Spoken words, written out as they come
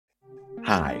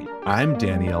Hi, I'm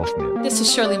Danny Elfman. This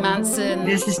is Shirley Manson.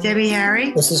 This is Debbie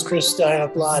Harry. This is Chris Steiner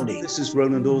Blondie. This is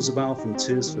Roland Orzabal from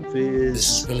Tears for Fears.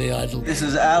 This is Billy Idol. This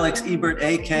is Alex Ebert,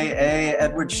 a.k.a.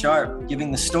 Edward Sharp,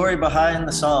 giving the story behind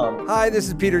the song. Hi, this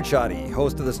is Peter Chotty,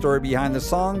 host of The Story Behind the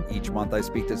Song. Each month I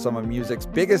speak to some of music's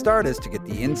biggest artists to get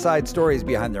the inside stories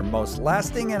behind their most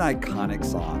lasting and iconic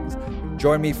songs.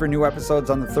 Join me for new episodes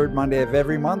on the third Monday of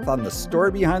every month on The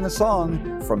Story Behind the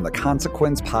Song from the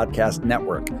Consequence Podcast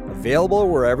Network, available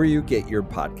wherever you get your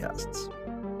podcasts.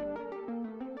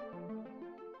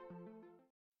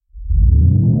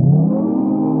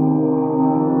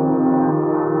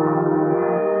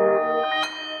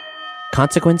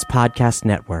 Consequence Podcast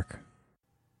Network.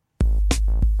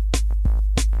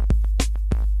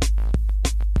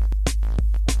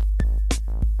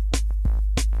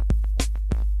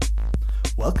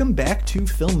 Welcome back to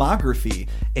Filmography,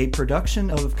 a production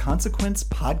of Consequence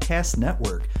Podcast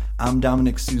Network. I'm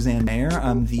Dominick Suzanne-Mayer.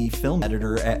 I'm the film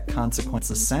editor at Consequence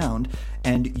of Sound,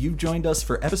 and you've joined us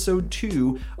for episode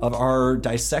 2 of our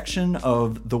dissection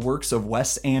of the works of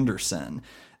Wes Anderson.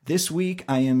 This week,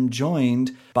 I am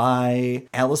joined by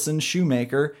Allison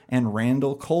Shoemaker and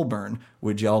Randall Colburn.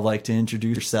 Would y'all like to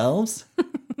introduce yourselves?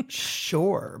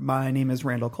 Sure. My name is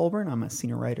Randall Colburn. I'm a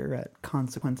senior writer at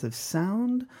Consequence of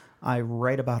Sound. I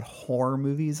write about horror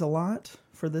movies a lot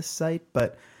for this site,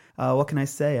 but what can I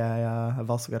say?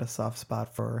 I've also got a soft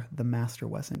spot for the master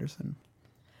Wes Anderson.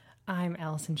 I'm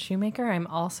Allison Shoemaker. I'm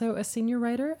also a senior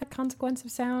writer at Consequence of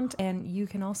Sound, and you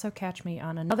can also catch me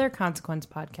on another Consequence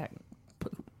Podcast.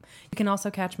 You can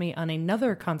also catch me on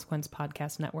another Consequence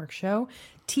Podcast Network show,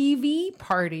 TV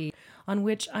Party, on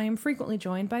which I am frequently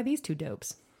joined by these two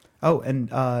dopes. Oh,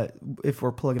 and if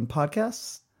we're plugging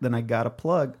podcasts, then I gotta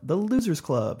plug The Losers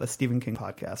Club, a Stephen King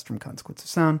podcast from Consequence of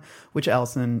Sound, which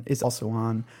Allison is also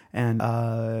on, and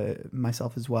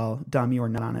myself as well. Dom, you are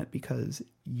not on it because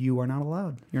you are not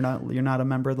allowed. You're not a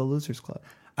member of the Losers Club.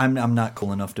 I'm not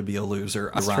cool enough to be a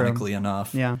loser. That's ironically true.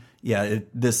 enough. Yeah.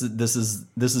 This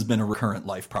has been a recurrent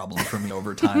life problem for me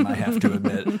over time. I have to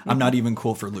admit, I'm not even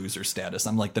cool for loser status.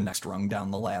 I'm like the next rung down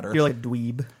the ladder. You're like a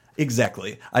dweeb.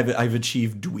 Exactly. I've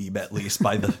achieved dweeb at least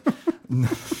by the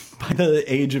by the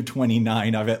age of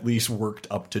 29. I've at least worked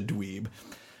up to dweeb.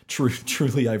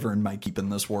 Truly, I've earned my keep in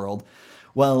this world.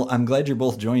 Well, I'm glad you're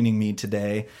both joining me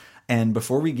today. And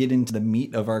before we get into the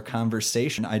meat of our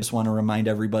conversation, I just want to remind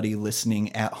everybody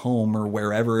listening at home or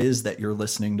wherever it is that you're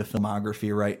listening to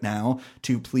Filmography right now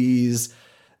to please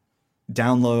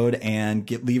download and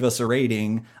leave us a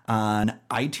rating on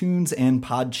iTunes and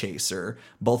Podchaser.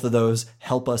 Both of those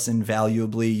help us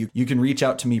invaluably. You can reach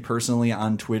out to me personally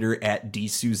on Twitter at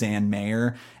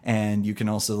 @DSuzanne-Mayer, and you can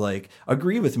also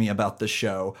agree with me about the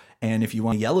show. And if you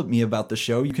want to yell at me about the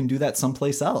show, you can do that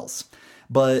someplace else.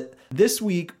 But this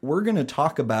week, we're going to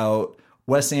talk about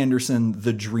Wes Anderson,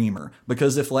 the Dreamer,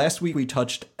 because if last week we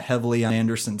touched heavily on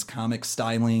Anderson's comic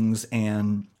stylings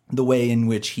and the way in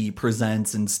which he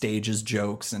presents and stages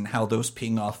jokes and how those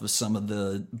ping off of some of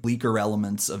the bleaker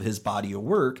elements of his body of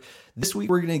work, this week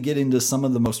we're going to get into some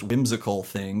of the most whimsical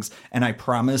things, and I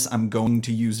promise I'm going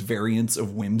to use variants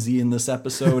of whimsy in this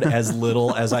episode as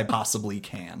little as I possibly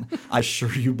can. I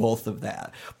assure you both of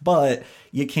that. But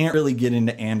you can't really get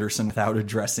into Anderson without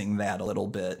addressing that a little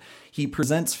bit. He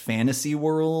presents fantasy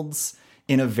worlds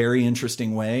in a very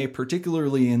interesting way,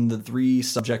 particularly in the 3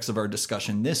 subjects of our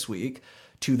discussion this week: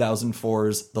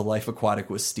 2004's The Life Aquatic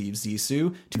with Steve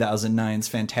Zissou, 2009's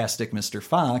Fantastic Mr.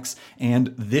 Fox,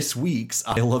 and this week's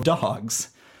Isle of Dogs.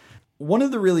 One of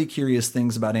the really curious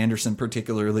things about Anderson,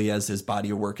 particularly as his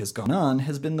body of work has gone on,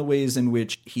 has been the ways in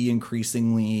which he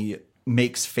increasingly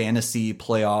makes fantasy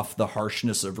play off the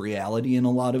harshness of reality in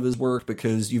a lot of his work,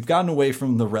 because you've gotten away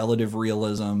from the relative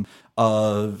realism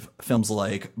of films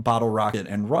like Bottle Rocket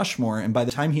and Rushmore, and by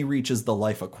the time he reaches The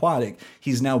Life Aquatic,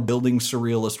 he's now building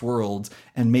surrealist worlds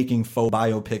and making faux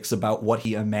biopics about what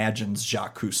he imagines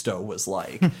Jacques Cousteau was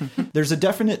like. There's a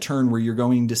definite turn where you're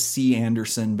going to see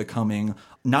Anderson becoming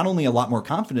not only a lot more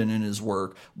confident in his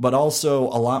work, but also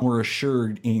a lot more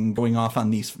assured in going off on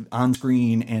these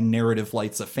on-screen and narrative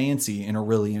flights of fancy in a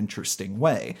really interesting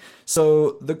way.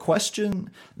 So the question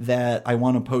that I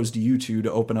want to pose to you two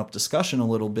to open up discussion a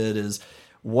little bit is,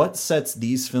 what sets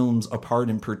these films apart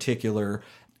in particular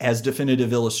as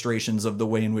definitive illustrations of the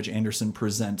way in which Anderson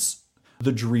presents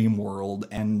the dream world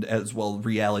and as well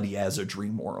reality as a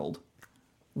dream world?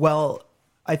 Well,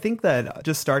 I think that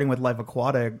just starting with Life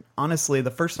Aquatic, honestly, the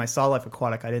first time I saw Life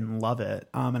Aquatic, I didn't love it.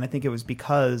 And I think it was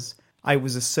because I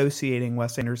was associating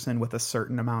Wes Anderson with a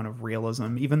certain amount of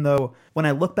realism, even though when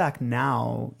I look back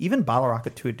now, even Bottle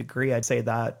Rocket to a degree, I'd say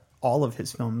that all of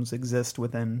his films exist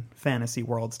within fantasy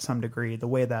worlds to some degree. The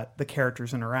way that the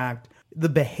characters interact, the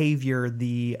behavior,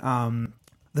 the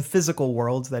physical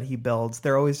worlds that he builds,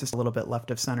 they're always just a little bit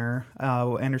left of center.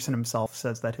 Anderson himself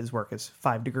says that his work is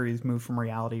 5 degrees moved from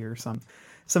reality, or some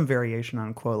variation on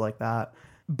a quote like that.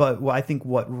 But I think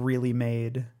what really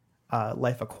made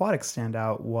Life Aquatic stand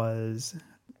out was,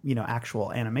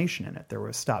 actual animation in it. There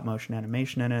was stop motion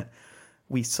animation in it.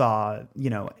 We saw,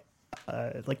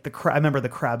 like I remember the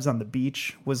crabs on the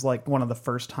beach was like one of the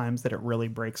first times that it really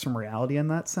breaks from reality in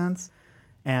that sense.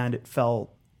 And it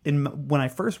felt, when I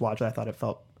first watched it, I thought it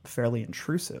felt fairly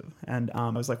intrusive. And I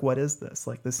was like, what is this?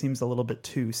 Like, this seems a little bit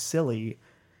too silly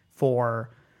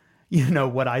for,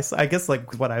 what I guess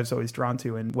like what I was always drawn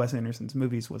to in Wes Anderson's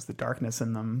movies was the darkness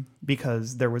in them,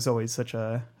 because there was always such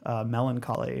a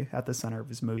melancholy at the center of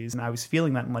his movies. And I was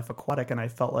feeling that in Life Aquatic, and I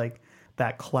felt like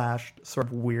that clashed sort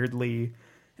of weirdly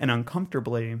and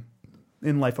uncomfortably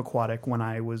in Life Aquatic when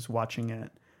I was watching it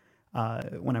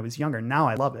when I was younger. Now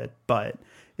I love it, but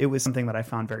it was something that I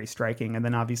found very striking. And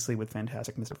then obviously with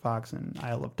Fantastic Mr. Fox and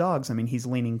Isle of Dogs, I mean, he's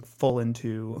leaning full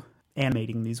into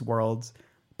animating these worlds,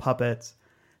 puppets,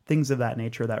 things of that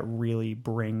nature that really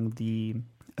bring the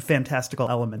fantastical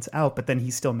elements out, but then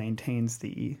he still maintains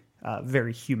the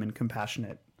very human,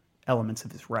 compassionate elements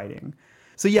of his writing.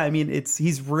 So yeah, I mean,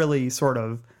 he's really sort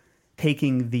of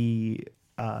taking the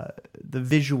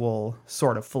visual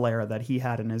sort of flair that he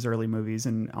had in his early movies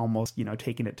and almost,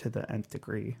 taking it to the nth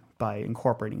degree by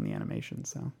incorporating the animation.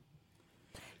 So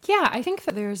yeah, I think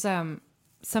that there's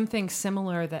something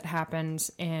similar that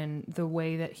happens in the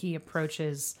way that he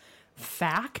approaches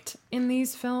fact in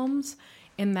these films,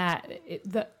 in that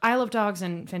the Isle of Dogs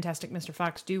and Fantastic Mr.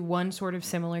 Fox do one sort of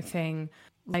similar thing.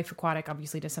 Life Aquatic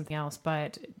obviously does something else,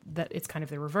 but that it's kind of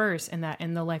the reverse, in that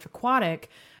in the Life Aquatic,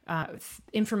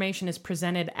 information is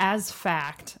presented as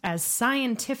fact, as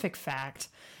scientific fact,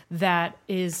 that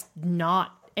is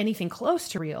not anything close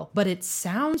to real, but it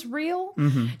sounds real.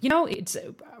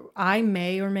 Mm-hmm. I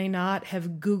may or may not have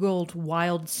Googled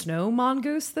wild snow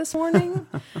mongoose this morning.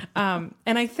 And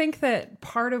I think that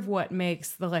part of what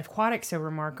makes the Life Aquatic so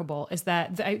remarkable is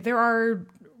that there are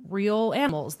real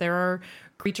animals. There are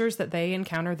creatures that they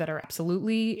encounter that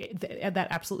absolutely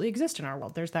exist in our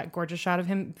world. There's that gorgeous shot of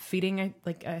him feeding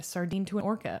a sardine to an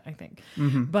orca, I think.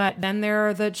 Mm-hmm. But then there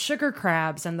are the sugar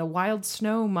crabs and the wild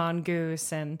snow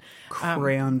mongoose and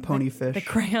crayon ponyfish. The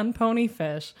crayon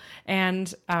ponyfish.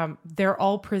 And they're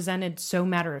all presented so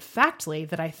matter-of-factly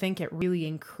that I think it really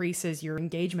increases your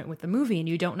engagement with the movie, and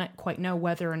you don't quite know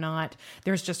whether or not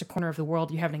there's just a corner of the world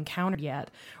you haven't encountered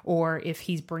yet, or if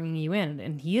he's bringing you in,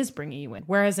 and he is bringing you in.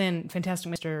 Whereas in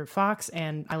Fantastic Mr. Fox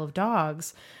and Isle of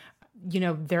Dogs,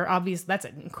 they're obvious. That's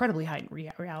an incredibly heightened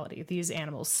reality. These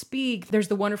animals speak. There's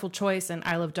the wonderful choice in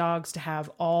Isle of Dogs to have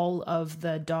all of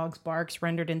the dog's barks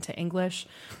rendered into English.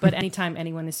 But anytime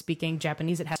anyone is speaking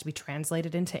Japanese, it has to be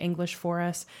translated into English for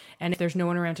us. And if there's no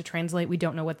one around to translate, we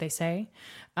don't know what they say.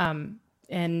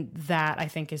 And that, I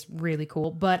think, is really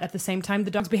cool. But at the same time,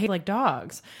 the dogs behave like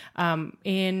dogs.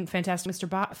 In Fantastic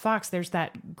Mr. Fox, there's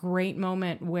that great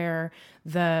moment where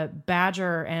the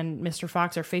badger and Mr.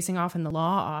 Fox are facing off in the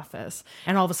law office,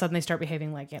 and all of a sudden they start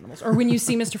behaving like animals. Or when you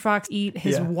see Mr. Fox eat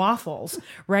his waffles,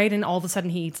 right? And all of a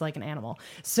sudden he eats like an animal.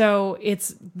 So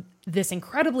it's this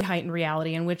incredibly heightened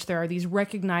reality in which there are these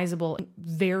recognizable,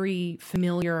 very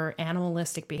familiar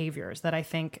animalistic behaviors that I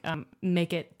think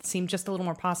make it seem just a little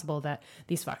more possible that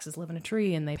these foxes live in a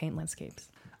tree and they paint landscapes.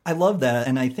 I love that.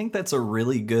 And I think that's a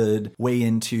really good way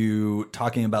into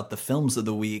talking about the films of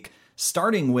the week,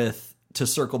 starting with, to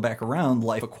circle back around,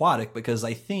 Life Aquatic, because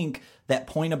I think that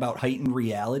point about heightened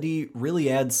reality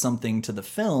really adds something to the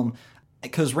film.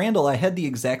 Because, Randall, I had the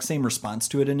exact same response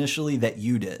to it initially that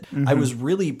you did. Mm-hmm. I was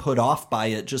really put off by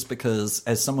it just because,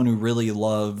 as someone who really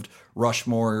loved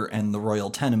Rushmore and the Royal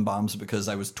Tenenbaums, because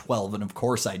I was 12, and of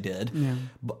course I did,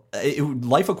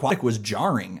 Life Aquatic was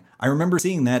jarring. I remember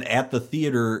seeing that at the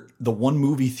theater, the one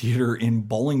movie theater in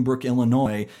Bolingbrook,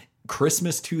 Illinois,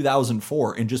 Christmas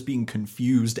 2004, and just being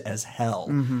confused as hell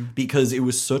because it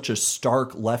was such a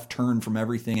stark left turn from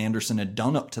everything Anderson had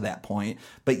done up to that point,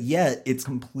 but yet it's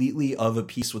completely of a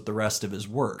piece with the rest of his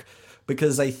work.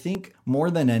 Because I think more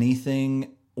than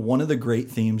anything, one of the great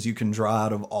themes you can draw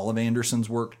out of all of Anderson's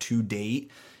work to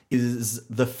date is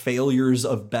the failures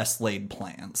of best laid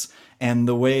plans and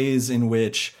the ways in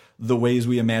which the ways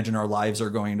we imagine our lives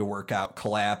are going to work out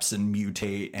collapse and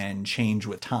mutate and change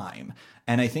with time.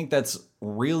 And I think that's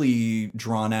really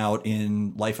drawn out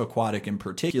in Life Aquatic in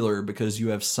particular, because you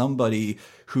have somebody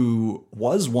who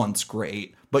was once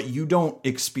great, but you don't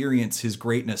experience his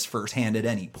greatness firsthand at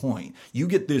any point. You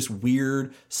get this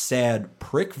weird, sad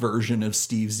prick version of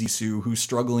Steve Zissou who's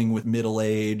struggling with middle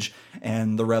age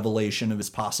and the revelation of his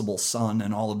possible son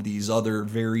and all of these other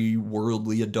very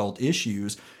worldly adult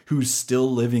issues, who's still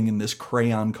living in this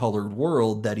crayon-colored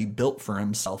world that he built for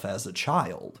himself as a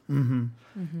child. Mm-hmm.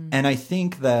 Mm-hmm. And I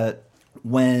think that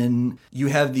when you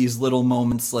have these little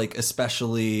moments, like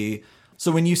especially...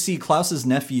 So when you see Klaus's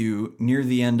nephew near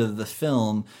the end of the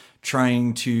film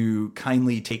trying to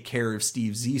kindly take care of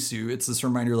Steve Zissou, it's this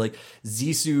reminder like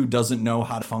Zissou doesn't know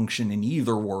how to function in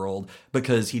either world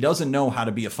because he doesn't know how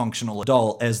to be a functional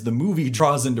adult, as the movie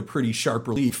draws into pretty sharp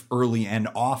relief early and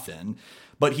often.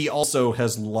 But he also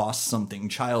has lost something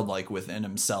childlike within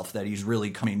himself that he's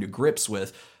really coming to grips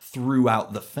with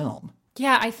throughout the film.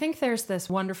 Yeah, I think there's this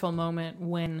wonderful moment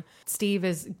when Steve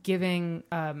is giving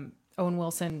Owen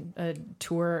Wilson a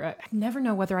tour. I never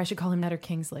know whether I should call him Ned or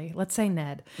Kingsley. Let's say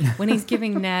Ned. When he's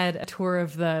giving Ned a tour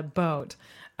of the boat,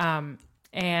 and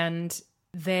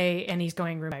he's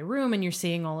going room by room, and you're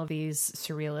seeing all of these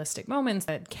surrealistic moments,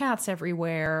 that cats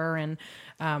everywhere, and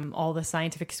all the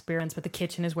scientific experiments, but the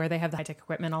kitchen is where they have the high-tech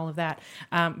equipment, all of that.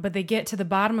 But they get to the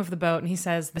bottom of the boat, and he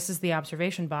says, "This is the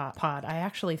observation pod. I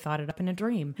actually thought it up in a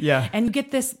dream." Yeah. And you get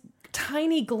this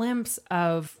tiny glimpse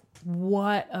of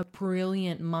what a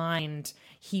brilliant mind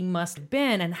he must have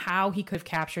been, and how he could have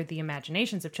captured the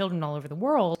imaginations of children all over the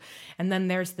world. And then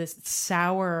there's this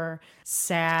sour,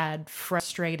 sad,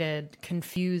 frustrated,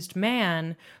 confused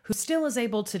man who still is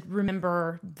able to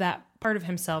remember that part of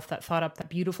himself that thought up that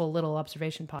beautiful little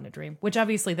observation pod in a dream, which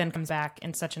obviously then comes back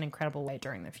in such an incredible way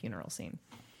during the funeral scene.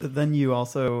 But then you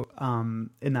also,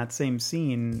 in that same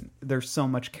scene, there's so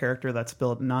much character that's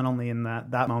built, not only in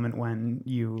that moment when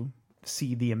you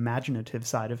see the imaginative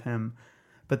side of him,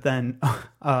 but then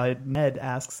Ned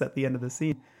asks at the end of the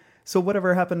scene, "So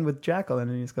whatever happened with Jacqueline?"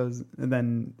 And he just goes, and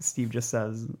then Steve just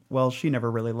says, "Well, she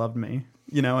never really loved me,"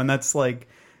 and that's like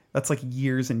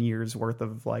years and years worth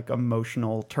of like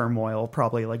emotional turmoil,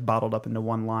 probably like bottled up into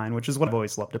one line, which is what I've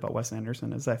always loved about Wes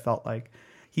Anderson, is I felt like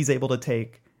he's able to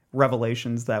take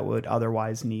revelations that would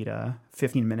otherwise need a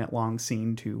 15-minute long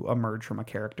scene to emerge from a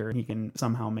character, and he can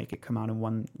somehow make it come out in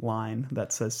one line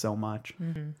that says so much.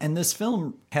 Mm-hmm. And this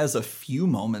film has a few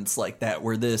moments like that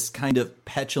where this kind of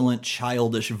petulant,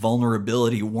 childish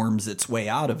vulnerability worms its way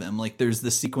out of him. Like there's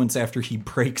the sequence after he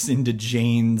breaks into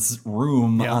Jane's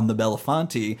room on the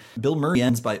Belafonte. Bill Murray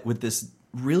ends with this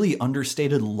really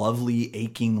understated, lovely,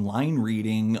 aching line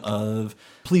reading of,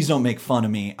 "Please don't make fun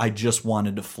of me. I just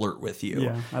wanted to flirt with you."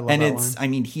 Yeah, I love and that it's, line. I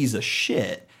mean, he's a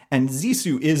shit. And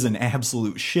Zissou is an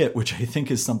absolute shit, which I think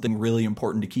is something really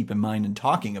important to keep in mind in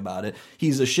talking about it.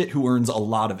 He's a shit who earns a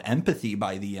lot of empathy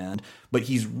by the end, but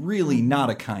he's really not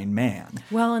a kind man.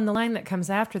 Well, and the line that comes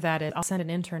after that is, "I'll send an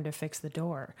intern to fix the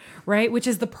door," right? Which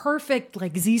is the perfect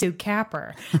like Zissou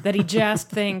capper, that he just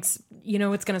thinks,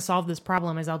 what's going to solve this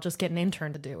problem is I'll just get an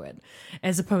intern to do it,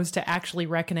 as opposed to actually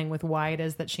reckoning with why it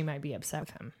is that she might be upset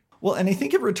with him. Well, and I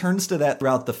think it returns to that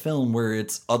throughout the film, where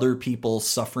it's other people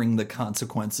suffering the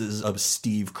consequences of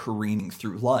Steve careening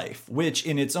through life, which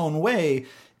in its own way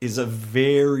is a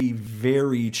very,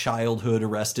 very childhood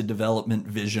Arrested Development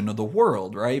vision of the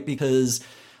world, right? Because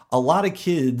a lot of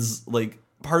kids, like,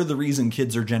 part of the reason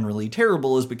kids are generally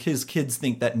terrible is because kids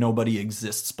think that nobody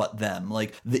exists but them.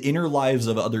 Like, the inner lives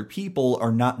of other people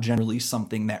are not generally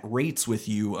something that rates with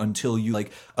you until you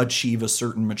like achieve a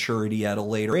certain maturity at a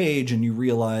later age and you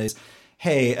realize,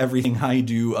 hey, everything I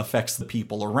do affects the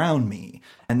people around me.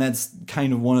 And that's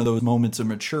kind of one of those moments of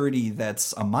maturity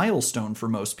that's a milestone for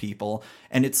most people.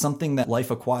 And it's something that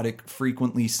Life Aquatic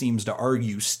frequently seems to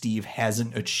argue Steve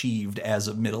hasn't achieved as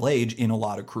of middle age in a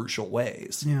lot of crucial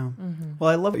ways. Yeah. Mm-hmm. Well,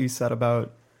 I love what you said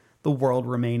about the world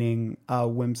remaining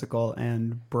whimsical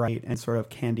and bright and sort of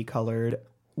candy colored,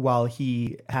 while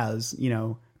he has,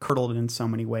 curdled in so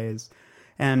many ways.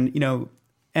 And,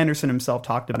 Anderson himself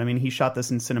talked about, he shot this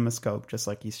in CinemaScope, just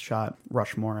like he's shot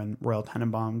Rushmore and Royal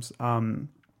Tenenbaums.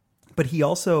 But he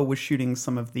also was shooting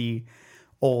some of the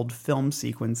old film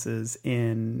sequences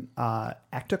in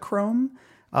Ektachrome,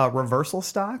 reversal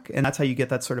stock. And that's how you get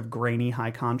that sort of grainy,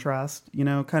 high contrast,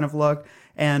 kind of look.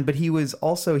 But he was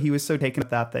so taken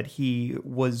with that he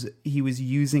was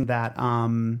using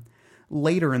that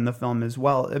later in the film as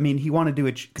well. He wanted to do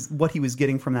it because what he was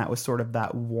getting from that was sort of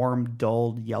that warm,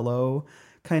 dulled yellow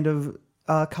kind of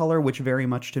color, which very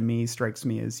much to me strikes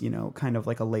me as, kind of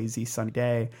like a lazy sunny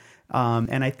day.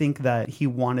 And I think that he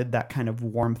wanted that kind of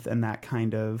warmth and that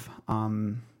kind of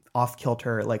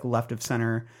off-kilter, like left of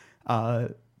center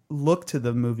look to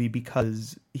the movie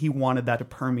because he wanted that to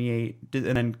permeate,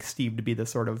 and then Steve to be the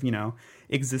sort of,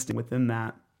 existing within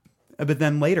that. But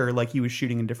then later, like, he was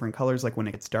shooting in different colors, like when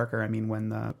it gets darker. I mean, when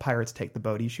the pirates take the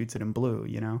boat, he shoots it in blue,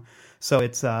 So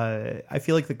it's, I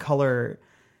feel like the color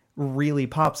really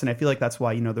pops, and I feel like that's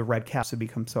why, the red caps have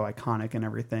become so iconic and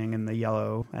everything, and the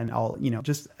yellow and all,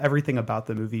 just everything about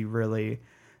the movie really,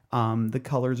 the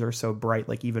colors are so bright,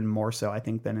 like even more so, I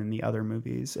think, than in the other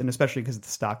movies. And especially because the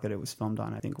stock that it was filmed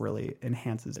on, I think, really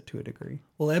enhances it to a degree.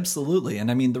 Well, absolutely. And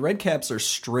I mean, the red caps are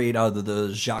straight out of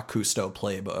the Jacques Cousteau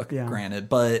playbook, granted.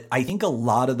 But I think a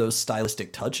lot of those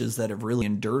stylistic touches that have really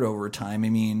endured over time, I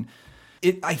mean,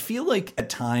 I feel like at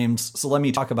times, so let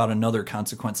me talk about another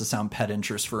Consequence of Sound pet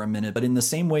interest for a minute, but in the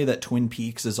same way that Twin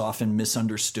Peaks is often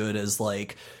misunderstood as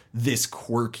like this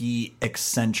quirky,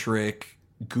 eccentric,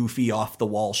 goofy,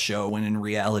 off-the-wall show, when in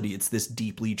reality it's this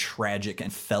deeply tragic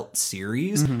and felt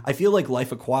series. I feel like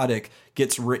Life Aquatic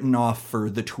gets written off for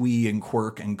the twee and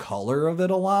quirk and color of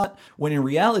it a lot, when in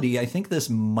reality I think this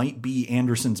might be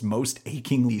Anderson's most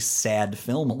achingly sad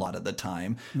film a lot of the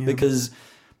time. Because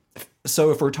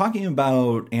so if we're talking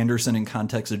about Anderson in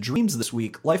context of dreams this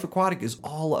week, Life Aquatic is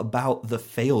all about the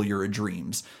failure of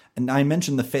dreams. And I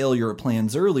mentioned the failure of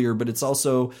plans earlier, but it's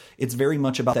very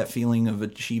much about that feeling of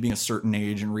achieving a certain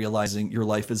age and realizing your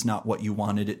life is not what you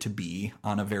wanted it to be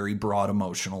on a very broad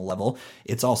emotional level.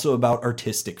 It's also about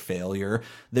artistic failure.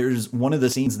 There's one of the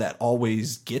scenes that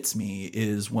always gets me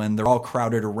is when they're all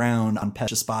crowded around on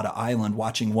Pescespada Island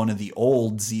watching one of the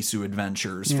old Zissou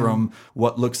adventures from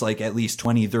what looks like at least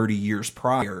 20, 30 years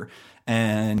prior.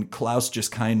 And Klaus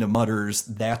just kind of mutters,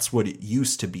 "That's what it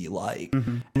used to be like."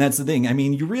 And that's the thing. I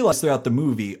mean, you realize throughout the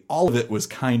movie, all of it was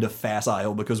kind of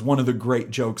facile, because one of the great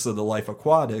jokes of the Life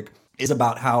Aquatic is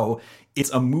about how it's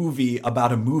a movie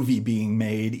about a movie being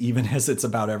made, even as it's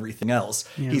about everything else.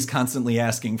 He's constantly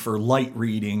asking for light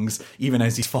readings, even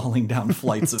as he's falling down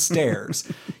flights of stairs.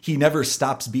 He never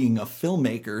stops being a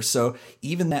filmmaker, so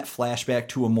even that flashback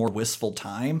to a more wistful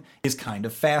time is kind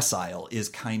of facile, is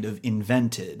kind of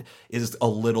invented, is a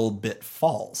little bit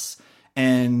false.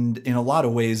 And in a lot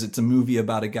of ways, it's a movie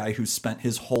about a guy who spent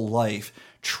his whole life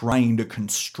trying to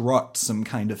construct some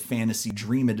kind of fantasy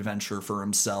dream adventure for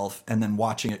himself, and then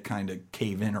watching it kind of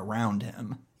cave in around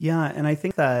him. Yeah, and I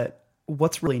think that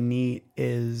what's really neat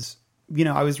is,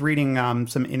 I was reading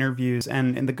some interviews,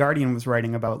 and The Guardian was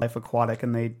writing about Life Aquatic,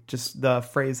 and they just,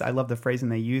 I love the phrasing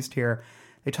they used here.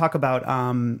 They talk about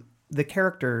the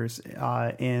characters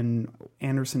in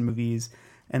Anderson movies,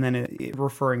 and then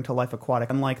referring to Life Aquatic,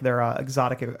 unlike their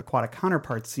exotic aquatic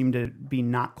counterparts, seem to be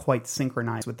not quite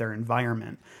synchronized with their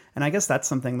environment. And I guess that's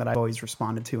something that I've always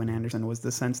responded to in Anderson, was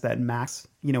the sense that Max,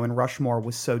 in Rushmore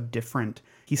was so different.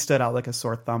 He stood out like a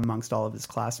sore thumb amongst all of his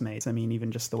classmates. I mean,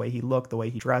 even just the way he looked, the way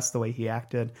he dressed, the way he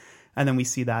acted. And then we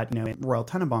see that, in Royal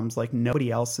Tenenbaums, like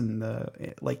nobody else in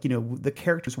the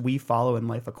characters we follow in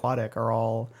Life Aquatic are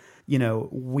all,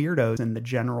 weirdos in that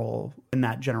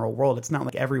general world. It's not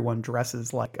like everyone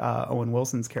dresses like Owen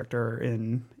Wilson's character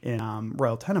in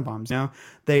Royal Tenenbaums.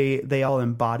 They all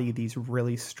embody these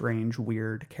really strange,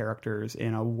 weird characters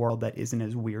in a world that isn't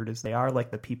as weird as they are,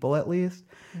 like the people at least.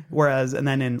 Whereas, and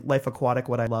then in Life Aquatic,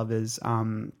 what I love is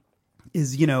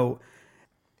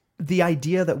the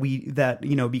idea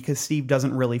that because Steve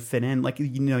doesn't really fit in, like,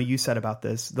 you said about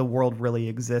this, the world really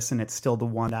exists, and it's still the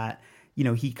one that,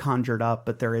 he conjured up,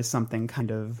 but there is something kind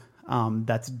of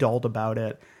that's dulled about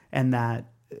it, and that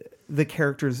the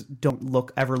characters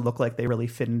don't ever look like they really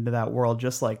fit into that world,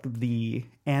 just like the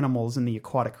animals and the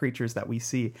aquatic creatures that we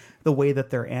see. The way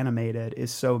that they're animated is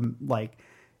so, like,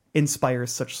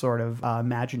 inspires such sort of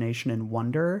imagination and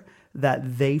wonder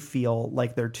that they feel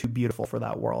like they're too beautiful for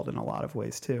that world in a lot of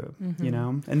ways too,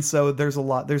 And so there's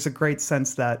a great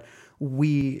sense that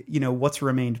we, what's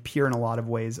remained pure in a lot of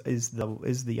ways is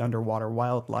the underwater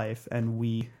wildlife, and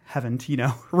we haven't,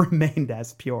 remained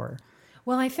as pure.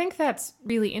 Well, I think that's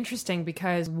really interesting,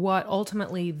 because what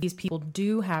ultimately these people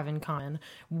do have in common,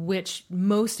 which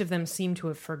most of them seem to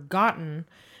have forgotten,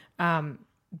 but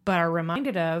are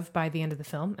reminded of by the end of the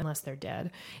film, unless they're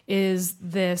dead, is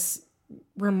this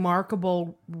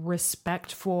remarkable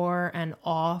respect for and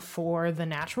awe for the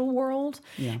natural world.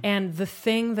 And the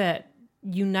thing that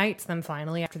unites them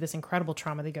finally after this incredible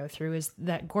trauma they go through is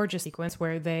that gorgeous sequence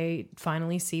where they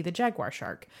finally see the jaguar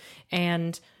shark.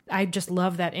 And I just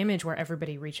love that image where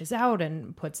everybody reaches out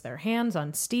and puts their hands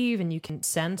on Steve, and you can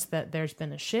sense that there's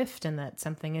been a shift and that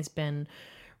something has been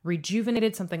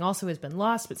rejuvenated. Something also has been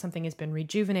lost, but something has been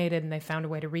rejuvenated, and they found a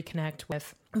way to reconnect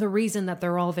with the reason that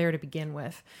they're all there to begin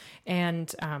with.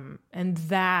 And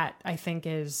that, I think,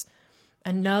 is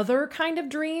another kind of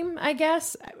dream, I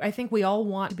guess. I think we all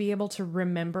want to be able to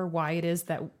remember why it is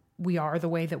that we are the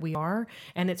way that we are.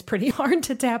 And it's pretty hard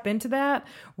to tap into that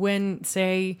when,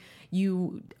 say,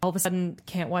 you all of a sudden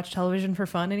can't watch television for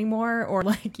fun anymore, or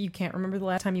like you can't remember the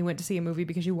last time you went to see a movie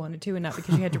because you wanted to and not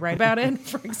because you had to write about it,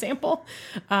 for example.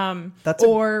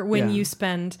 When you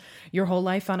spend your whole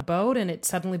life on a boat and it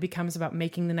suddenly becomes about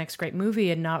making the next great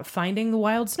movie and not finding the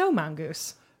wild snow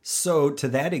mongoose. So to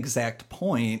that exact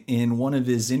point, in one of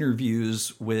his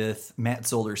interviews with Matt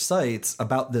Zoller Seitz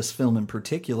about this film in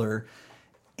particular,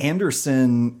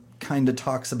 Anderson kind of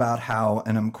talks about how,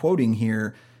 and I'm quoting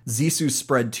here, Zissou's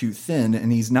spread too thin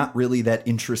and he's not really that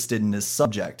interested in his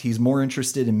subject. He's more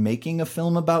interested in making a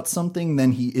film about something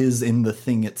than he is in the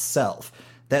thing itself.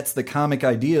 That's the comic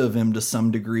idea of him to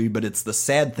some degree, but it's the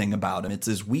sad thing about him. It's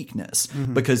his weakness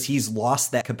because he's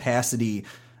lost that capacity,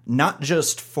 not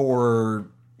just for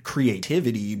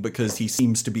creativity, because he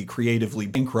seems to be creatively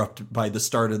bankrupt by the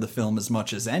start of the film as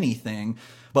much as anything,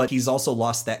 but he's also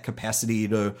lost that capacity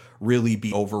to really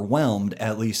be overwhelmed,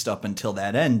 at least up until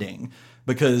that ending.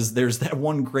 Because there's that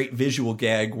one great visual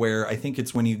gag where I think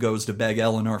it's when he goes to beg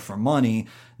Eleanor for money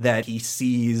that he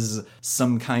sees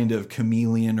some kind of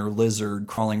chameleon or lizard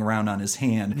crawling around on his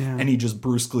hand and he just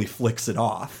brusquely flicks it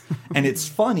off. And it's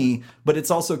funny, but it's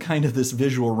also kind of this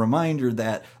visual reminder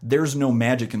that there's no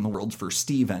magic in the world for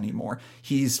Steve anymore.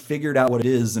 He's figured out what it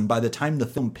is, and by the time the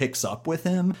film picks up with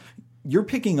him, you're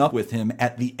picking up with him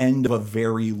at the end of a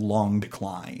very long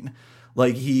decline.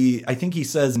 Like I think he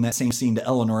says in that same scene to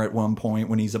Eleanor at one point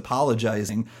when he's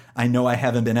apologizing, I know I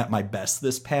haven't been at my best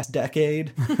this past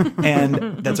decade.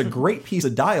 And that's a great piece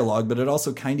of dialogue, but it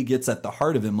also kind of gets at the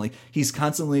heart of him. Like he's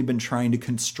constantly been trying to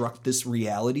construct this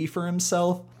reality for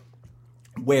himself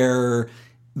where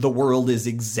the world is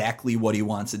exactly what he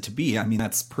wants it to be. I mean,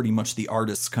 that's pretty much the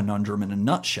artist's conundrum in a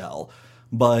nutshell.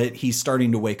 But he's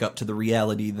starting to wake up to the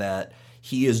reality that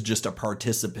he is just a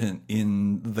participant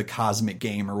in the cosmic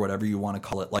game or whatever you want to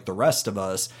call it, like the rest of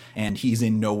us, and he's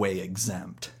in no way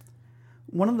exempt.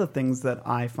 One of the things that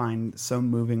I find so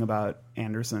moving about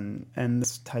Anderson, and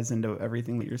this ties into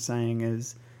everything that you're saying,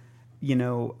 is, you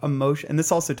know, emotion. And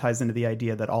this also ties into the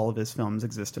idea that all of his films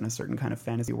exist in a certain kind of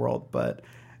fantasy world. But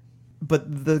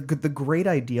the great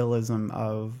idealism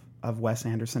of Wes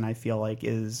Anderson, I feel like,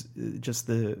 is just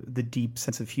the deep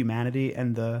sense of humanity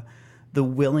and the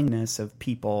willingness of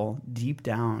people deep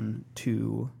down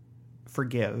to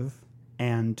forgive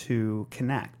and to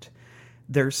connect.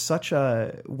 There's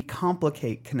we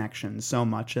complicate connection so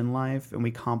much in life, and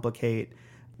we complicate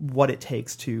what it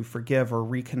takes to forgive or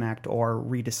reconnect or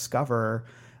rediscover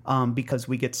because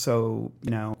we get so,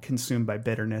 consumed by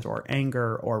bitterness or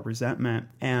anger or resentment.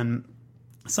 And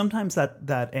sometimes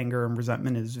that anger and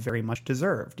resentment is very much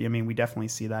deserved. I mean, we definitely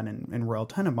see that in Royal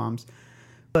Tenenbaums.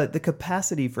 But the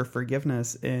capacity for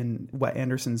forgiveness in Wes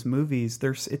Anderson's movies,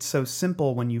 it's so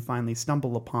simple when you finally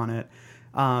stumble upon it.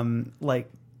 The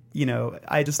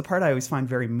part I always find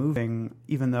very moving,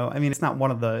 even though, I mean, it's not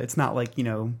like,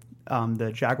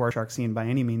 the jaguar shark scene by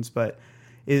any means, but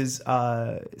is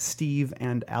Steve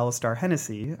and Alistair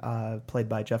Hennessy, played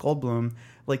by Jeff Goldblum.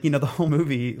 The whole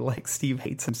movie, Steve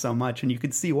hates him so much, and you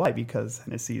could see why, because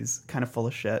Hennessy's kind of full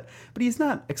of shit. But he's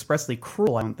not expressly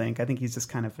cruel, I don't think. I think he's just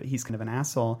kind of an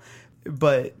asshole.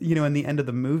 But, in the end of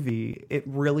the movie, it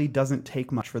really doesn't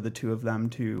take much for the two of them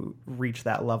to reach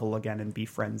that level again and be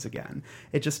friends again.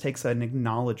 It just takes an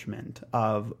acknowledgement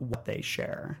of what they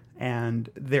share. And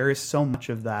there is so much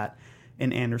of that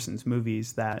in Anderson's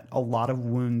movies, that a lot of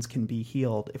wounds can be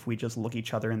healed if we just look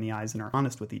each other in the eyes and are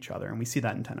honest with each other. And we see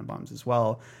that in Tenenbaums as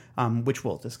well, which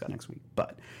we'll discuss next week.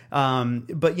 But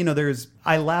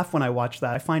I laugh when I watch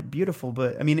that. I find it beautiful,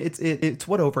 but I mean, it's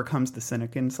what overcomes the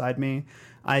cynic inside me.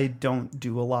 I don't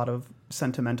do a lot of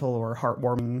sentimental or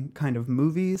heartwarming kind of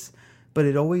movies, but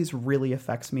it always really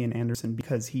affects me in Anderson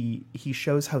because he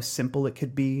shows how simple it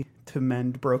could be to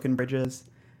mend broken bridges,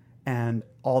 and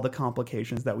all the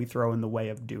complications that we throw in the way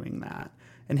of doing that.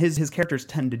 And his characters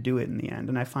tend to do it in the end,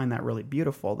 and I find that really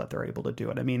beautiful that they're able to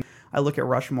do it. I mean, I look at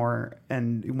Rushmore,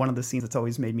 and one of the scenes that's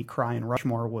always made me cry in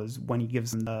Rushmore was when he gives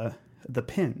them the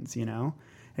pins, and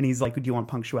he's like, do you want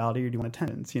punctuality or do you want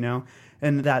attendance,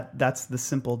 And that's the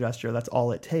simple gesture. That's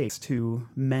all it takes to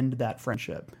mend that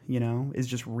friendship, is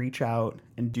just reach out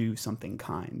and do something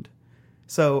kind.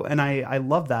 So, and I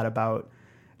love that about,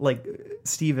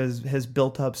 Steve has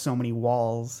built up so many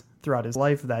walls throughout his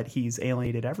life that he's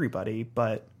alienated everybody,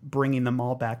 but bringing them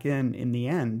all back in the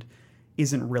end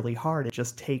isn't really hard. It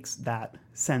just takes that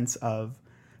sense of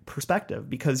perspective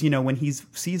because, when he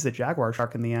sees the jaguar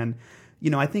shark in the end,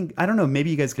 I think, I don't know, maybe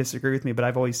you guys disagree with me, but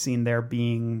I've always seen there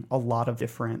being a lot of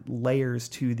different layers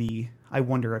to the "I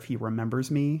wonder if he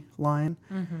remembers me" line.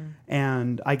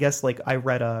 And I guess like I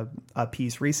read a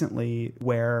piece recently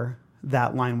where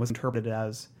that line was interpreted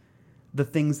as the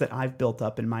things that I've built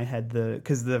up in my head,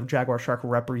 because the jaguar shark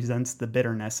represents the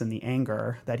bitterness and the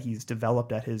anger that he's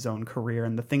developed at his own career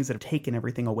and the things that have taken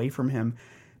everything away from him.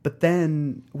 But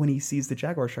then when he sees the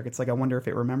jaguar shark, it's like, I wonder if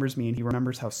it remembers me, and he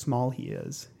remembers how small he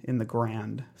is in the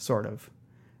grand sort of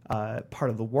part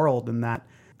of the world, and that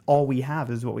all we have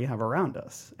is what we have around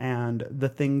us. And the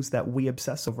things that we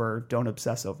obsess over don't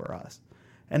obsess over us.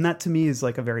 And that to me is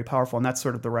like a very powerful, and that's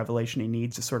sort of the revelation he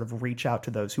needs to sort of reach out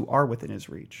to those who are within his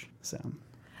reach. So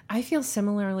I feel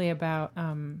similarly about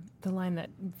the line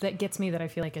that gets me, that I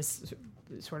feel like is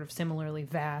sort of similarly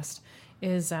vast,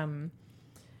 is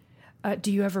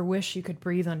do you ever wish you could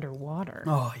breathe underwater?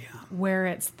 Oh, yeah. Where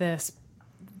it's this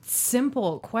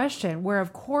simple question where,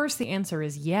 of course, the answer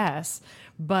is yes,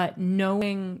 but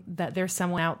knowing that there's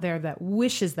someone out there that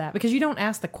wishes that, because you don't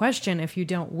ask the question if you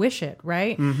don't wish it,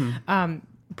 right?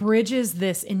 Bridges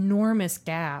this enormous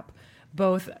gap,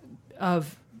 both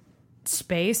of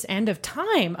space and of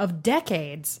time, of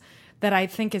decades, that I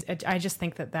think is, I just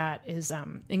think that is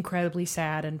incredibly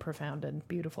sad and profound and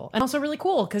beautiful. And also really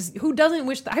cool, because who doesn't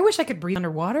wish I wish I could breathe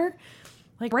underwater.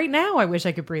 Like right now, I wish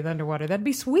I could breathe underwater. That'd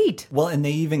be sweet. Well, and they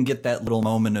even get that little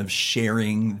moment of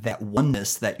sharing that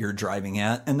oneness that you're driving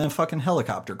at, and then a fucking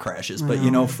helicopter crashes. But,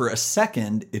 for a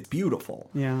second, it's beautiful.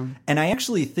 Yeah. And I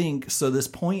actually think, so this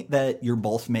point that you're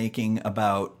both making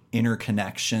about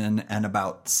interconnection and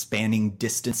about spanning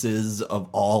distances of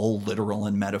all literal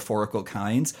and metaphorical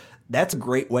kinds, that's a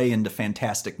great way into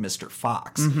Fantastic Mr.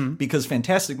 Fox, because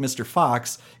Fantastic Mr.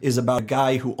 Fox is about a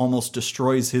guy who almost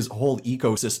destroys his whole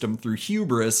ecosystem through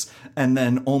hubris and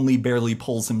then only barely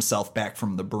pulls himself back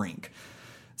from the brink.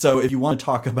 So if you want to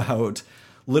talk about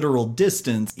literal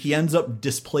distance, he ends up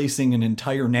displacing an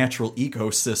entire natural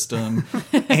ecosystem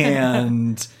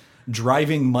and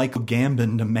driving Michael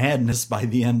Gambon to madness by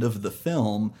the end of the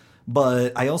film.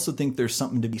 But I also think there's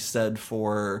something to be said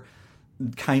for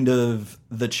kind of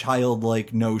the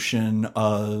childlike notion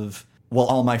of, well,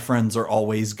 all my friends are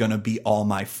always going to be all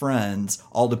my friends.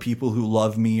 All the people who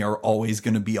love me are always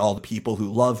going to be all the people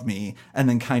who love me. And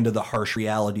then kind of the harsh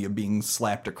reality of being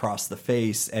slapped across the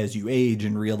face as you age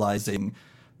and realizing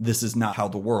this is not how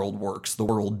the world works. The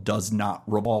world does not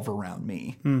revolve around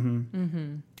me.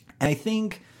 And I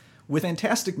think with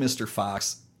Fantastic Mr.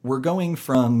 Fox, we're going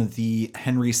from the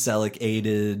Henry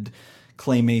Selick-aided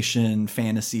claymation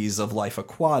fantasies of Life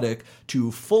Aquatic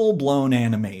to full-blown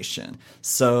animation.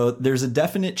 So there's a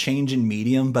definite change in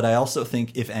medium, but I also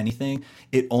think, if anything,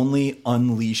 it only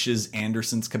unleashes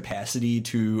Anderson's capacity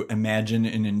to imagine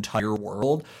an entire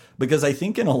world, because I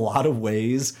think in a lot of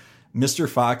ways, Mr.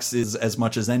 Fox is, as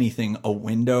much as anything, a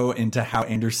window into how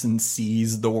Anderson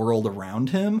sees the world around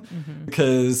him,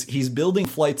 because he's building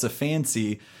flights of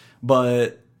fancy,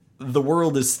 but the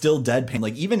world is still deadpan.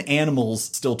 Like, even animals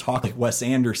still talk like Wes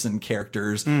Anderson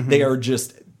characters. They are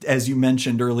just, as you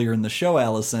mentioned earlier in the show,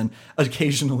 Allison,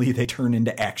 occasionally they turn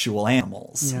into actual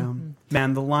animals. Yeah.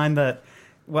 Man, the line that,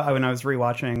 when I was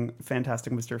rewatching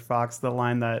Fantastic Mr. Fox, the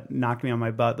line that knocked me on my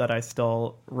butt that I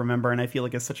still remember, and I feel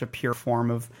like it's such a pure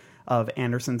form of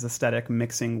Anderson's aesthetic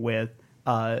mixing with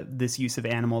this use of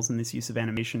animals and this use of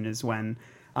animation, is when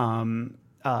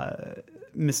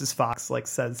Mrs. Fox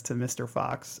says to Mr.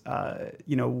 Fox,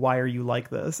 why are you like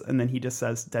this? And then he just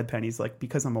says, deadpan, he's like,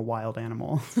 because I'm a wild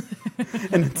animal.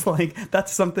 And it's like,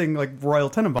 that's something like Royal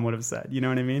Tenenbaum would have said, you know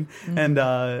what I mean? And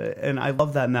I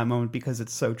love that in that moment, because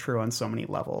it's so true on so many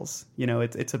levels.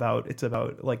 It's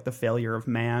about like the failure of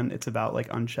man. It's about like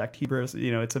unchecked hubris,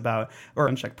 it's about, or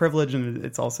unchecked privilege. And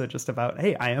it's also just about,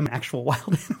 hey, I am an actual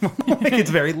wild animal. Like, it's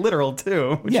very literal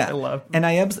too, which I love. And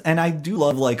I do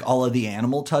love like all of the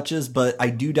animal touches, but I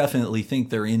do definitely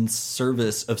think they're in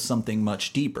service of something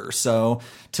much deeper. So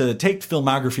to take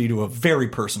filmography to a very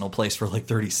personal place for like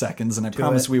 30 seconds, and I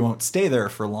promise we won't stay there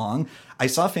for long, I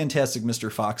saw Fantastic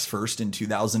Mr. Fox first in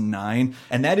 2009,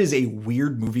 and that is a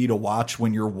weird movie to watch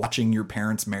when you're watching your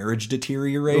parents' marriage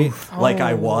deteriorate,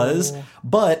 I was.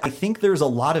 But I think there's a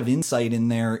lot of insight in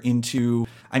there into,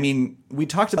 I mean, we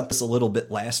talked about this a little bit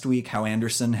last week, how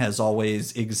Anderson has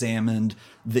always examined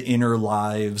the inner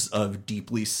lives of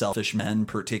deeply selfish men,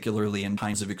 particularly in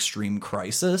times of extreme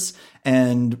crisis.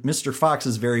 And Mr. Fox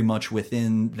is very much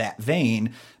within that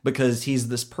vein, because he's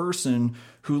this person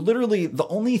who literally the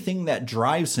only thing that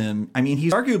drives him, I mean,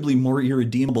 he's arguably more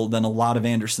irredeemable than a lot of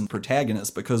Anderson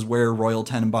protagonists, because where Royal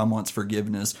Tenenbaum wants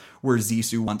forgiveness, where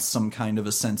Zissou wants some kind of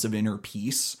a sense of inner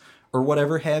peace, or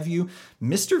whatever have you.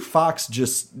 Mr. Fox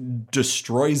just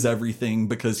destroys everything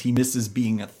because he misses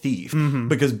being a thief.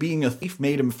 Because being a thief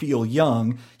made him feel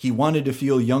young. He wanted to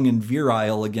feel young and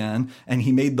virile again, and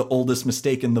he made the oldest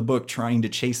mistake in the book trying to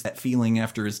chase that feeling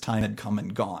after his time had come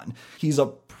and gone. He's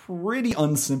a pretty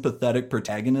unsympathetic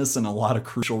protagonist in a lot of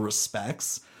crucial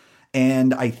respects,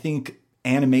 and I think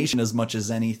animation, as much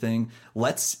as anything,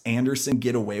 lets Anderson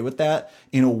get away with that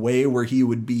in a way where he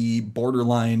would be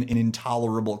borderline an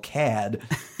intolerable cad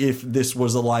if this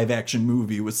was a live action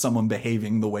movie with someone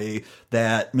behaving the way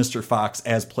that Mr. Fox,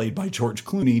 as played by George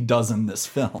Clooney, does in this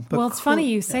film. Well, it's funny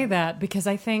you say that, because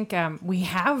I think we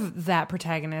have that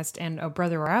protagonist in Oh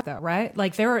Brother Where Art Thou, right?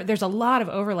 Like there's a lot of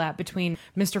overlap between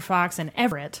Mr. Fox and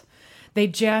Everett.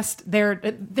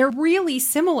 They're really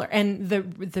similar, and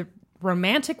the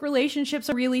romantic relationships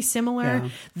are really similar. Yeah.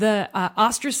 The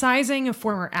ostracizing of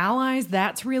former allies,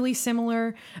 that's really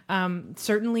similar.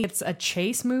 Certainly it's a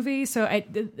chase movie. So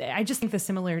I just think the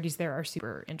similarities there are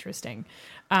super interesting.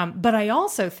 But I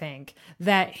also think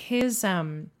that his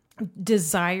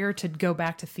desire to go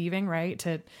back to thieving, right,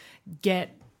 to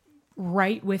get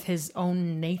right with his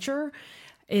own nature,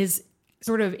 is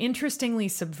sort of interestingly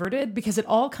subverted, because it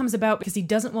all comes about because he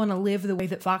doesn't want to live the way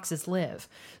that foxes live.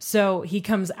 So he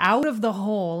comes out of the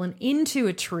hole and into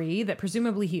a tree that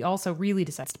presumably he also really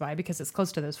decides to buy because it's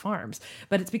close to those farms.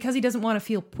 But it's because he doesn't want to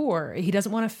feel poor. He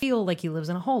doesn't want to feel like he lives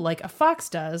in a hole like a fox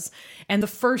does. And the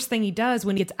first thing he does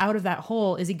when he gets out of that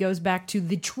hole is he goes back to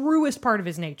the truest part of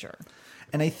his nature.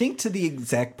 And I think to the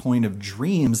exact point of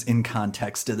dreams in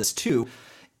context to this too,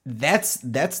 that's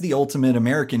the ultimate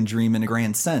American dream in a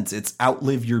grand sense. It's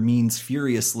outlive your means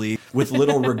furiously with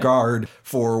little regard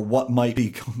for what might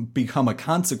become a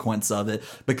consequence of it,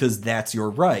 because that's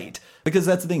your right. Because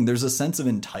that's the thing. There's a sense of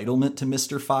entitlement to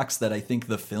Mr. Fox that I think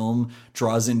the film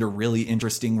draws into really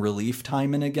interesting relief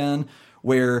time and again,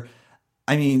 where,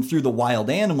 I mean, through the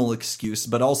wild animal excuse,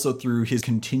 but also through his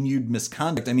continued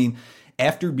misconduct. I mean,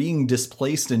 after being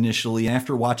displaced initially,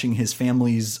 after watching his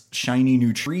family's shiny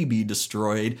new tree be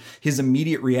destroyed, his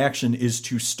immediate reaction is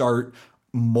to start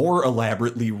more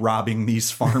elaborately robbing these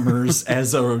farmers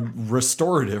as a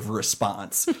restorative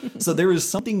response. So there is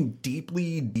something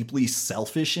deeply, deeply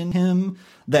selfish in him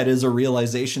that is a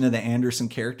realization of the Anderson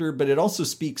character, but it also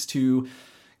speaks to,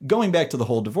 going back to the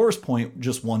whole divorce point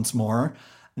just once more,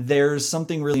 there's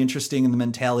something really interesting in the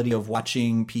mentality of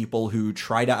watching people who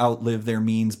try to outlive their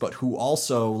means, but who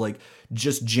also like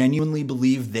just genuinely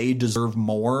believe they deserve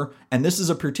more. And this is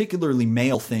a particularly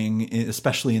male thing,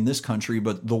 especially in this country,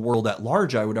 but the world at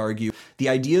large, I would argue. The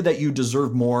idea that you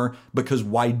deserve more because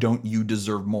why don't you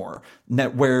deserve more?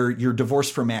 That where you're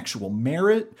divorced from actual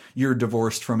merit, you're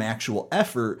divorced from actual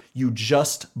effort, you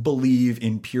just believe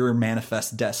in pure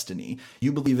manifest destiny.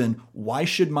 You believe in, why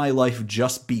should my life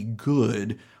just be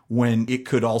good when it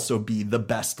could also be the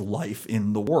best life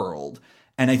in the world?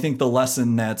 And I think the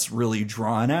lesson that's really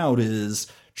drawn out is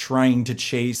trying to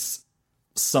chase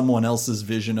someone else's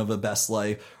vision of a best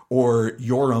life, or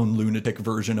your own lunatic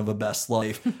version of a best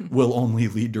life, will only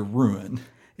lead to ruin.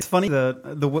 It's funny,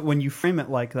 when you frame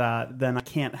it like that, then I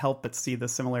can't help but see the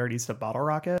similarities to Bottle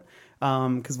Rocket.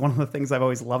 Because one of the things I've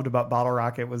always loved about Bottle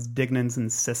Rocket was Dignan's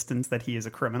insistence that he is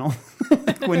a criminal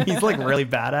when he's like really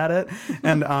bad at it,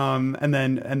 and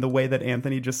the way that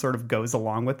Anthony just sort of goes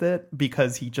along with it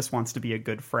because he just wants to be a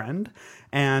good friend,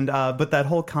 and but that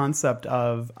whole concept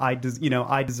of I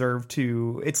deserve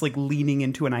to, it's like leaning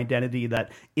into an identity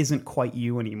that isn't quite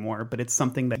you anymore, but it's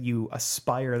something that you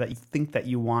aspire, that you think that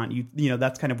you want,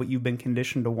 that's kind of what you've been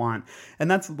conditioned to want,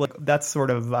 and that's sort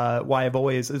of why I've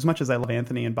always, as much as I love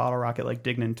Anthony and Bottle Rocket, like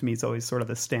Dignan to me is always sort of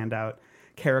the standout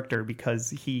character because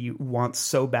he wants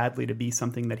so badly to be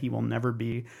something that he will never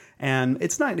be. And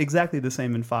it's not exactly the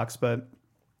same in Fox, but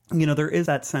there is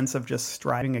that sense of just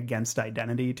striving against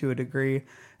identity to a degree,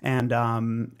 and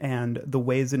the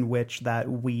ways in which that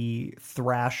we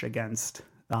thrash against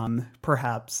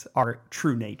perhaps our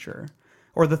true nature,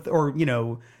 or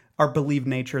our believed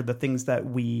nature, the things that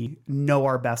we know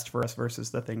are best for us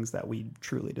versus the things that we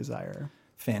truly desire.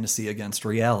 Fantasy against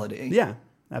reality. Yeah,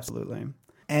 absolutely.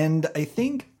 And I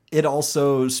think it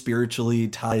also spiritually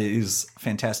ties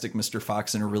Fantastic Mr.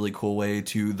 Fox in a really cool way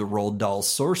to the Roald Dahl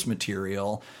source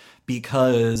material,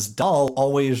 because Dahl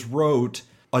always wrote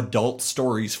adult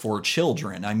stories for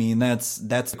children. I mean, that's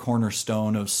the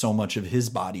cornerstone of so much of his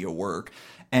body of work.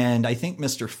 And I think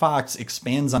Mr. Fox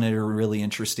expands on it in a really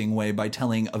interesting way by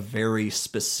telling a very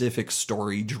specific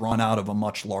story drawn out of a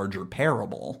much larger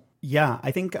parable. Yeah, I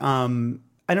think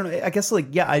I don't know. I guess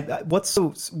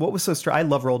what was so I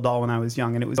love Roald Dahl when I was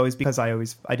young, and it was always because I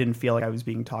didn't feel like I was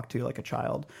being talked to like a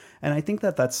child, and I think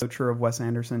that that's so true of Wes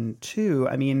Anderson too.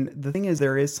 I mean, the thing is,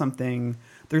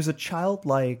 there's a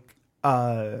childlike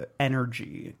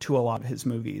energy to a lot of his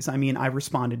movies. I mean, I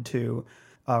responded to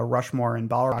Rushmore and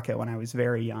Bottle Rocket when I was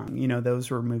very young. You know, those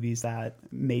were movies that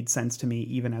made sense to me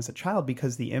even as a child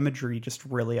because the imagery just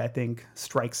really, I think,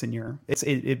 strikes in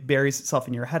it buries itself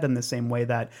in your head in the same way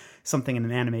that something in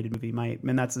an animated movie might.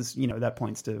 And that's that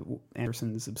points to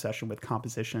Anderson's obsession with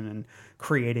composition and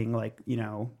creating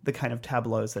the kind of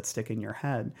tableaus that stick in your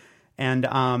head. And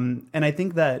I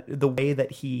think that the way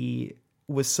that he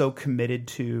was so committed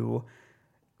to.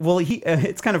 Well,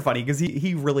 it's kind of funny because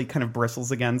he really kind of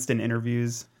bristles against in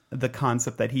interviews the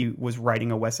concept that he was writing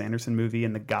a Wes Anderson movie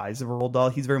in the guise of a Roald Dahl.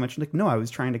 He's very much like, no, I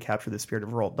was trying to capture the spirit of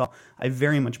Roald Dahl. I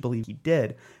very much believe he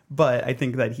did. But I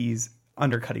think that he's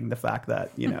undercutting the fact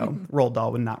that, Roald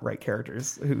Dahl would not write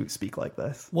characters who speak like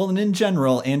this. Well, and in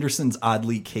general, Anderson's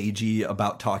oddly cagey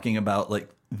about talking about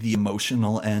the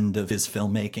emotional end of his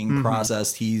filmmaking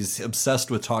process. He's obsessed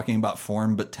with talking about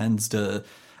form, but tends to...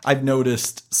 I've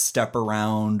noticed step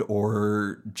around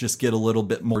or just get a little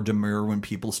bit more demure when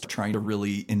people start trying to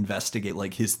really investigate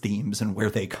his themes and where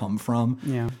they come from.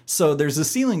 Yeah. So there's a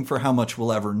ceiling for how much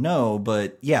we'll ever know.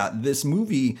 But yeah, this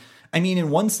movie, I mean, in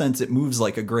one sense, it moves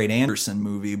like a great Anderson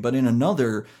movie, but in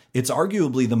another, it's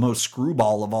arguably the most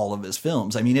screwball of all of his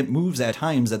films. I mean, it moves at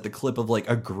times at the clip of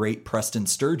a great Preston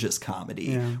Sturges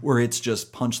comedy, where it's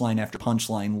just punchline after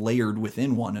punchline layered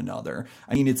within one another.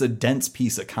 I mean, it's a dense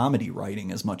piece of comedy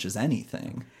writing as much as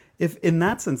anything. If in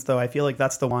that sense, though, I feel like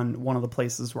that's one of the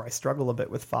places where I struggle a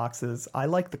bit with Fox is I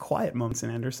like the quiet moments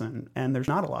in Anderson, and there's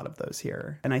not a lot of those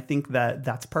here. And I think that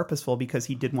that's purposeful because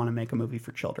he did want to make a movie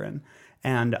for children.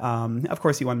 And of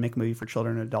course, he wanted to make a movie for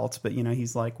children and adults, but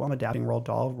he's like, well, I'm adapting Roald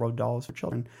Dahl. Roald Dahl is for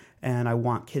children, and I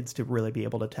want kids to really be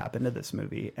able to tap into this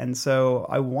movie. And so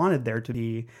I wanted there to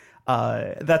be.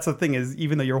 That's the thing is,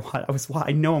 even though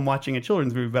I know I'm watching a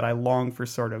children's movie, but I long for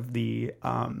sort of the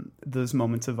those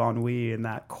moments of ennui and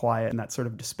that quiet and that sort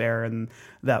of despair and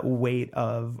that weight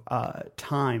of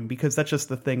time, because that's just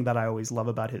the thing that I always love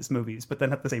about his movies. But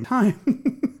then at the same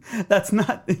time, that's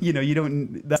not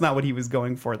that's not what he was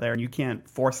going for there, and you can't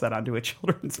force that onto a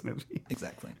children's movie.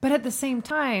 Exactly. But at the same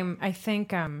time, I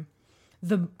think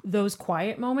those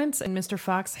quiet moments and Mr.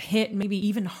 Fox hit maybe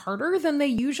even harder than they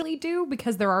usually do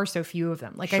because there are so few of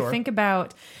them. Sure. I think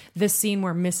about this scene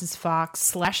where Mrs. Fox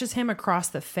slashes him across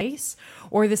the face,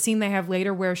 or the scene they have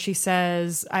later where she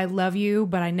says, I love you,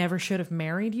 but I never should have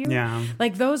married you. Yeah.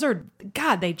 Those are,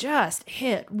 God, they just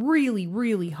hit really,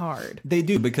 really hard. They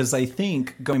do, because I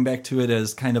think going back to it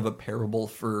as kind of a parable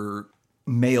for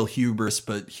male hubris,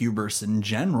 but hubris in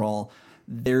general,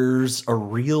 there's a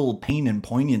real pain and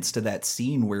poignance to that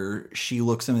scene where she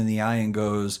looks him in the eye and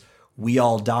goes, we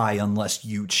all die unless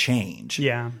you change.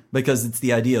 Yeah. Because it's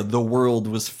the idea the world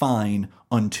was fine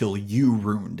until you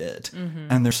ruined it. Mm-hmm.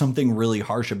 And there's something really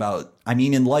harsh about,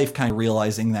 in life, kind of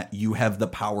realizing that you have the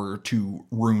power to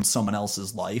ruin someone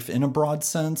else's life in a broad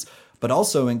sense, but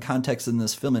also in context in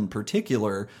this film in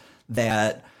particular,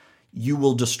 that you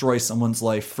will destroy someone's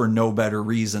life for no better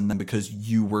reason than because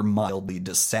you were mildly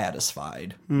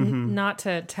dissatisfied. Mm-hmm. Not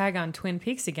to tag on Twin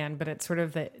Peaks again, but it's sort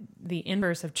of the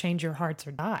inverse of change your hearts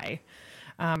or die,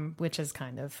 which is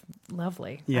kind of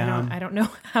lovely. Yeah. I don't know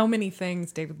how many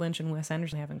things David Lynch and Wes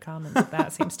Anderson have in common, but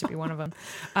that seems to be one of them.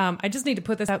 I just need to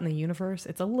put this out in the universe.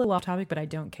 It's a little off topic, but I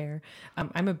don't care.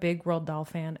 I'm a big Roald Dahl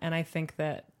fan, and I think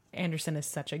that Anderson is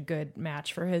such a good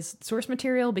match for his source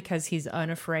material because he's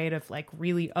unafraid of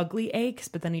really ugly aches,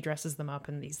 but then he dresses them up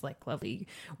in these lovely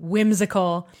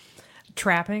whimsical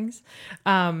trappings.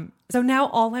 So now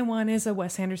all I want is a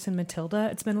Wes Anderson Matilda.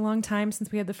 It's been a long time since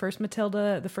we had the first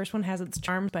Matilda. The first one has its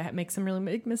charms, but it makes some really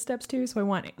big missteps too. So I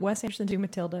want Wes Anderson to do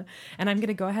Matilda. And I'm going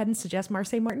to go ahead and suggest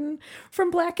Marseille Martin from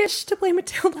Blackish to play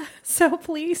Matilda. So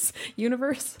please,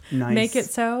 universe, nice. Make it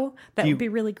so. That would be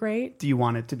really great. Do you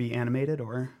want it to be animated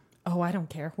or? Oh, I don't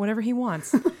care. Whatever he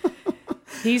wants.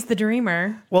 He's the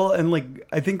dreamer. Well, and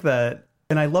I think that,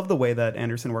 and I love the way that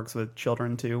Anderson works with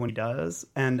children too when he does.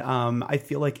 And I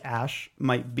feel like Ash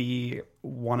might be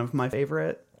one of my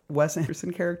favorite Wes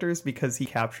Anderson characters because he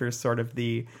captures sort of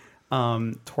the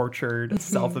tortured,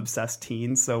 self-obsessed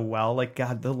teen so well.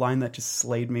 God, the line that just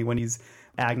slayed me when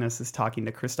Agnes is talking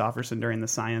to Christopherson during the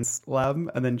science lab,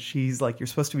 and then she's like, "You're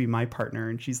supposed to be my partner,"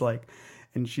 and she's like,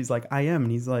 "I am,"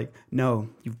 and he's like, "No,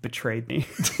 you've betrayed me."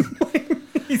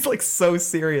 He's like so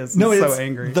serious. No, and it's so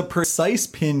angry. the precise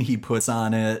pin he puts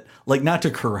on it, like not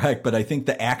to correct, but I think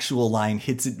the actual line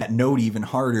hits it, that note even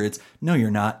harder. It's, no,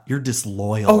 you're not. You're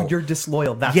disloyal. Oh, you're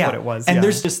disloyal. That's what it was. And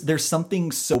yeah. there's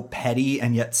something so petty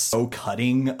and yet so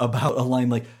cutting about a line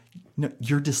like, no,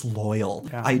 you're disloyal.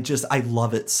 Yeah. I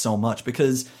love it so much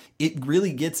because it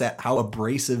really gets at how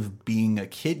abrasive being a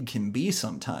kid can be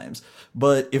sometimes.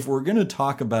 But if we're going to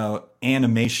talk about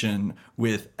animation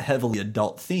with heavily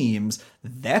adult themes,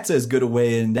 that's as good a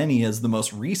way as any as the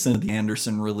most recent of the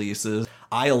Anderson releases,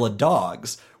 Isle of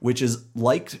Dogs, which is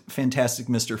like Fantastic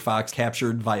Mr. Fox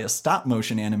captured via stop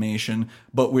motion animation,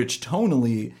 but which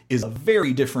tonally is a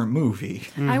very different movie.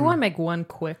 I want to make one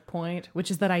quick point, which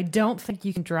is that I don't think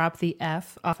you can drop the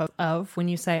F off of when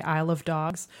you say Isle of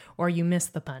Dogs, or you miss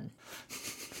the pun.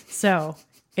 So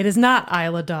it is not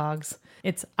Isle of Dogs.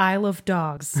 It's Isle of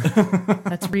Dogs.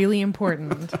 That's really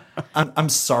important. I'm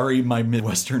sorry my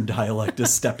Midwestern dialect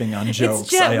is stepping on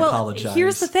jokes. I apologize.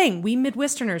 Here's the thing. We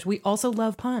Midwesterners, we also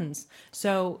love puns.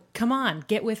 So come on,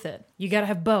 get with it. You got to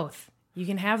have both. You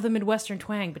can have the Midwestern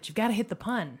twang, but you've got to hit the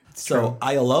pun. So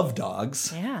I love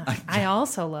dogs. Yeah, I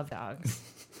also love dogs.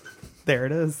 There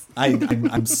it is.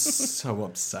 I'm so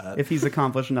upset. If he's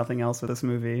accomplished nothing else with this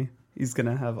movie, he's going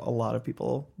to have a lot of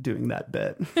people doing that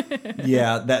bit.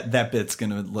 Yeah, that bit's going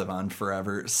to live on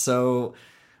forever. So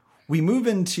we move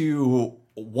into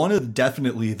one of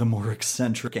definitely the more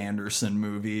eccentric Anderson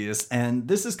movies. And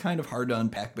this is kind of hard to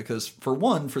unpack because, for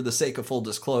one, for the sake of full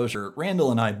disclosure,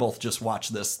 Randall and I both just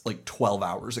watched this like 12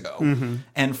 hours ago. Mm-hmm.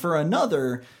 And for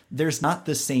another, there's not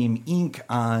the same ink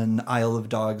on Isle of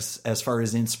Dogs as far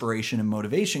as inspiration and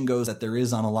motivation goes that there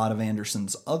is on a lot of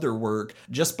Anderson's other work,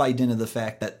 just by dint of the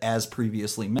fact that, as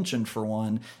previously mentioned, for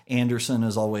one, Anderson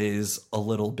is always a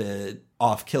little bit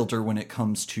off kilter when it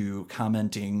comes to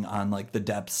commenting on like the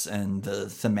depths and the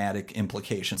thematic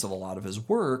implications of a lot of his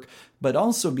work, but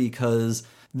also because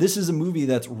this is a movie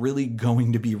that's really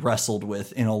going to be wrestled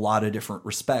with in a lot of different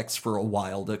respects for a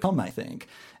while to come, I think.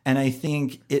 And I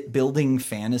think it building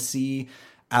fantasy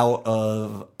out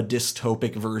of a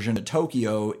dystopic version of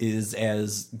Tokyo is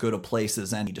as good a place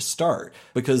as any to start,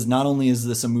 because not only is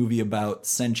this a movie about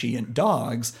sentient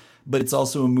dogs, but it's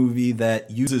also a movie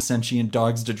that uses sentient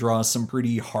dogs to draw some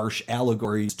pretty harsh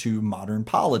allegories to modern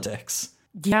politics.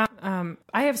 Yeah,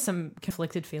 I have some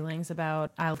conflicted feelings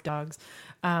about Isle of Dogs,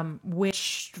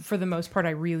 which for the most part I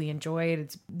really enjoyed.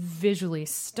 It's visually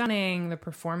stunning. The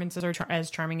performances are as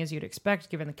charming as you'd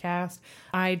expect given the cast.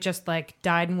 I just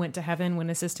died and went to heaven when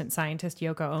assistant scientist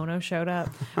Yoko Ono showed up,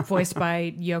 voiced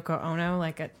by Yoko Ono.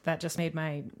 That just made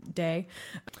my day.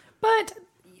 But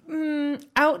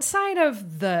outside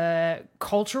of the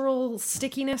cultural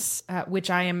stickiness, which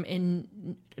I am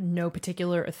in no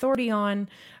particular authority on,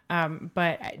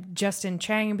 but Justin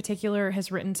Chang in particular has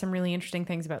written some really interesting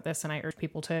things about this, and I urge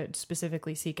people to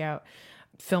specifically seek out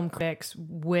film critics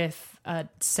with a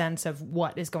sense of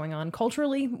what is going on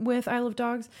culturally with Isle of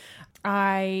Dogs.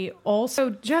 I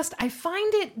also I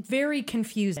find it very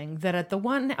confusing that on the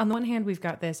one hand, we've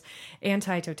got this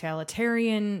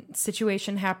anti-totalitarian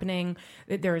situation happening.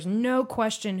 There is no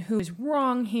question who is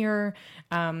wrong here.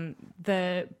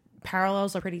 The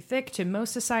parallels are pretty thick to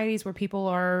most societies where people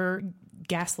are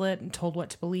gaslit and told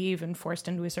what to believe and forced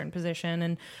into a certain position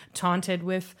and taunted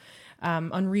with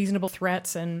unreasonable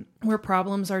threats, and where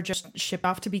problems are just shipped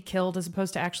off to be killed as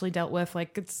opposed to actually dealt with.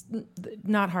 It's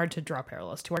not hard to draw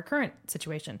parallels to our current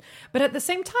situation. But at the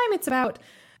same time, it's about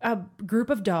a group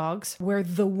of dogs where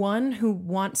the one who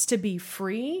wants to be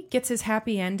free gets his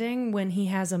happy ending when he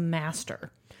has a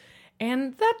master.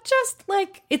 And that just,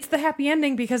 it's the happy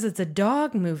ending because it's a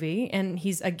dog movie and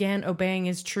he's, again, obeying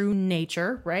his true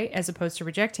nature, right? As opposed to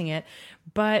rejecting it.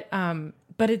 But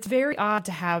it's very odd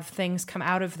to have things come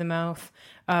out of the mouth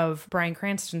of Bryan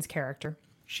Cranston's character,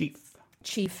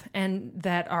 Chief, and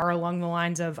that are along the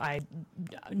lines of,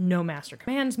 no master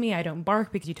commands me, I don't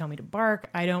bark because you tell me to bark,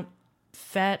 I don't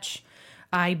fetch,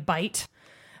 I bite.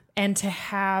 And to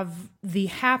have the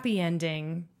happy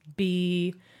ending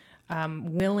be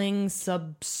willing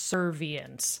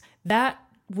subservience, that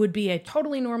would be a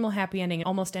totally normal happy ending in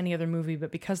almost any other movie,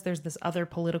 but because there's this other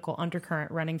political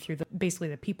undercurrent running through basically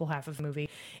the people half of the movie,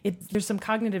 there's some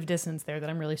cognitive dissonance there that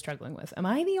I'm really struggling with. Am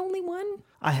I the only one?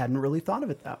 I hadn't really thought of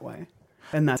it that way,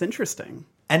 and that's interesting.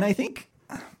 And I think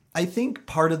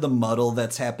part of the muddle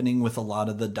that's happening with a lot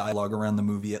of the dialogue around the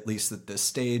movie, at least at this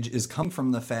stage, is come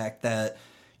from the fact that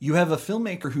you have a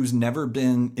filmmaker who's never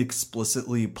been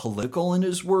explicitly political in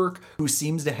his work, who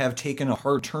seems to have taken a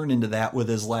hard turn into that with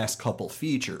his last couple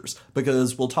features.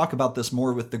 Because we'll talk about this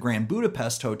more with the Grand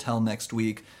Budapest Hotel next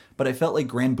week, but I felt like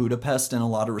Grand Budapest in a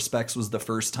lot of respects was the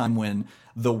first time when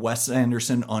the Wes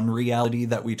Anderson unreality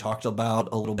that we talked about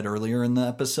a little bit earlier in the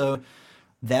episode,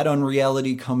 that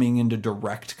unreality coming into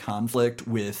direct conflict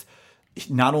with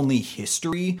not only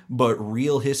history, but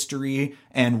real history,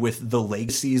 and with the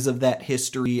legacies of that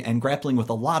history, and grappling with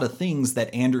a lot of things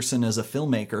that Anderson as a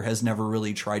filmmaker has never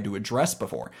really tried to address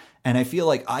before. And I feel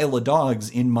like Isle of Dogs,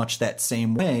 in much that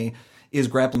same way, is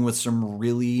grappling with some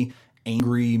really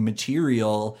angry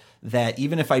material that,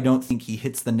 even if I don't think he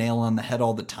hits the nail on the head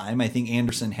all the time, I think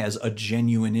Anderson has a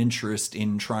genuine interest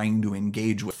in trying to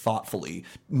engage with thoughtfully.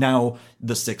 Now,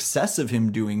 the success of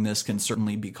him doing this can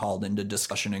certainly be called into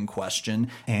discussion and question,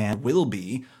 and will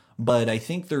be, but I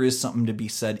think there is something to be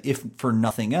said, if for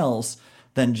nothing else,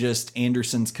 than just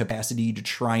Anderson's capacity to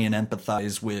try and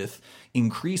empathize with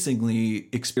increasingly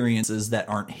experiences that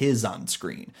aren't his on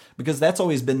screen. Because that's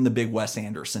always been the big Wes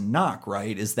Anderson knock,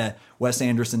 right? Is that Wes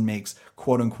Anderson makes,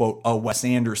 quote unquote, a Wes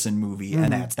Anderson movie,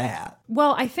 and that's that.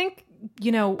 Well, I think,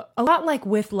 you know, a lot like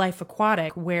with Life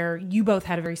Aquatic, where you both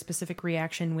had a very specific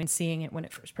reaction when seeing it when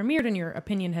it first premiered, and your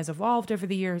opinion has evolved over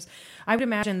the years, I would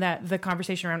imagine that the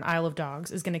conversation around Isle of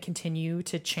Dogs is going to continue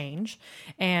to change.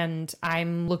 And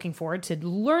I'm looking forward to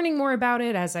learning more about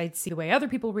it as I see the way other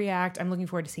people react. I'm looking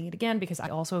forward to seeing it again, because I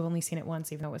also have only seen it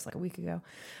once, even though it was like a week ago.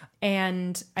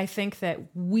 And I think that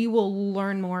we will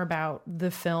learn more about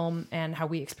the film and how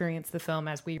we experience the film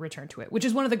as we return to it, which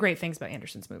is one of the great things about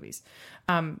Anderson's movies.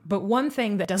 But one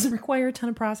thing that doesn't require a ton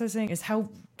of processing is how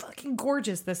fucking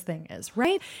gorgeous this thing is,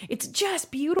 right? It's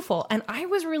just beautiful. And I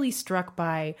was really struck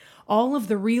by all of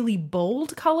the really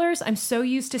bold colors. I'm so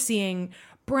used to seeing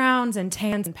browns and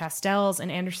tans and pastels in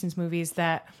Anderson's movies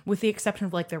that, with the exception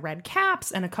of like the red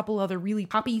caps and a couple other really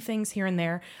poppy things here and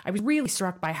there, I was really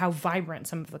struck by how vibrant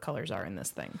some of the colors are in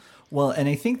this thing. Well, and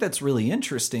I think that's really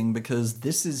interesting, because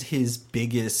this is his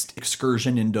biggest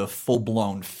excursion into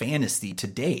full-blown fantasy to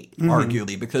date,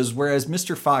 arguably, because whereas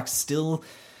Mr. Fox still...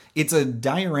 It's a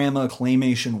diorama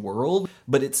claymation world,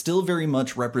 but it still very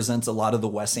much represents a lot of the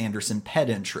Wes Anderson pet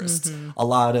interests. A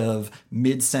lot of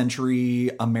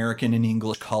mid-century American and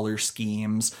English color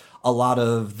schemes, a lot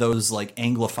of those like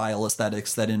Anglophile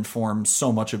aesthetics that inform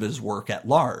so much of his work at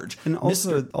large. And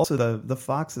also the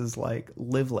foxes like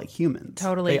live like humans.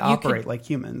 Totally. They operate like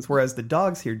humans, whereas the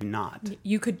dogs here do not.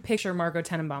 You could picture Margot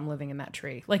Tenenbaum living in that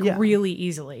tree, like really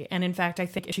easily. And in fact, I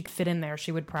think if she could fit in there,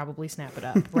 she would probably snap it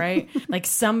up, right? Like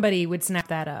somebody would snap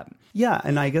that up. Yeah,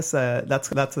 and I guess that's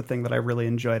the thing that I really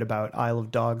enjoyed about Isle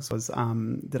of Dogs was,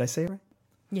 did I say it right?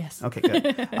 Yes. Okay,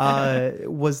 good.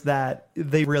 Was that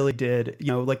they really did, you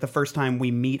know, like the first time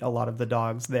we meet a lot of the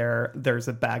dogs there's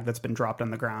a bag that's been dropped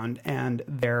on the ground, and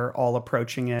they're all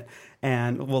approaching it.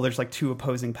 And well, there's like two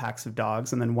opposing packs of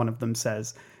dogs, and then one of them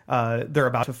says they're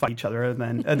about to fight each other. And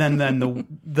then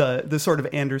the sort of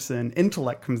Anderson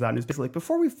intellect comes out and is basically like,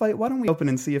 before we fight, why don't we open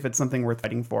and see if it's something worth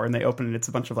fighting for? And they open it, it's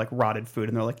a bunch of like rotted food,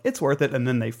 and they're like, it's worth it. And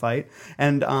then they fight.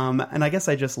 And I guess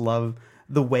I just love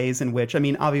the ways in which, I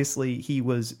mean, obviously he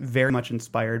was very much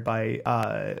inspired by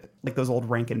like those old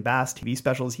Rankin Bass TV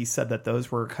specials. He said that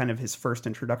those were kind of his first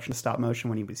introduction to stop motion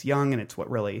when he was young, and it's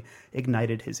what really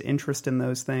ignited his interest in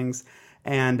those things.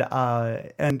 And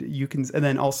you can, and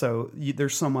then also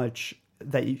there's so much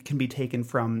that can be taken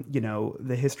from, you know,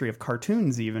 the history of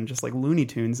cartoons, even just like Looney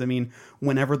Tunes. I mean,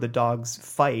 whenever the dogs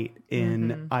fight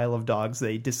in Isle of Dogs,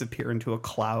 they disappear into a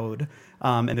cloud.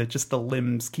 And it just, the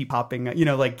limbs keep popping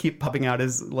out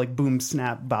as like boom,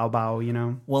 snap, bow, bow, you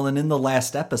know? Well, and in the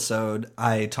last episode,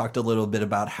 I talked a little bit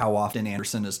about how often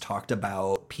Anderson has talked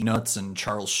about Peanuts and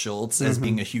Charles Schulz as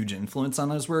being a huge influence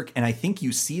on his work. And I think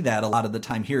you see that a lot of the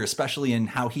time here, especially in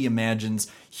how he imagines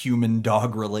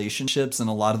human-dog relationships and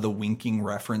a lot of the winking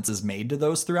references made to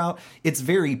those throughout. It's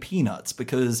very Peanuts,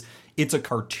 because it's a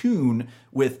cartoon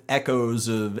with echoes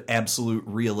of absolute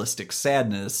realistic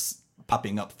sadness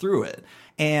popping up through it.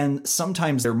 And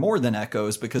sometimes they're more than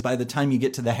echoes, because by the time you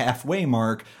get to the halfway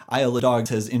mark, Isle of Dogs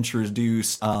has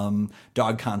introduced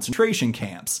dog concentration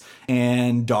camps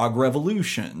and dog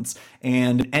revolutions,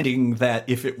 and an ending that,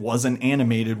 if it wasn't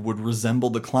animated, would resemble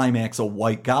the climax of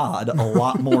White God a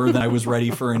lot more than I was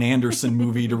ready for an Anderson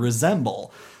movie to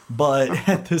resemble. But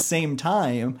at the same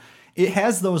time, it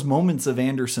has those moments of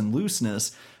Anderson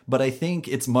looseness, but I think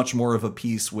it's much more of a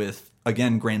piece with,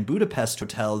 again, Grand Budapest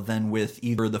Hotel than with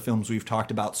either of the films we've talked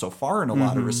about so far in a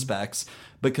lot of respects,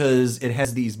 because it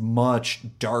has these much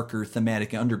darker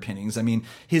thematic underpinnings. I mean,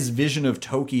 his vision of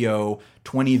Tokyo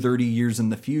 20, 30 years in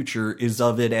the future is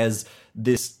of it as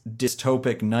this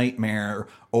dystopic nightmare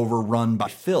overrun by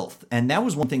filth. And that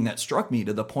was one thing that struck me,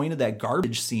 to the point of that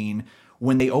garbage scene.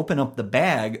 When they open up the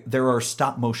bag, there are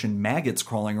stop motion maggots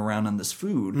crawling around on this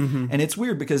food. And it's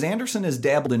weird because Anderson has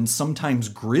dabbled in sometimes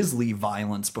grisly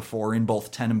violence before, in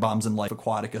both Tenenbaums and Life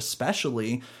Aquatic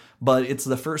especially. But it's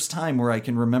the first time where I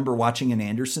can remember watching an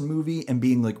Anderson movie and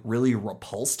being like really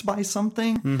repulsed by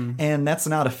something. And that's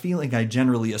not a feeling I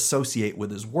generally associate with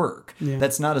his work.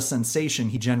 That's not a sensation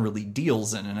he generally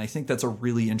deals in. And I think that's a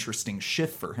really interesting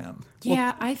shift for him.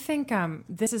 Yeah, I think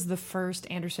this is the first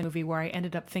Anderson movie where I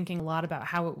ended up thinking a lot about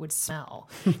how it would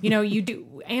smell.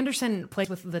 Anderson plays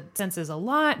with the senses a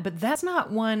lot, but that's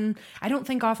not one. I don't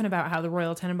think often about how the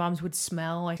Royal Tenenbaums would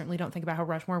smell. I certainly don't think about how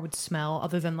Rushmore would smell,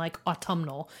 other than like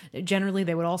autumnal. Generally,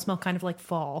 they would all smell kind of like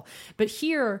fall. But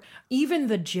here, even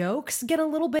the jokes get a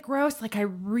little bit gross. Like,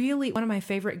 one of my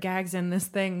favorite gags in this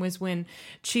thing was when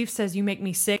Chief says, "You make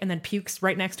me sick," and then pukes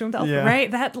right next to himself. Yeah.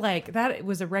 Right? That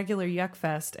was a regular yuck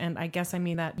fest. And I guess I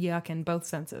mean that yuck in both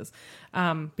senses.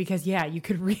 Because, you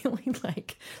could really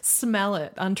smell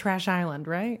it on Trash Island,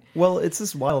 right? Well, it's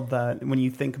just wild that when you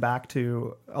think back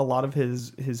to a lot of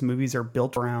his movies are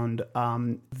built around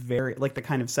very the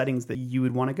kind of settings that you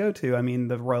would want to go to. I mean,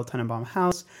 the Royal Tenenbaum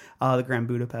house, the Grand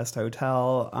Budapest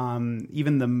Hotel,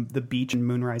 even the beach in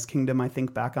Moonrise Kingdom, I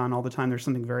think back on all the time. There's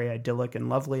something very idyllic and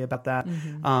lovely about that.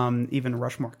 Even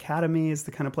Rushmore Academy is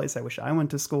the kind of place I wish I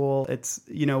went to school. It's,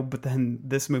 but then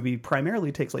this movie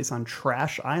primarily takes place on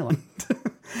Trash Island.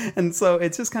 And so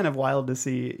it's just kind of wild to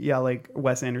see,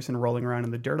 Wes Anderson rolling around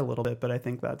in the dirt a little bit, but I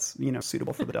think that's,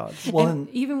 suitable for the dogs. Well, and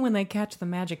even when they catch the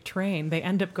magic train, they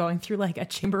end up going through a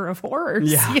chamber of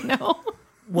horrors,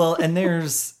 Well, and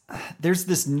there's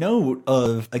this note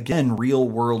of, again, real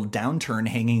world downturn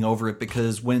hanging over it,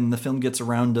 because when the film gets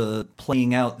around to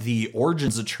playing out the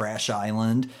origins of Trash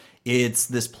Island, it's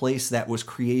this place that was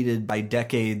created by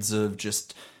decades of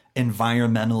just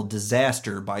environmental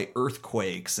disaster, by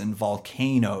earthquakes and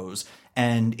volcanoes.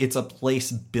 And it's a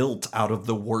place built out of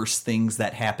the worst things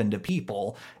that happen to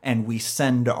people. And we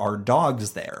send our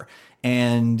dogs there.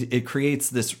 And it creates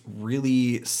this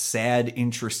really sad,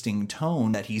 interesting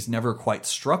tone that he's never quite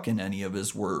struck in any of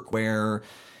his work, where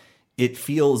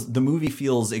the movie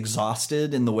feels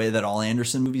exhausted in the way that all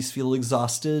Anderson movies feel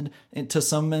exhausted to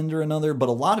some end or another. But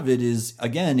a lot of it is,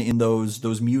 again, in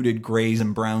those muted grays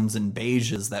and browns and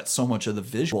beiges that so much of the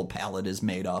visual palette is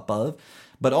made up of.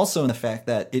 But also in the fact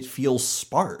that it feels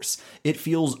sparse. It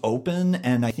feels open,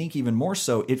 and I think even more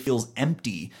so, it feels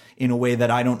empty in a way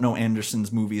that I don't know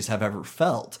Anderson's movies have ever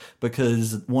felt.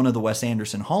 Because one of the Wes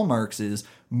Anderson hallmarks is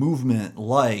movement,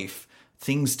 life,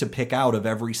 things to pick out of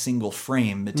every single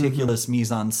frame, meticulous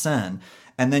mise-en-scène.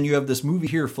 And then you have this movie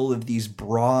here full of these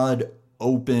broad,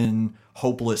 open,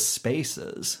 hopeless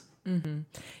spaces.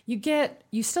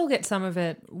 You still get some of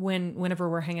it whenever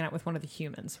we're hanging out with one of the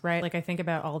humans, right? I think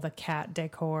about all the cat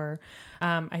decor.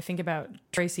 I think about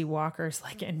Tracy Walker's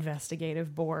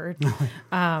investigative board.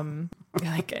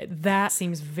 That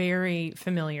seems very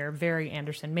familiar, very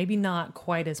Anderson. Maybe not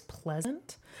quite as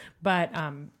pleasant, but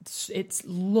it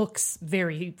looks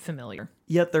very familiar.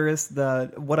 Yet there is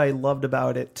what I loved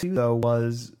about it too, though,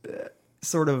 was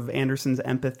sort of Anderson's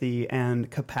empathy and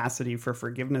capacity for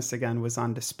forgiveness again was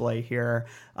on display here.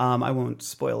 I won't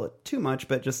spoil it too much,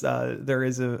 but just there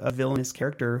is a villainous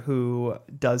character who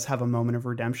does have a moment of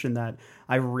redemption that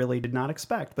I really did not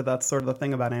expect. But that's sort of the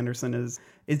thing about Anderson is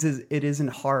it isn't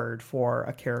hard for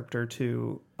a character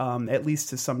to, at least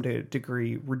to some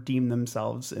degree, redeem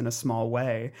themselves in a small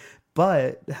way.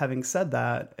 But having said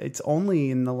that, it's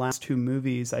only in the last two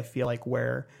movies, I feel like,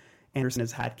 where Anderson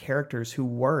has had characters who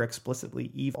were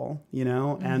explicitly evil,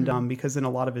 and because in a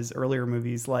lot of his earlier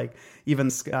movies,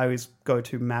 even I always go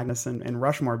to Magnus and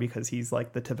Rushmore because he's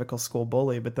the typical school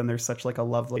bully, but then there's such a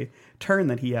lovely turn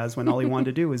that he has when all he wanted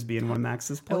to do was be in one of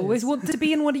Max's plays. I always wanted to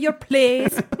be in one of your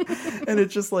plays. And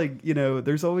it's just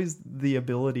there's always the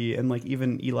ability, and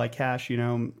even Eli Cash,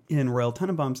 in Royal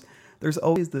Tenenbaums, there's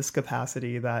always this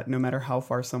capacity that no matter how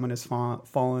far someone has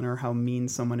fallen or how mean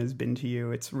someone has been to you,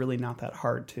 it's really not that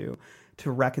hard to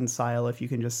reconcile if you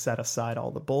can just set aside all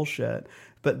the bullshit.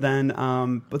 But then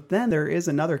there is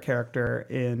another character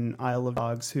in Isle of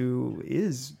Dogs who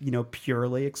is,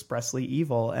 purely expressly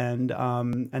evil, and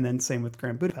then same with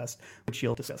Grand Budapest, which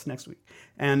you'll discuss next week.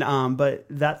 And but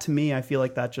that to me, I feel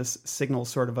like that just signals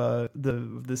sort of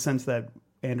the sense that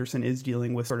Anderson is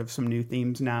dealing with sort of some new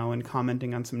themes now and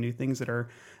commenting on some new things that are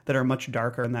much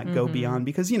darker and that go beyond,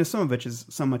 because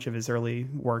so much of his early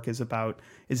work is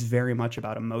very much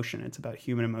about emotion. It's about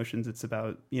human emotions. It's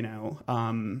about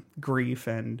grief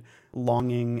and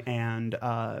longing and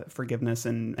forgiveness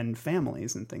and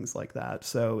families and things like that.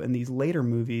 So in these later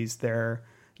movies,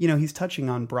 he's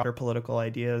touching on broader political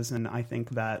ideas, and I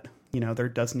think that there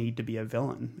does need to be a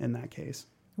villain in that case.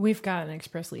 We've got an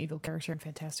expressly evil character in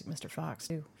Fantastic Mr. Fox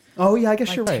too. Oh yeah, I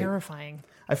guess you're right. Terrifying.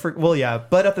 Well, yeah,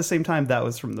 but at the same time, that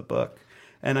was from the book,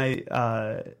 and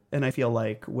I feel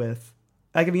like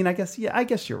I guess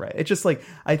you're right. It's just like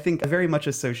I think I very much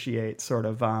associate sort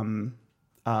of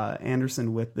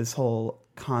Anderson with this whole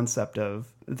concept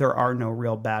of there are no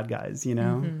real bad guys,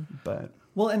 But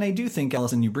well, and I do think,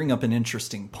 Allison, you bring up an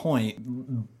interesting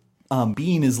point.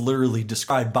 Bean is literally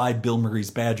described by Bill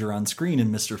Murray's Badger on screen in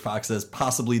Mr. Fox as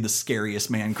possibly the scariest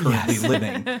man currently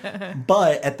living.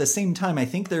 But at the same time, I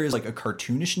think there is like a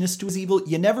cartoonishness to his evil.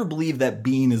 You never believe that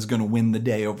Bean is going to win the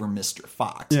day over Mr.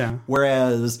 Fox. Yeah.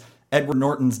 Whereas Edward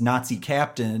Norton's Nazi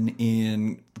captain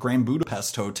in Grand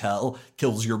Budapest Hotel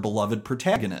kills your beloved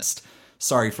protagonist.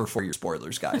 Sorry for 4-year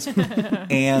spoilers, guys.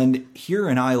 And here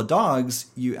in Isle of Dogs,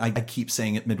 I keep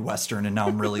saying it Midwestern, and now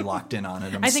I'm really locked in on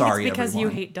it. I think sorry, it's because everyone.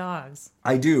 you hate dogs.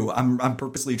 I do. I'm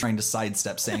purposely trying to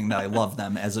sidestep saying that I love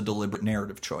them as a deliberate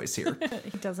narrative choice here.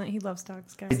 He doesn't. He loves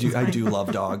dogs, guys. I do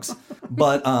love dogs.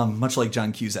 But much like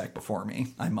John Cusack before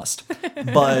me, I must.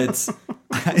 But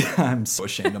I'm so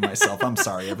ashamed of myself. I'm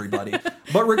sorry, everybody.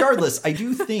 But regardless, I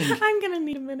do think... I'm going to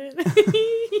need a minute.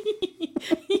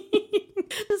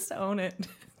 Just own it.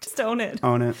 Just own it.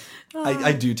 Own it.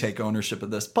 I do take ownership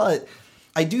of this. But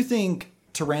I do think,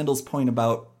 to Randall's point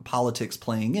about politics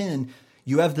playing in,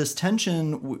 you have this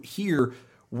tension here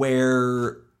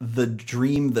where the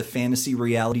dream, the fantasy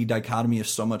reality dichotomy of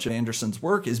so much of Anderson's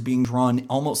work is being drawn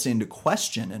almost into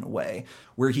question in a way,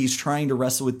 where he's trying to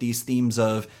wrestle with these themes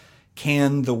of,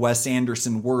 can the Wes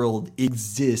Anderson world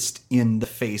exist in the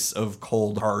face of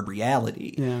cold, hard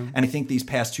reality? Yeah. And I think these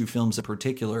past two films in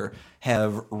particular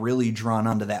have really drawn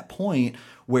onto that point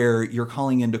where you're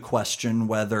calling into question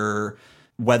whether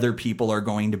people are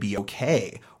going to be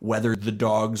okay, whether the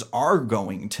dogs are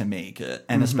going to make it.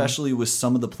 And especially with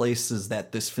some of the places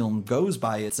that this film goes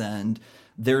by its end,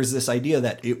 there's this idea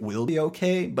that it will be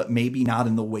okay, but maybe not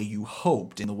in the way you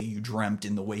hoped, in the way you dreamt,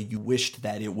 in the way you wished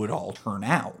that it would all turn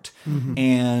out.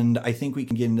 And I think we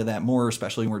can get into that more,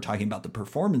 especially when we're talking about the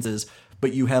performances.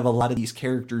 But you have a lot of these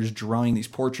characters drawing these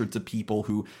portraits of people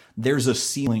who there's a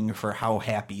ceiling for how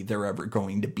happy they're ever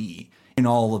going to be in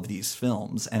all of these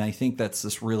films. And I think that's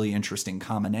this really interesting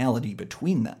commonality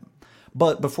between them.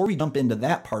 But before we jump into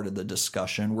that part of the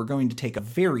discussion, we're going to take a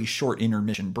very short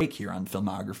intermission break here on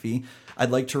Filmography.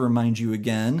 I'd like to remind you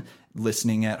again,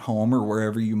 listening at home or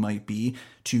wherever you might be,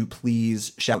 to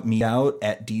please shout me out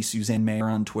at D Suzanne-Mayer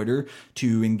on Twitter,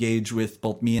 to engage with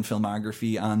both me and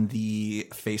Filmography on the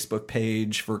Facebook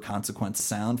page for Consequence of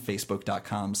Sound,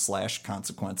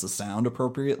 facebook.com/Consequence of Sound,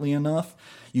 appropriately enough.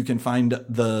 You can find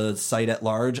the site at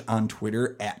large on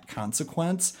Twitter at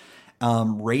Consequence.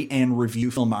 Rate and review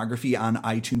Filmography on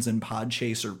iTunes and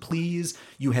Podchaser, please.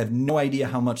 You have no idea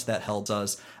how much that helps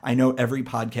us. I know every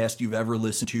podcast you've ever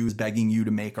listened to is begging you to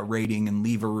make a rating and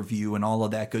leave a review and all of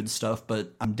that good stuff,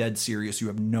 but I'm dead serious. You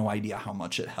have no idea how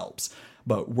much it helps.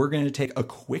 But we're going to take a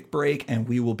quick break, and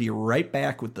we will be right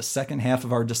back with the second half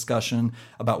of our discussion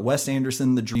about Wes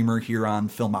Anderson, the Dreamer, here on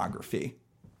Filmography.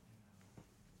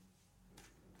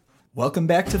 Welcome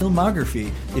back to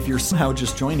Filmography. If you're somehow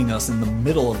just joining us in the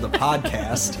middle of the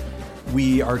podcast,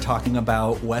 we are talking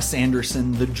about Wes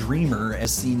Anderson, the Dreamer,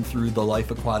 as seen through the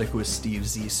Life Aquatic with Steve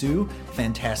Zissou,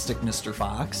 Fantastic Mr.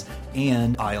 Fox,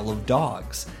 and Isle of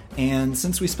Dogs. And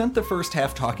since we spent the first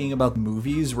half talking about the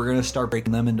movies, we're going to start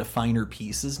breaking them into finer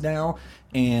pieces now.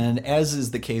 And as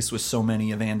is the case with so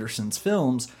many of Anderson's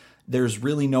films, there's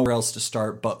really nowhere else to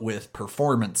start but with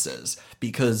performances,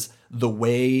 because the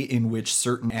way in which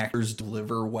certain actors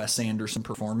deliver Wes Anderson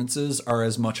performances are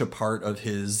as much a part of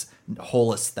his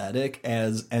whole aesthetic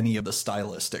as any of the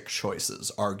stylistic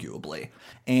choices, arguably.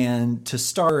 And to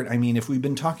start, I mean, if we've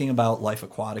been talking about Life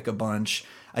Aquatic a bunch,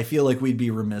 I feel like we'd be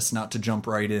remiss not to jump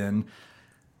right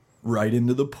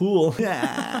into the pool.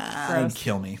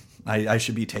 Kill me. I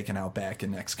should be taken out back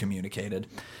and excommunicated.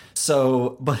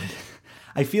 So, but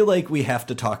I feel like we have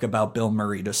to talk about Bill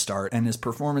Murray to start, and his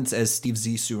performance as Steve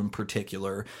Zissou in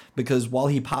particular, because while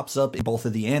he pops up in both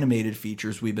of the animated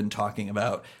features we've been talking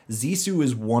about, Zissou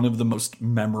is one of the most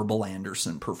memorable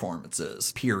Anderson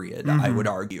performances, period, I would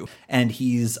argue. And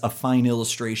he's a fine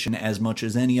illustration, as much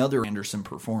as any other Anderson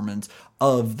performance,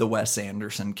 of the Wes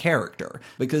Anderson character.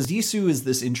 Because Zissou is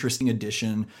this interesting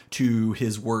addition to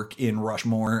his work in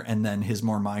Rushmore and then his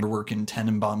more minor work in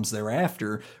Tenenbaums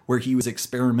thereafter, where he was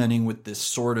experimenting with this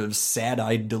sort of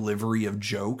sad-eyed delivery of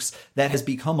jokes that has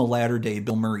become a latter-day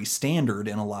Bill Murray standard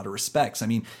in a lot of respects. I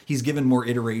mean, he's given more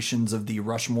iterations of the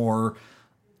Rushmore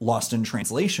Lost in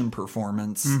Translation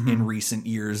performance in recent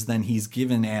years than he's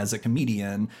given as a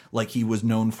comedian, like he was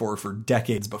known for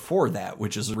decades before that,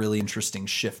 which is a really interesting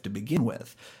shift to begin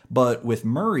with. But with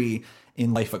Murray,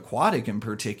 in Life Aquatic in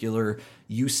particular,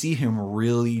 you see him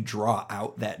really draw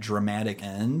out that dramatic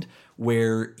end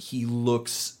where he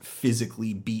looks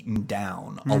physically beaten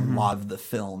down a lot of the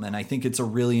film. And I think it's a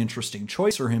really interesting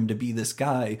choice for him to be this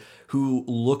guy who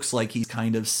looks like he's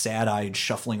kind of sad-eyed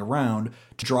shuffling around,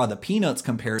 to draw the Peanuts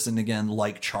comparison again,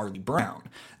 like Charlie Brown.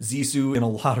 Zissou, in a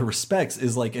lot of respects,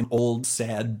 is like an old,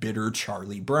 sad, bitter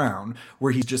Charlie Brown,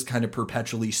 where he's just kind of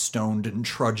perpetually stoned and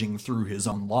trudging through his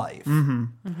own life.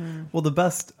 Well, the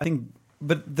best, I think,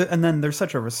 and then there's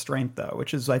such a restraint, though,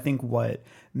 which is, I think,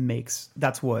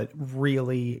 that's what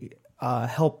really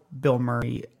helped Bill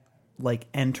Murray like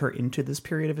enter into this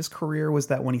period of his career, was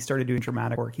that when he started doing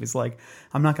dramatic work, he was like,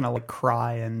 I'm not gonna like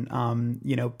cry and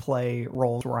play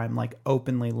roles where I'm like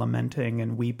openly lamenting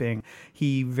and weeping.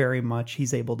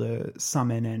 He's able to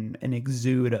summon and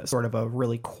exude a sort of a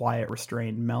really quiet,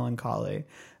 restrained melancholy.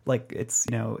 Like it's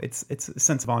a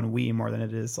sense of ennui more than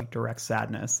it is like direct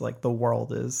sadness. Like the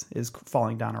world is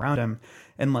falling down around him.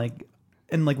 And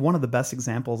one of the best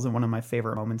examples and one of my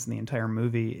favorite moments in the entire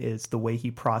movie is the way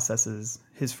he processes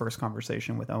his first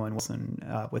conversation with Owen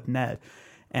Wilson, with Ned.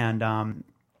 And,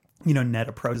 Ned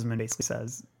approaches him and basically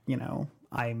says,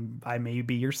 I may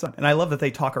be your son. And I love that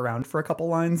they talk around for a couple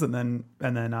lines and then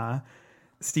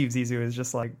Steve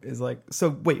Zissou is like, so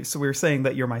we were saying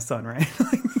that you're my son, right?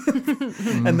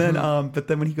 And then, but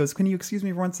then when he goes, can you excuse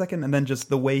me for 1 second? And then just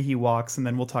the way he walks, and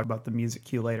then we'll talk about the music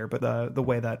cue later, but the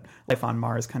way that Life on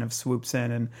Mars kind of swoops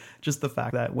in, and just the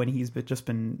fact that when he's just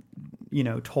been,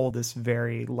 told this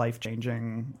very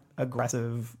life-changing,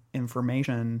 aggressive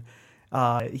information,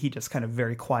 he just kind of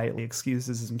very quietly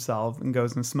excuses himself and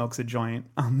goes and smokes a joint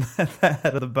on the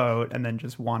head of the boat and then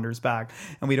just wanders back.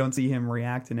 And we don't see him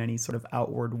react in any sort of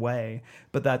outward way.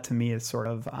 But that to me is sort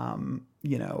of,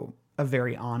 a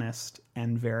very honest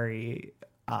and very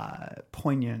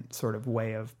poignant sort of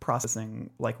way of processing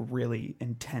like really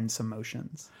intense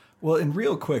emotions. Well, and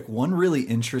real quick, one really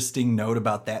interesting note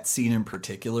about that scene in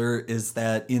particular is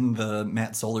that in the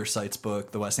Matt Zoller-Seitz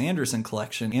book, the Wes Anderson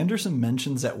collection, Anderson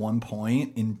mentions at one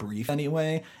point, in brief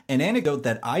anyway, an anecdote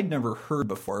that I'd never heard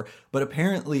before, but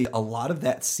apparently a lot of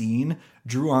that scene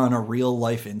drew on a real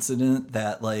life incident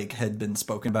that like had been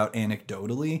spoken about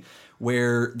anecdotally,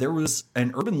 where there was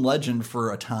an urban legend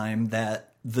for a time that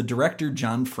the director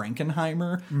John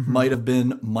Frankenheimer might have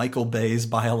been Michael Bay's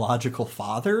biological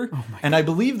father. And I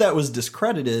believe that was